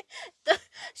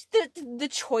 the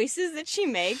choices that she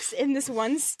makes in this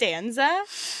one stanza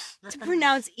to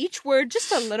pronounce each word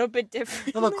just a little bit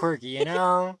different. A little quirky, you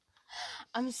know?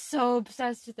 I'm so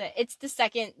obsessed with it. It's the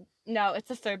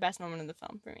third best moment of the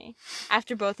film for me,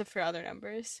 after both of her other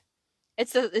numbers.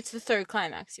 It's the third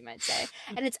climax, you might say.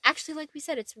 And it's actually, like we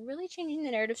said, it's really changing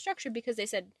the narrative structure, because they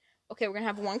said, okay, we're going to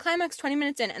have one climax 20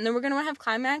 minutes in, and then we're going to have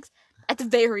climax at the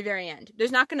very, very end.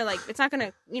 There's not going to, it's not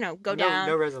going to, go down.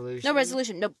 No resolution. No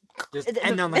resolution. No. Just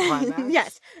end on the climax.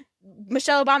 Yes.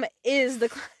 Michelle Obama is the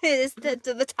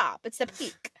top. It's the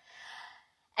peak.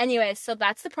 Anyway, so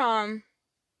that's The Prom.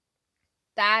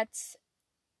 That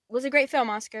was a great film,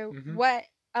 Oscar. Mm-hmm. What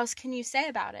else can you say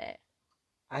about it?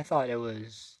 I thought it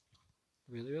was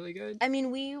really, really good. I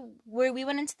mean, we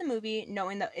went into the movie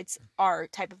knowing that it's our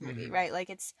type of movie, right? Like,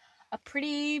 it's a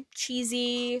pretty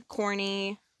cheesy,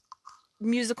 corny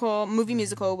movie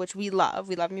musical, which we love.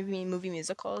 We love movie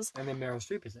musicals. And then Meryl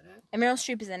Streep is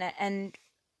in it. And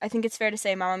I think it's fair to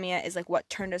say Mamma Mia is, like, what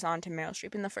turned us on to Meryl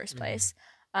Streep in the first place.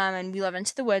 And we love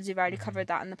Into the Woods. We've already covered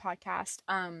that in the podcast.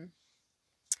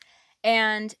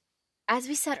 And as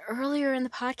we said earlier in the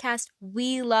podcast,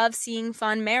 we love seeing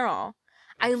fun Meryl.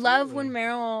 Absolutely. I love when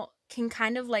Meryl can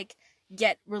kind of, like,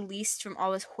 get released from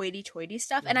all this hoity-toity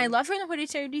stuff. And I love her in the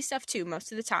hoity-toity stuff, too,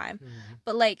 most of the time.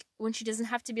 But, like, when she doesn't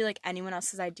have to be, like, anyone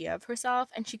else's idea of herself,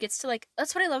 and she gets to, like,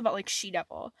 that's what I love about, like,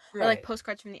 She-Devil. Right. Or, like,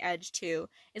 Postcards from the Edge, too.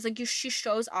 Is, like, she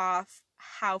shows off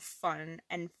how fun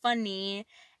and funny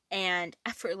and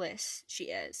effortless she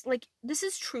is. Like, this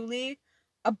is truly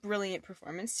a brilliant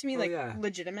performance to me.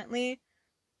 Legitimately,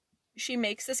 she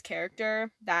makes this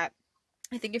character that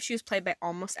I think if she was played by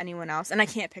almost anyone else, and I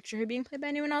can't picture her being played by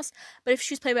anyone else, but if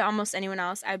she's played by almost anyone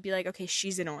else, I'd be like, okay,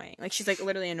 she's annoying. Like, she's, like,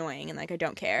 literally annoying, and, like, I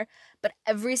don't care. But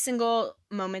every single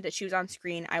moment that she was on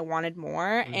screen, I wanted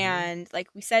more. And like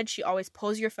we said, she always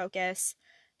pulls your focus.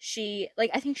 She,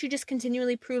 like, I think she just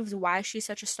continually proves why she's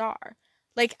such a star.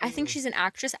 Like, I think she's an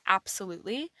actress,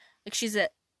 absolutely. Like, she's a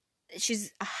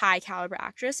high caliber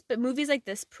actress, but movies like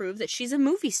this prove that she's a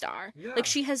movie star. Yeah. Like,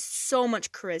 she has so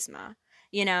much charisma,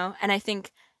 you know? And I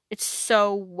think it's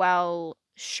so well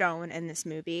shown in this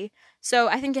movie. So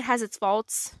I think it has its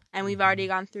faults, and we've already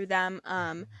gone through them.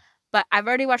 But I've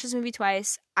already watched this movie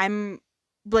twice. I'm,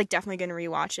 like, definitely gonna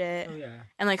rewatch it. Oh, yeah.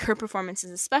 And, like, her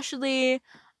performances especially.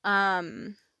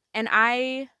 And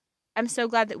I'm so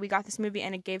glad that we got this movie,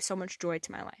 and it gave so much joy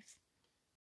to my life.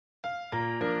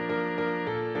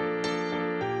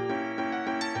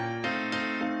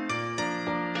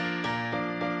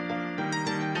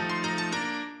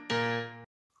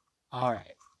 All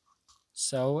right.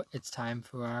 So it's time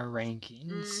for our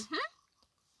rankings.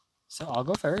 So I'll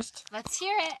go first. Let's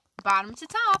hear it. Bottom to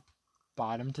top.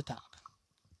 Bottom to top.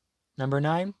 Number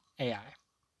 9, AI.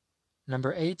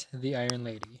 Number 8, The Iron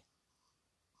Lady.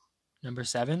 Number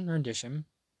 7, Rendition.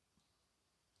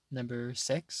 Number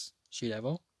 6,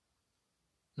 She-Devil.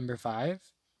 Number 5,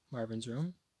 Marvin's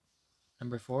Room.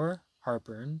 Number 4,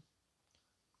 Heartburn.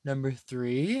 Number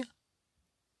 3,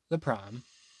 The Prom.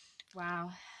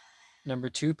 Wow. Number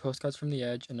 2, Postcards from the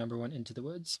Edge. And number 1, Into the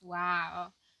Woods.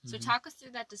 Wow. So talk us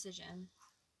through that decision.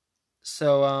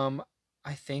 So,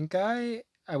 I think I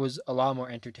was a lot more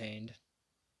entertained,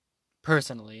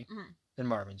 personally, than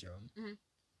Marvin's Room.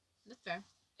 That's fair.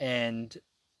 And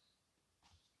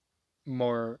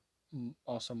more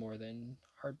than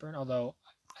Heartburn, although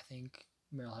I think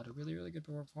Meryl had a really, really good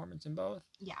performance in both.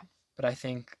 Yeah. But I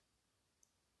think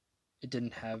it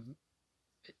didn't have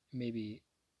maybe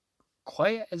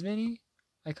quite as many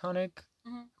iconic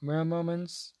Meryl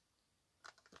moments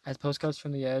as Postcards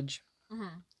from the Edge.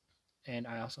 Mm-hmm. And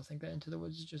I also think that Into the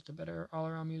Woods is just a better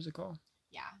all-around musical.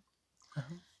 Yeah.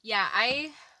 Yeah,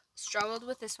 I struggled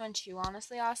with this one too,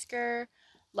 honestly, Oscar.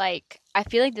 Like, I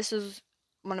feel like this was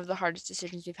one of the hardest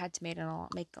decisions we've had to make in a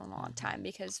long time,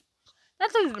 because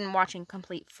not that we've been watching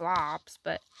complete flops,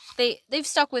 but they've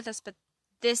stuck with us. But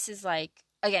this is like,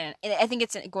 again, I think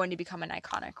it's going to become an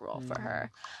iconic role for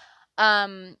her.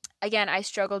 Again, I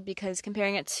struggled because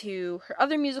comparing it to her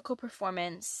other musical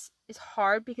performance is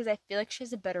hard, because I feel like she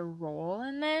has a better role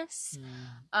in this.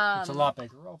 It's a lot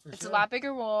bigger role for sure. It's a lot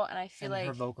bigger role, and I feel like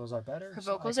her vocals are better. Her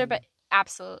vocals are better,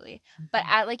 absolutely. But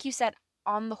like you said,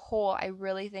 on the whole, I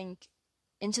really think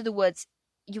Into the Woods,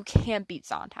 you can't beat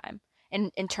Sondheim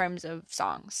in terms of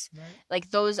songs. Right.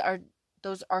 Like those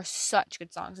are such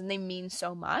good songs, and they mean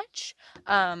so much.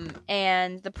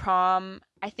 And The Prom,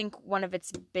 I think one of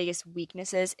its biggest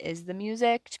weaknesses is the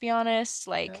music, to be honest.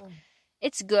 Like,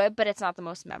 it's good, but it's not the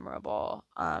most memorable.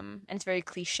 And it's very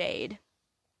cliched.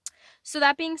 So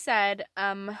that being said,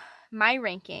 my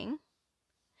ranking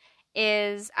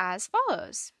is as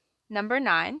follows. Number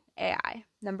 9, AI.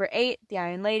 Number 8, The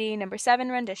Iron Lady. Number 7,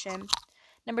 Rendition.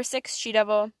 Number 6,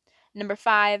 She-Devil. Number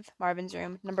 5, Marvin's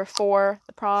Room. Number 4,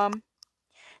 The Prom.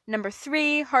 Number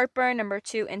 3, Heartburn. Number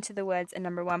 2, Into the Woods. And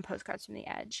number 1, Postcards from the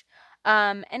Edge.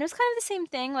 And it was kind of the same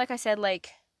thing. Like I said, like,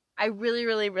 I really,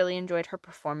 really, really enjoyed her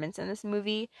performance in this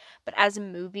movie. But as a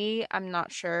movie, I'm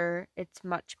not sure it's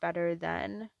much better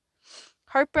than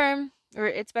Heartburn. Or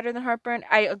it's better than Heartburn.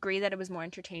 I agree that it was more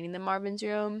entertaining than Marvin's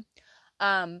Room.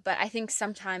 But I think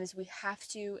sometimes we have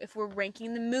to, if we're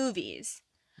ranking the movies,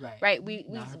 right? We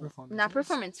not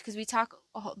performance, because we talk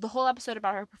the whole episode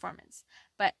about her performance.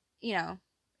 But you know,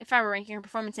 if I were ranking her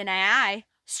performance in AI,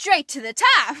 straight to the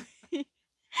top.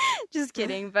 Just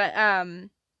kidding, but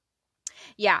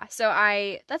yeah. So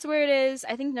that's where it is.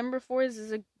 I think number 4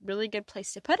 is a really good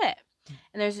place to put it,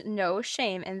 and there's no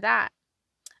shame in that.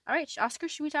 All right, Oscar,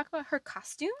 should we talk about her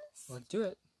costumes? Let's do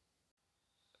it.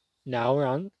 Now we're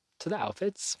on to the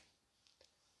outfits,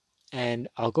 and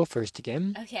I'll go first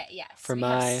again. Okay, yes. For we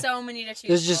my, have so many to choose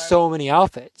there's just for. so many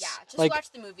outfits. Yeah, just like,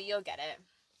 watch the movie, you'll get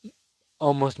it.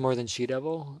 Almost more than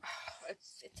She-Devil.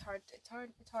 It's hard.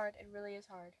 It really is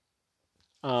hard.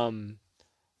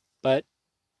 But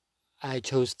I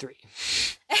chose 3.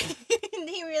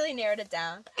 He really narrowed it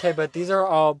down. Okay, but these are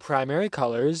all primary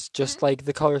colors, just like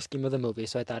the color scheme of the movie,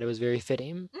 so I thought it was very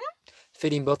fitting.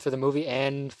 Fitting both for the movie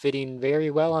and fitting very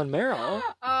well on Meryl.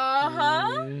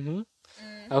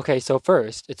 Okay, so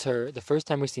first, it's the first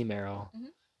time we see Meryl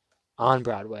on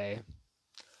Broadway.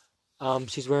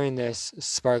 She's wearing this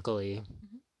sparkly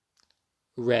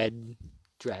red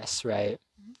dress, right?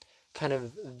 Kind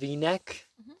of V-neck,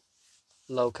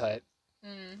 low cut.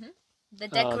 The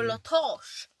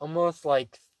décolletage. Almost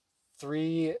like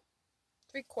three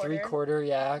quarter,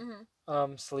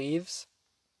 sleeves.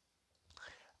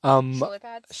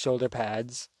 shoulder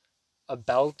pads, a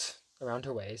belt around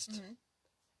her waist,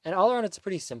 and all around it's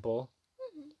pretty simple.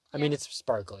 I mean, it's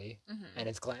sparkly and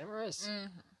it's glamorous,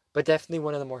 but definitely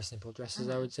one of the more simple dresses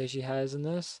I would say she has in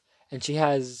this. And she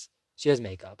has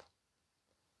makeup,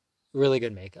 really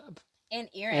good makeup, and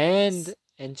earrings,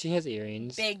 and she has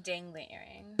earrings, big dangly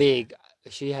earrings. Big,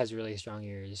 she has really strong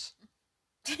ears.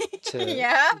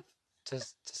 To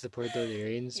support those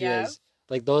earrings, she has.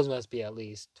 Like, those must be at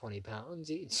least 20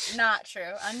 pounds each. Not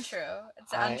true. Untrue.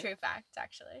 It's an untrue fact,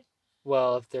 actually.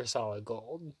 Well, if they're solid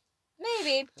gold.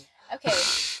 Maybe. Okay.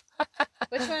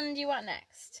 Which one do you want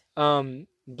next?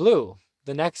 Blue.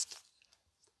 The next...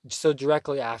 So,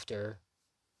 directly after,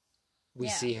 we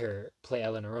see her play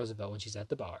Eleanor Roosevelt when she's at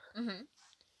the bar.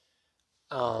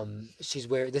 She's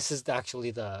wearing... This is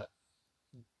actually the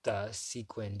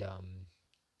sequined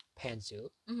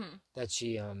pantsuit that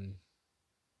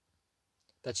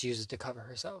she uses to cover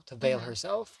herself, to veil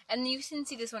herself. And you can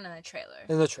see this one in the trailer.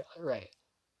 In the trailer, right.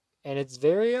 And it's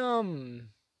very,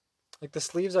 like, the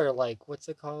sleeves are, like, what's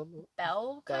it called?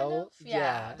 Bell, kind of?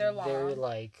 Yeah, they're long. Very,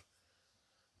 like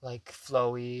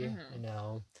flowy, you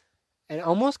know. And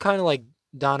almost kind of like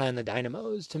Donna and the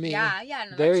Dynamos, to me. Yeah,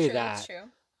 no, very that's true.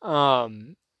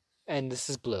 And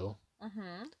this is blue.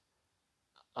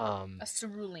 A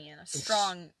cerulean, a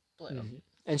strong blue.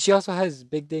 And she also has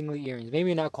big dingly earrings.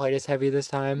 Maybe not quite as heavy this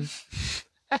time.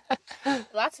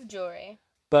 Lots of jewelry.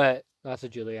 But lots of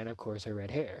jewelry, and of course her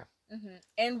red hair.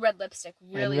 And red lipstick.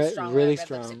 Really strong. Really red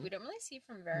strong. lipstick. We don't really see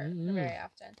from very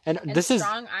often. And this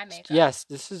strong eye makeup. Yes,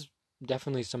 this is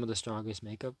definitely some of the strongest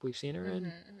makeup we've seen her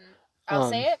in. I'll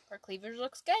say it. Her cleavage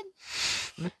looks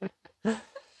good.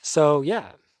 So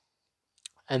yeah,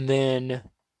 and then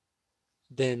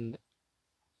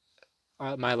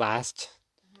my last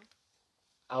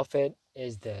outfit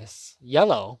is this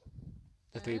yellow.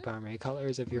 The three primary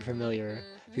colors, if you're familiar,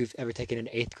 if you've ever taken an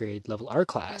 8th grade level art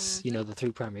class, you know the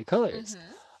three primary colors.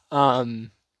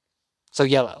 So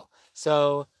yellow.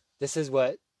 So this is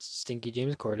what Stinky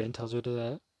James Corden tells her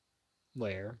to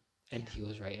wear, and he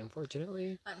was right,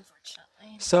 unfortunately.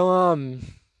 So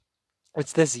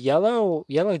it's this yellow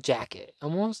jacket,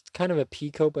 almost kind of a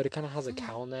peacoat, but it kind of has a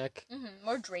cowl neck.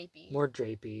 More drapey. More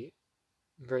drapey,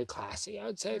 very classy, I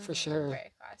would say, for sure.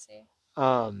 Very classy.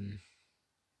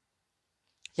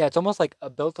 Yeah, it's almost like a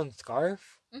built-in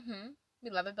scarf. We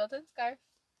love a built-in scarf.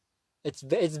 It's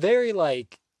very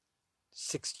like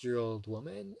 60-year-old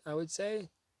woman, I would say.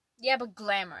 Yeah, but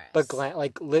glamorous. But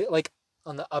like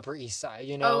on the Upper East Side,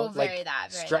 you know, very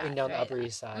strutting down the very Upper that.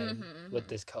 East Side with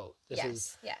this coat.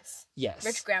 Yes.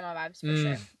 Rich grandma vibes for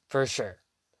sure. For sure.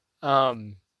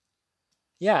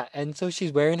 Yeah, and so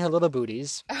she's wearing her little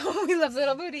booties. Oh, we love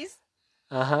little booties.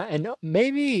 And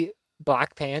maybe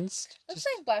black pants. Looks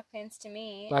like black pants to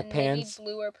me. Black and pants.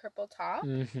 Maybe blue or purple top.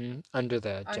 Under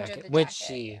the jacket. When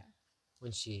she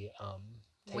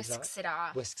whisks it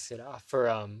off. Whisks it off for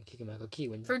Keegan-Michael Key.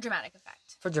 For dramatic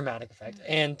effect. For dramatic effect.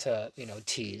 And to,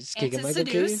 tease and Keegan-Michael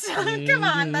Key. Come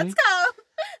on, let's go.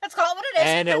 Let's call it what it is.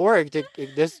 And it worked.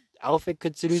 This outfit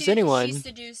could seduce anyone. She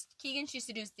seduced Keegan, she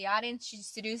seduced the audience, she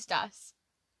seduced us.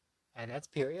 And that's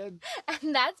period.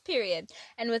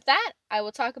 And with that, I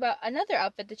will talk about another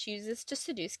outfit that she uses to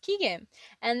seduce Keegan.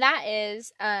 And that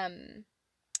is, I'm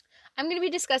going to be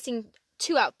discussing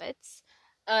 2 outfits.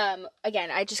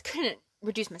 Again, I just couldn't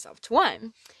reduce myself to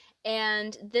one.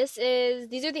 And these are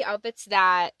the outfits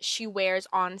that she wears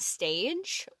on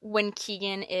stage when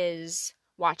Keegan is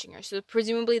watching her. So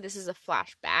presumably this is a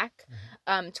flashback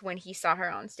to when he saw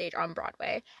her on stage on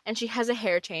Broadway. And she has a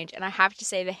hair change. And I have to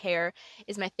say the hair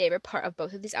is my favorite part of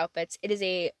both of these outfits. It is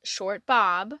a short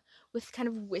bob with kind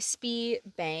of wispy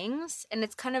bangs. And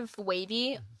it's kind of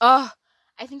wavy.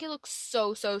 I think it looks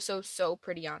so, so, so, so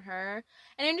pretty on her.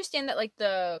 And I understand that, like,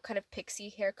 the kind of pixie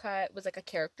haircut was, like, a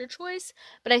character choice.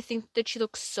 But I think that she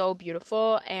looks so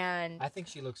beautiful. And I think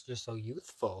she looks just so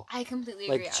youthful. I completely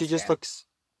agree. Like, she just looks...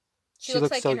 She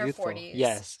looks like so in her youthful. 40s.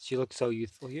 Yes, she looks so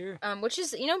youthful here. Which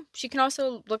is, she can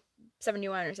also look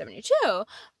 71 or 72.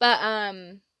 But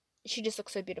she just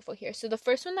looks so beautiful here. So the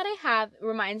first one that I have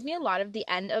reminds me a lot of the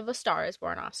end of A Star Is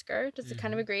Born Oscar. Does it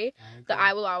kind of agree? The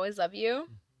I Will Always Love You.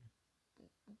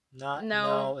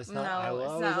 No, it's not. I Will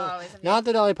Always Love You. Not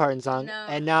the Dolly Parton song, No.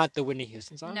 and not the Whitney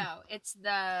Houston song. No, it's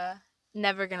the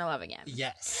Never Gonna Love Again.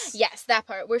 Yes. Yes, that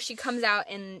part where she comes out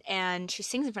and she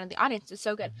sings in front of the audience. It's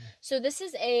so good. So this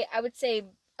is I would say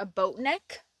a boat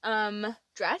neck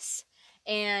dress,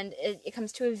 and it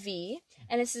comes to a V,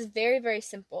 and this is very, very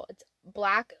simple. It's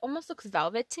black, almost looks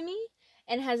velvet to me,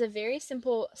 and has a very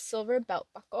simple silver belt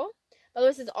buckle. But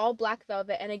this is all black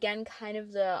velvet, and again, kind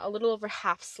of a little over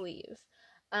half sleeve.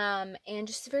 And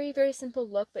just a very, very simple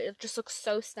look, but it just looks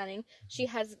so stunning. She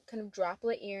has kind of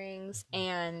droplet earrings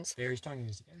and very strong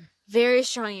ears again. Very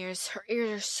strong ears. Her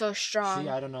ears are so strong.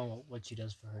 I don't know what she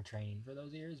does for her training for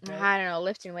those ears. But... I don't know,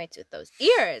 lifting weights with those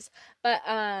ears. But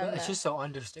it's just so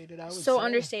understated, I would say. So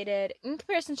understated. In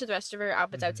comparison to the rest of her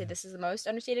outfits, I would say this is the most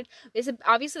understated. It's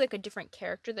obviously like a different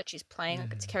character that she's playing.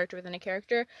 Like it's a character within a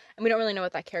character. And we don't really know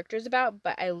what that character is about,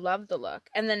 but I love the look.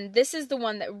 And then this is the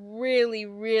one that really,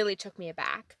 really took me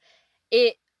aback.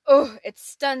 It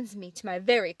stuns me to my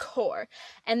very core.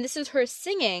 And this is her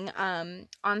singing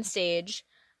on stage.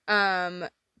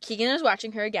 Keegan is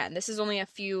watching her again. This is only a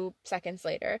few seconds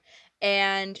later.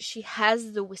 And she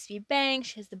has the wispy bang,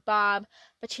 she has the bob,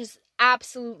 but she's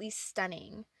absolutely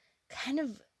stunning. Kind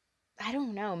of, I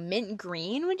don't know, mint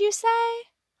green, would you say?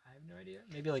 I have no idea.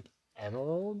 Maybe like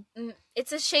emerald?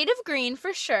 It's a shade of green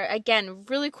for sure. Again,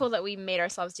 really cool that we made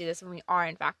ourselves do this when we are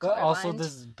in fact colorblind. But also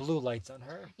there's blue lights on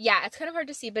her. Yeah, it's kind of hard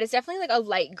to see, but it's definitely like a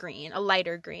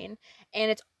lighter green. And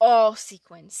it's all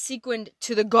sequined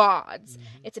to the gods.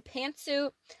 It's a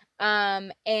pantsuit.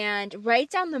 And right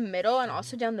down the middle and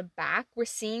also down the back, we're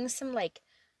seeing some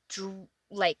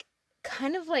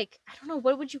kind of like, I don't know,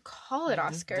 what would you call it,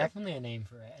 Oscar? There's definitely a name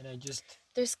for it, and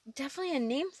there's definitely a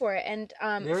name for it, and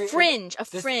fringe.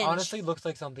 This honestly looks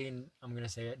like something, I'm gonna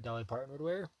say it, Dolly Parton would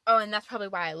wear. Oh, and that's probably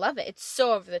why I love it. It's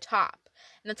so over the top,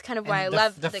 and that's kind of why I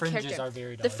love the fringes character. Are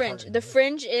very Dolly Parton. The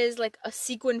fringe is like a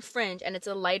sequin fringe, and it's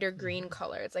a lighter green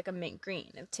color. It's like a mint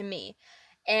green to me.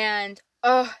 And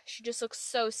oh, she just looks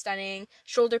so stunning.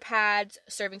 Shoulder pads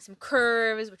serving some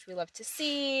curves, which we love to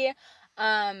see.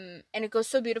 And it goes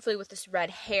so beautifully with this red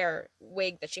hair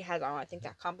wig that she has on. I think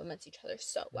that complements each other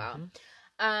so well.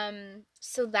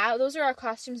 So those are our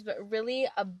costumes, but really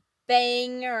a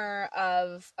banger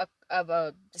of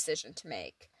a decision to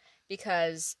make,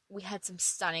 because we had some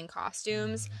stunning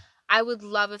costumes. I would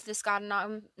love if this got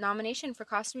a nomination for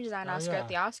costume design Oscar at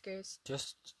the Oscars.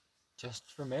 Just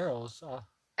for Meryl's.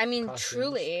 I mean, costumes.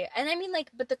 truly. And I mean,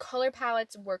 but the color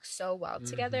palettes work so well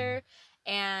together.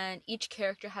 And each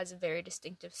character has a very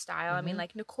distinctive style. I mean,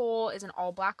 Nicole is in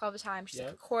all black all the time. She's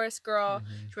like a chorus girl.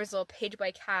 She wears a little page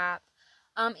boy cap.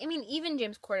 I mean, even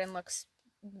James Corden looks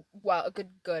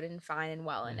good and fine and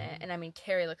well in it. And I mean,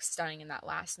 Carrie looks stunning in that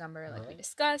last number, like we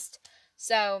discussed.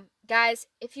 So, guys,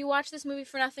 if you watch this movie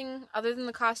for nothing other than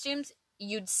the costumes,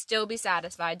 you'd still be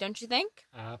satisfied, don't you think?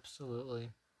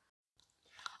 Absolutely.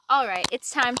 All right,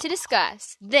 it's time to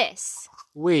discuss this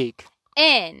week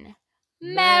in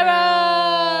Meryl.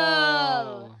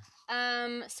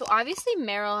 So obviously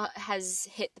Meryl has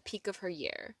hit the peak of her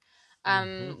year.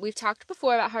 We've talked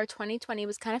before about how 2020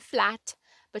 was kind of flat,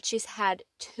 but she's had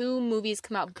 2 movies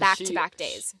come out back-to-back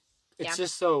days. It's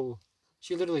just so...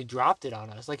 She literally dropped it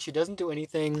on us. Like, she doesn't do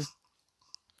anything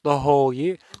the whole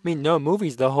year. I mean, no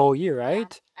movies the whole year,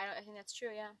 right? Yeah, I think that's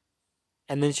true, yeah.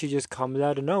 And then she just comes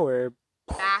out of nowhere.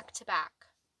 Back-to-back.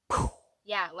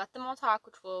 Yeah, Let Them All Talk,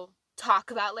 which we'll talk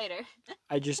about later.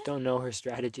 I just don't know her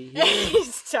strategy.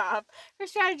 Stop. Her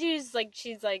strategy is,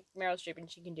 she's like Meryl Streep and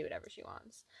she can do whatever she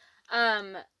wants.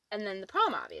 And then The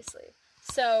Prom, obviously.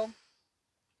 So,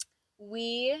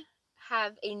 we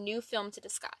have a new film to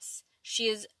discuss. She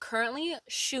is currently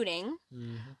shooting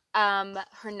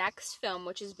her next film,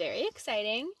 which is very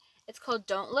exciting. It's called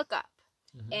Don't Look Up.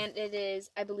 And it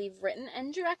is, I believe, written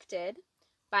and directed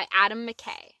by Adam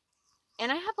McKay.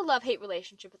 And I have a love-hate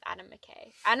relationship with Adam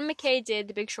McKay. Adam McKay did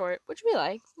The Big Short, which we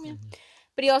like. Yeah.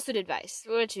 But he also did Vice,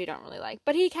 which we don't really like.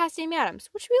 But he cast Amy Adams,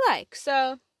 which we like.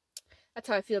 So that's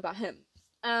how I feel about him.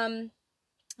 And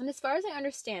as far as I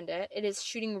understand it, it is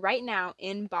shooting right now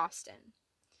in Boston.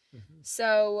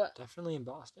 So definitely in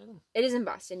Boston. It is in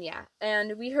Boston, yeah.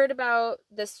 And we heard about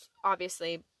this,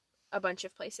 obviously, a bunch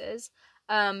of places.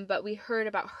 But we heard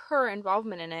about her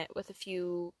involvement in it with a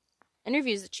few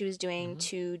interviews that she was doing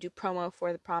to do promo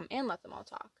for The Prom and Let Them All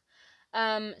Talk.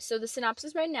 So the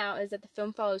synopsis right now is that the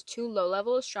film follows 2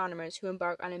 low-level astronomers who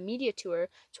embark on a media tour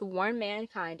to warn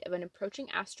mankind of an approaching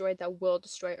asteroid that will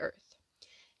destroy Earth.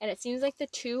 And it seems like the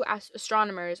 2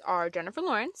 astronomers are Jennifer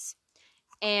Lawrence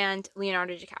and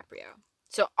Leonardo DiCaprio.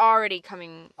 So already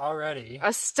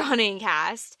a stunning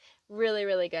cast. Really,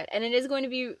 really good. And it is going to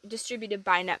be distributed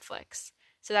by Netflix.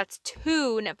 So that's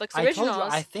 2 Netflix originals. I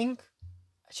told you, I think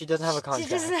she doesn't have a contract.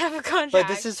 She doesn't have a contract. But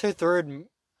this is her 3rd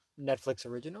Netflix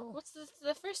original. What's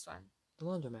the first one? The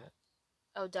Laundromat.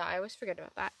 Oh, duh. I always forget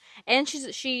about that. And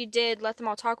she did Let Them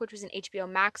All Talk, which was an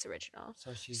HBO Max original.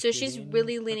 So she's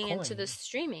really leaning into the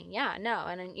streaming. Yeah, no.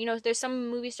 And, there's some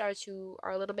movie stars who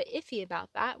are a little bit iffy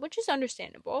about that, which is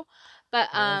understandable. But,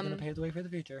 I'm going to pave the way for the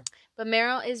future. But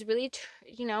Meryl is really,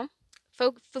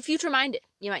 future-minded,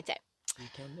 you might say. You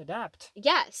can adapt.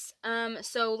 Yes.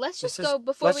 So let's just go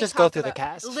through the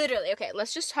cast. Literally, okay.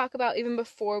 Let's just talk about, even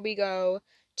before we go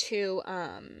to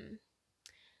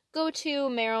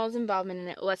Meryl's involvement in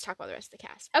it. Let's talk about the rest of the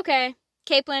cast. Okay.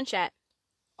 Cate Blanchett.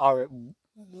 Already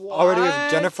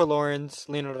with Jennifer Lawrence,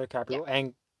 Leonardo DiCaprio,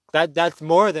 and that's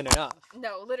more than enough.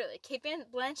 No, literally. Cate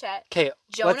Blanchett. Okay,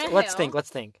 Jonah Hill. let's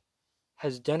think.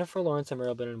 Has Jennifer Lawrence and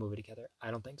Meryl been in a movie together?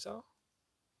 I don't think so.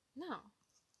 No.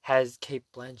 Has Cate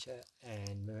Blanchett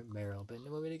and Meryl been in a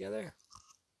movie together?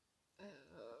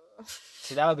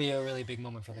 See, that would be a really big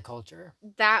moment for the culture.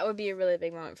 That would be a really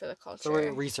big moment for the culture. So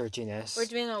we're researching this. We're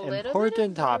doing a little important bit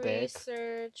of topic.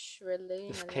 Research relating.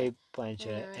 If Cate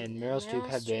Blanchett and Meryl Streep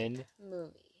have been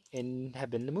in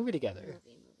the movie together.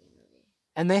 Movie.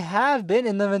 And they have been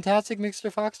in the Fantastic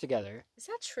Mr. Fox together. Is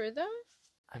that true though?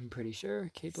 I'm pretty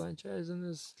sure Cate Blanchett is in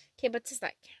this. Okay, but does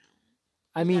that count?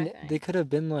 I mean, they could have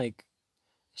been like.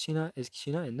 Is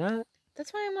she not in that?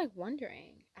 That's why I'm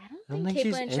wondering. I don't think think Cate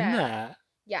she's Blanchett. in that.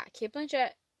 Yeah, Cate Blanchett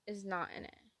is not in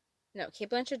it. No, Cate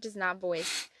Blanchett does not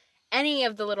voice any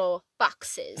of the little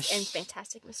foxes in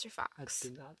Fantastic Mr. Fox. I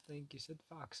did not think you said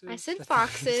foxes. I said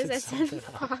foxes. I said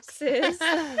foxes.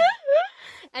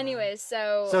 Anyways,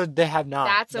 so they have not.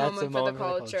 That's a moment for the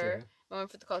culture.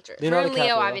 Moment for the culture. Her Leonardo and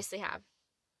Leo DiCaprio. obviously have.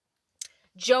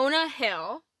 Jonah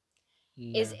Hill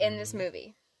is in this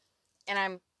movie, and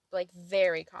I'm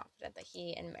very confident that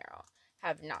he and Meryl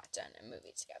have not done a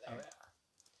movie together. Oh,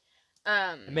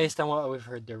 yeah. Based on what we've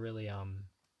heard, they're really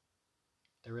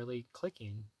they're really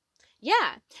clicking.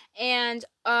 Yeah. And,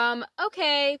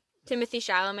 okay, Timothy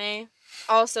Chalamet,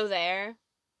 also there.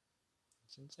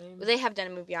 It's insane. They have done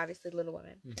a movie, obviously, Little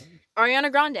Women. Mhm.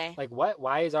 Ariana Grande. Like, what?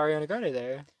 Why is Ariana Grande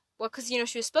there? Well, because,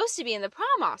 she was supposed to be in the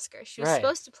prom Oscar. She was Right.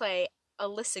 supposed to play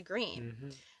Alyssa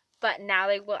Green. But now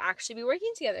they will actually be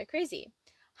working together. Crazy.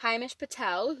 Hamish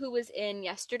Patel, who was in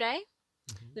Yesterday,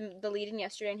 the lead in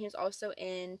Yesterday, and he was also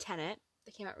in Tenet,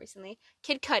 that came out recently.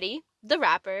 Kid Cudi, the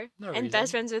rapper, and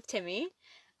best friends with Timmy.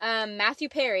 Matthew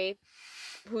Perry,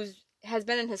 has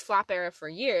been in his flop era for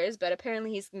years, but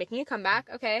apparently he's making a comeback.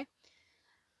 Okay.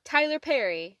 Tyler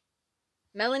Perry,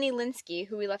 Melanie Linsky,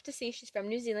 who we love to see. She's from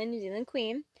New Zealand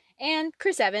Queen. And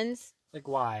Chris Evans. Like,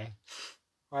 why?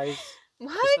 Why is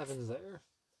What? Chris Evans there?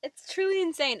 It's truly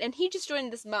insane. And he just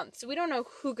joined this month, so we don't know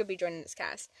who could be joining this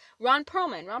cast. Ron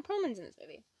Perlman's in this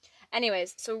movie.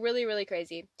 Anyways, so really, really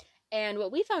crazy. And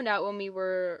what we found out when we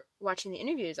were watching the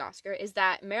interviews, Oscar, is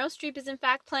that Meryl Streep is in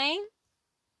fact playing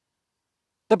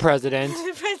The president.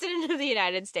 the President of the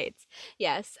United States.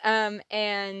 Yes.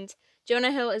 And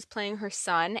Jonah Hill is playing her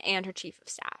son and her chief of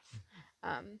staff.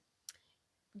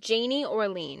 Janie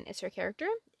Orlean is her character,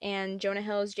 and Jonah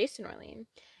Hill is Jason Orlean.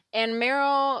 And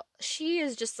Meryl, she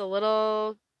is just a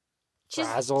little...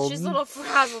 Frazzled. She's a little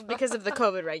frazzled because of the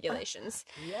COVID regulations.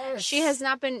 Yes. She has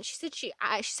not been... She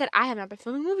said, I have not been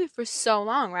filming a movie for so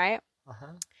long, right?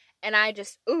 Uh-huh. And I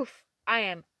just... I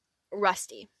am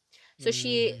rusty. So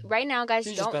she... Right now, guys,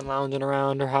 She's don't... just been lounging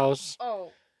around her house.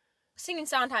 Oh, singing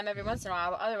Sondheim every once in a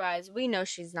while. Otherwise, we know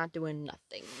she's not doing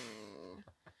nothing.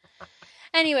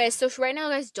 Anyway, so right now,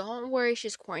 guys, don't worry.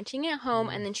 She's quarantining at home,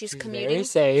 and then she's commuting. Very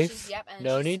safe. And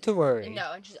no need to worry.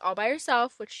 No, and she's all by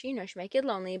herself, which, she might get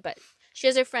lonely, but she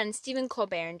has her friends Stephen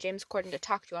Colbert and James Corden to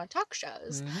talk to on talk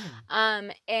shows.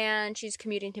 And she's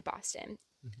commuting to Boston.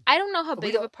 I don't know how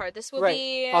big of a part this will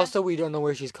be. Also, we don't know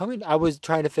where she's coming. I was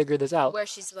trying to figure this out. Where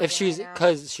she's living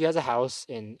because she has a house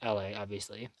in LA,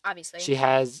 obviously. Obviously.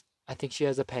 I think she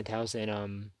has a penthouse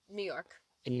in New York.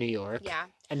 In New York. Yeah.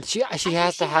 And she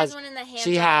has one in the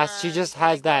Hamptons, she just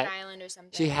has that Island or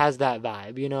something. She has that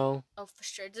vibe, Oh, for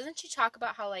sure. Doesn't she talk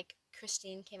about how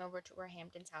Christine came over to her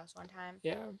Hamptons house one time?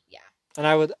 Yeah. Yeah. And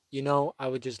I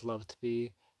would just love to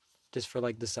be just for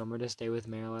the summer to stay with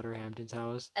Meryl at her Hamptons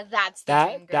house. That's the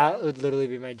dream, girl. That would literally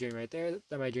be my dream right there.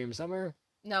 That my dream summer.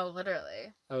 No,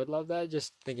 literally. I would love that.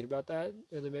 Just thinking about that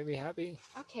really made me happy.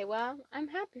 Okay, well, I'm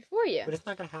happy for you. But it's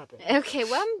not gonna happen. Okay,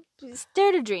 well,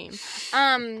 dare to dream.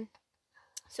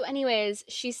 So anyways,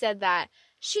 she said that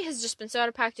she has just been so out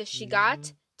of practice. She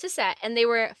got to set, and they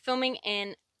were filming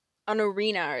in an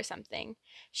arena or something.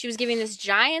 She was giving this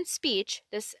giant speech,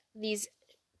 these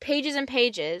pages and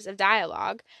pages of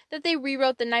dialogue that they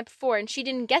rewrote the night before, and she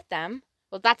didn't get them.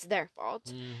 Well, that's their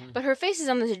fault. But her face is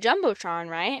on this Jumbotron,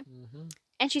 right?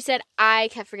 And she said, I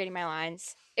kept forgetting my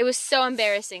lines. It was so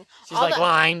embarrassing. She's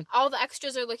line. All the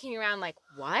extras are looking around like,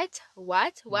 what?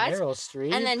 Meryl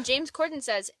Streep. And then James Corden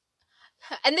says,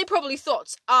 and they probably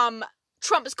thought,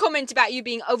 Trump's comment about you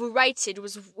being overrated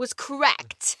was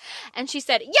correct. And she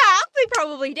said, yeah, they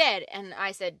probably did. And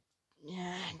I said,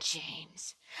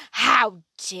 James, how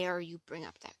dare you bring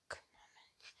up that comment?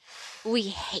 We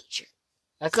hate your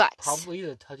That's guts. Probably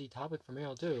a touchy topic for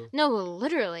Meryl, too. No,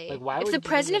 literally. Why if would the you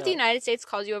president of the bring it up? United States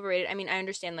calls you overrated, I mean, I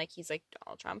understand, he's like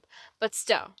Donald Trump, but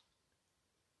still.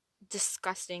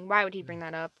 Disgusting. Why would he bring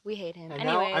that up? We hate him. And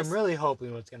Anyways. now I'm really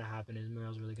hoping what's going to happen is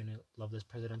Meryl's really going to love this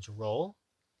presidential role.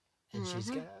 And she's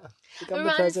going to become the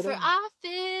runs president. for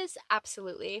office.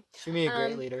 Absolutely. She'll be a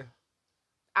great leader.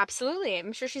 Absolutely.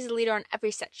 I'm sure she's a leader on every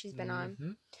set she's been on.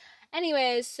 Mhm.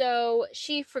 Anyways, so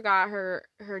she forgot her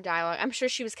dialogue. I'm sure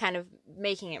she was kind of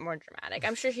making it more dramatic.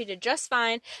 I'm sure she did just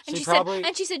fine. And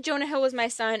she said Jonah Hill was my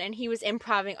son, and he was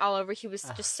improvising all over. He was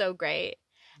just so great.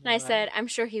 And I said, I'm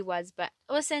sure he was, but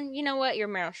listen, you know what? You're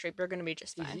Meryl Streep. You're going to be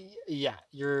just fine. Yeah,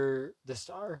 you're the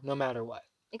star, no matter what.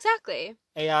 Exactly.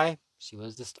 AI, she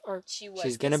was the star.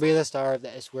 She's going to be the star of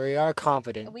this. We are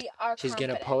confident. We are She's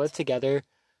confident. going to pull it together.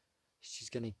 She's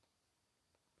going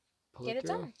to get it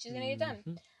done. She's going to get it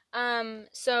done. Mhm.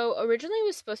 So originally it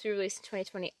was supposed to be released in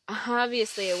 2020.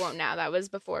 Obviously it won't now. That was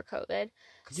before COVID.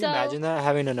 Could you imagine that,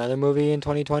 having another movie in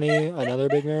 2020? Another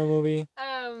big Meryl movie?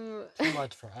 Too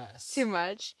much for us. Too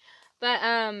much. But,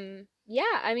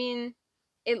 yeah, I mean,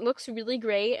 it looks really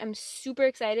great. I'm super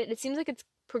excited. It seems like it's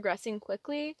progressing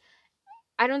quickly.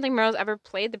 I don't think Meryl's ever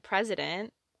played the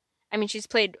president. I mean, she's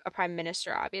played a prime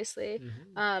minister, obviously.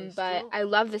 But I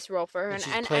love this role for her. And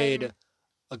she's played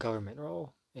a government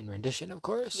role in rendition, of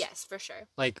course. Yes, for sure.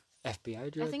 Like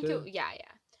FBI director. I think, yeah.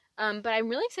 But I'm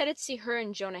really excited to see her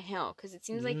and Jonah Hill because it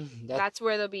seems like that's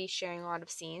where they'll be sharing a lot of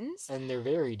scenes. And they're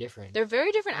very different. They're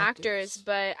very different actors,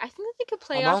 but I think that they could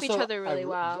play off each other really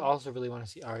well. I also really want to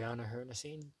see Ariana her in a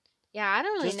scene. Yeah, I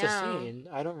don't really know. Just a scene.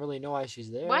 I don't really know why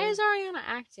she's there. Why is Ariana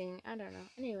acting? I don't know.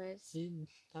 Anyways.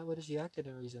 What has she acted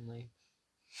in recently?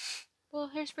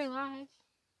 Well, Hairspray Live.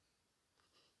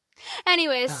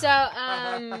 Anyways,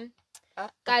 so,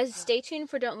 guys, stay tuned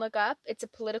for Don't Look Up. It's a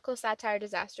political satire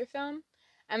disaster film.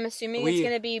 I'm assuming it's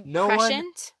going to be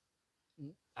prescient.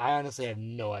 I honestly have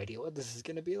no idea what this is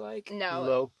going to be like.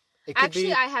 No.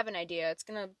 Actually, I have an idea. It's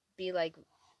going to be like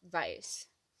Vice.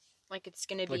 Like, it's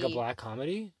going to be... Like a black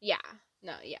comedy? Yeah.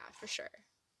 No, yeah, for sure.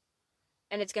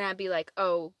 And it's going to be like,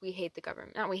 oh, we hate the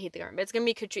government. Not we hate the government, but it's going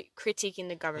to be critiquing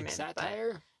the government. Like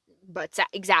satire? But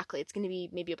exactly. It's going to be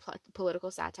maybe a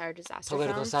political satire disaster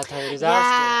Political film. satire disaster.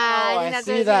 Yeah, I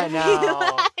see that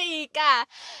now.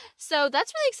 So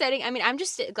that's really exciting. I mean, I'm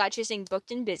just glad she's saying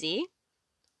booked and busy.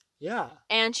 Yeah.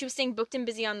 And she was saying booked and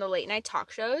busy on the late night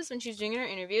talk shows when she was doing her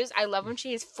interviews. I love when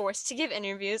she is forced to give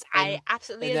interviews. I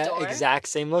absolutely adore. In that exact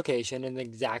same location and the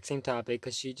exact same topic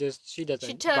because she doesn't. She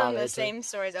tells the same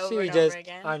stories over and over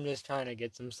again. I'm just trying to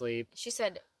get some sleep. She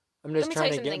said, I'm just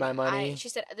trying to get my money. She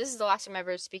said, this is the last time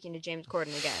ever speaking to James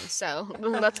Corden again. So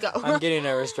let's go. I'm getting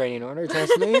a restraining order,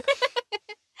 trust me.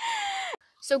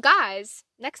 So guys,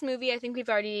 next movie, I think we've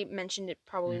already mentioned it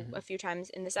probably a few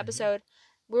times in this episode.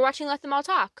 We're watching Let Them All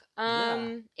Talk.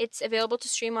 It's available to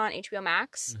stream on HBO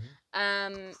Max.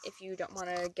 If you don't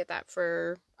want to get that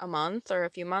for a month or a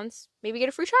few months, maybe get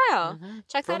a free trial.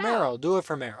 Check that out. Do it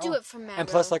for Meryl. Do it for Meryl. And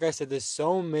plus, like I said, there's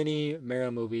so many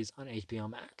Meryl movies on HBO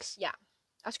Max. Yeah.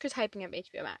 Oscar's hyping up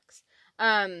HBO Max.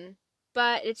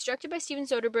 But it's directed by Steven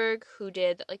Soderbergh, who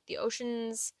did like the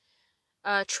Ocean's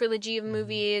trilogy of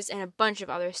movies and a bunch of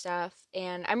other stuff.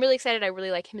 And I'm really excited. I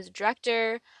really like him as a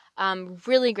director.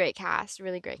 Really great cast. We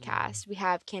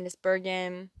have Candice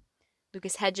Bergen,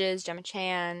 Lucas Hedges, Gemma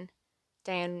Chan,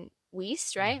 Diane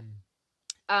Weiss, right?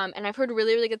 And I've heard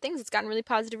really, really good things. It's gotten really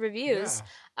positive reviews.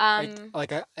 Yeah.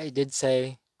 I did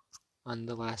say on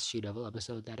the last She Devil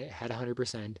episode that it had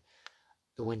 100%.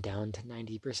 It went down to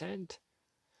 90%.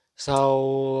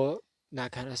 So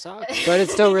that kind of sucks. But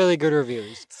it's still really good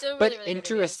reviews. But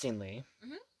interestingly,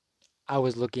 I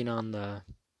was looking on the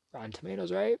Rotten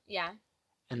Tomatoes, right? Yeah.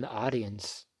 And the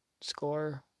audience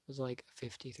score was like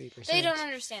 53%. They don't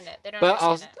understand it.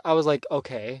 I was like,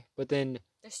 okay, but then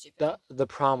they're stupid. The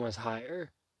prom was higher.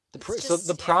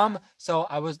 So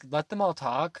I was Let Them All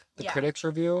Talk. The critics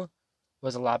review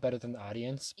was a lot better than the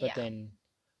audience, but then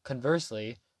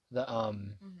conversely, the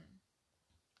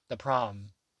prom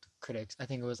critics, I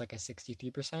think it was like a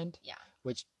 63%. Yeah.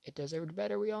 Which it deserved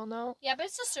better, we all know. Yeah, but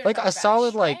it's just like a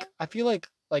solid right? I feel like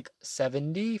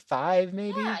 75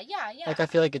 maybe. Yeah. Like I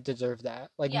feel like it deserved that.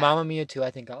 Like Mamma Mia 2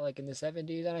 I think got like in the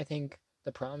 70s, and I think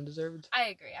the prom deserved. I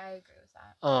agree with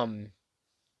that.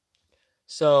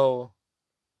 So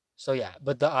yeah,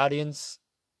 but the audience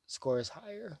score is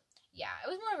higher. Yeah, it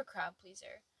was more of a crowd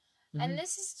pleaser. And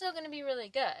this is still going to be really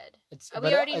good.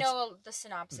 We already know the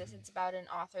synopsis. It's about an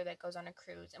author that goes on a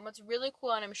cruise. And what's really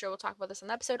cool, and I'm sure we'll talk about this on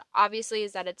the episode, obviously,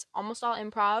 is that it's almost all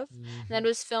improv. And that it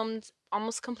was filmed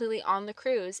almost completely on the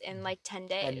cruise in like 10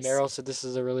 days. And Meryl said this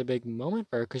is a really big moment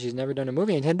for her because she's never done a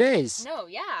movie in 10 days. No,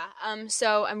 yeah.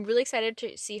 So I'm really excited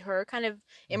to see her kind of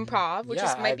improv, which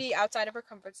might be outside of her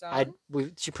comfort zone.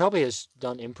 She probably has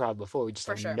done improv before. We just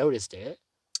haven't noticed it.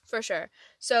 For sure.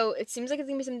 So it seems like it's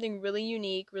going to be something really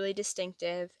unique, really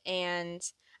distinctive. And,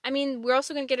 I mean, we're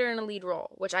also going to get her in a lead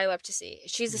role, which I love to see.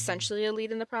 She's essentially a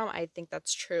lead in the prom. I think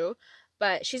that's true.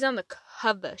 But she's on the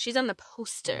cover. She's on the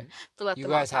poster for Let Them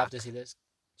All Talk. You guys have to see this.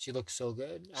 She looks so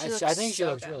good. I think she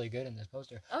looks really good in this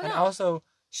poster. Oh, and also,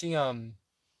 she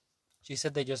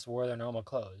said they just wore their normal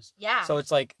clothes. Yeah. So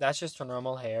it's like, that's just her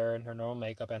normal hair and her normal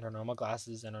makeup and her normal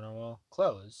glasses and her normal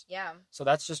clothes. Yeah. So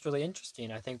that's just really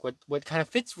interesting. I think what kind of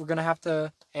fits we're going to have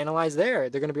to analyze there.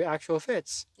 They're going to be actual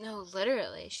fits. No,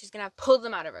 literally. She's going to pull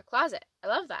them out of her closet. I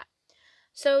love that.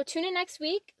 So tune in next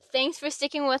week. Thanks for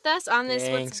sticking with us on this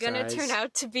what's going to turn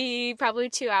out to be probably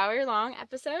 2-hour long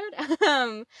episode.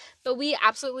 But we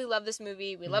absolutely love this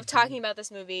movie. We love talking about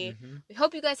this movie. We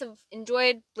hope you guys have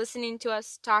enjoyed listening to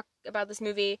us talk about this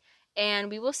movie. And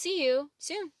we will see you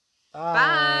soon.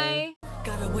 Bye.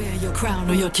 Gotta wear your crown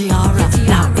or your tiara.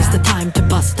 Now is the time to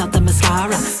bust out the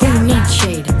mascara. Who needs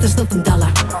shade? There's nothing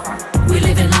duller. We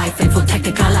live in life in full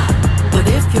technicolor. But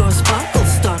if your sparkle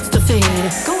starts to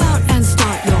fade, go out and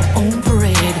start your own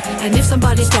parade. And if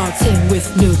somebody starts in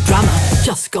with new drama,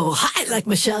 just go high like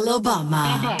Michelle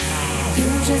Obama. You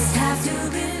just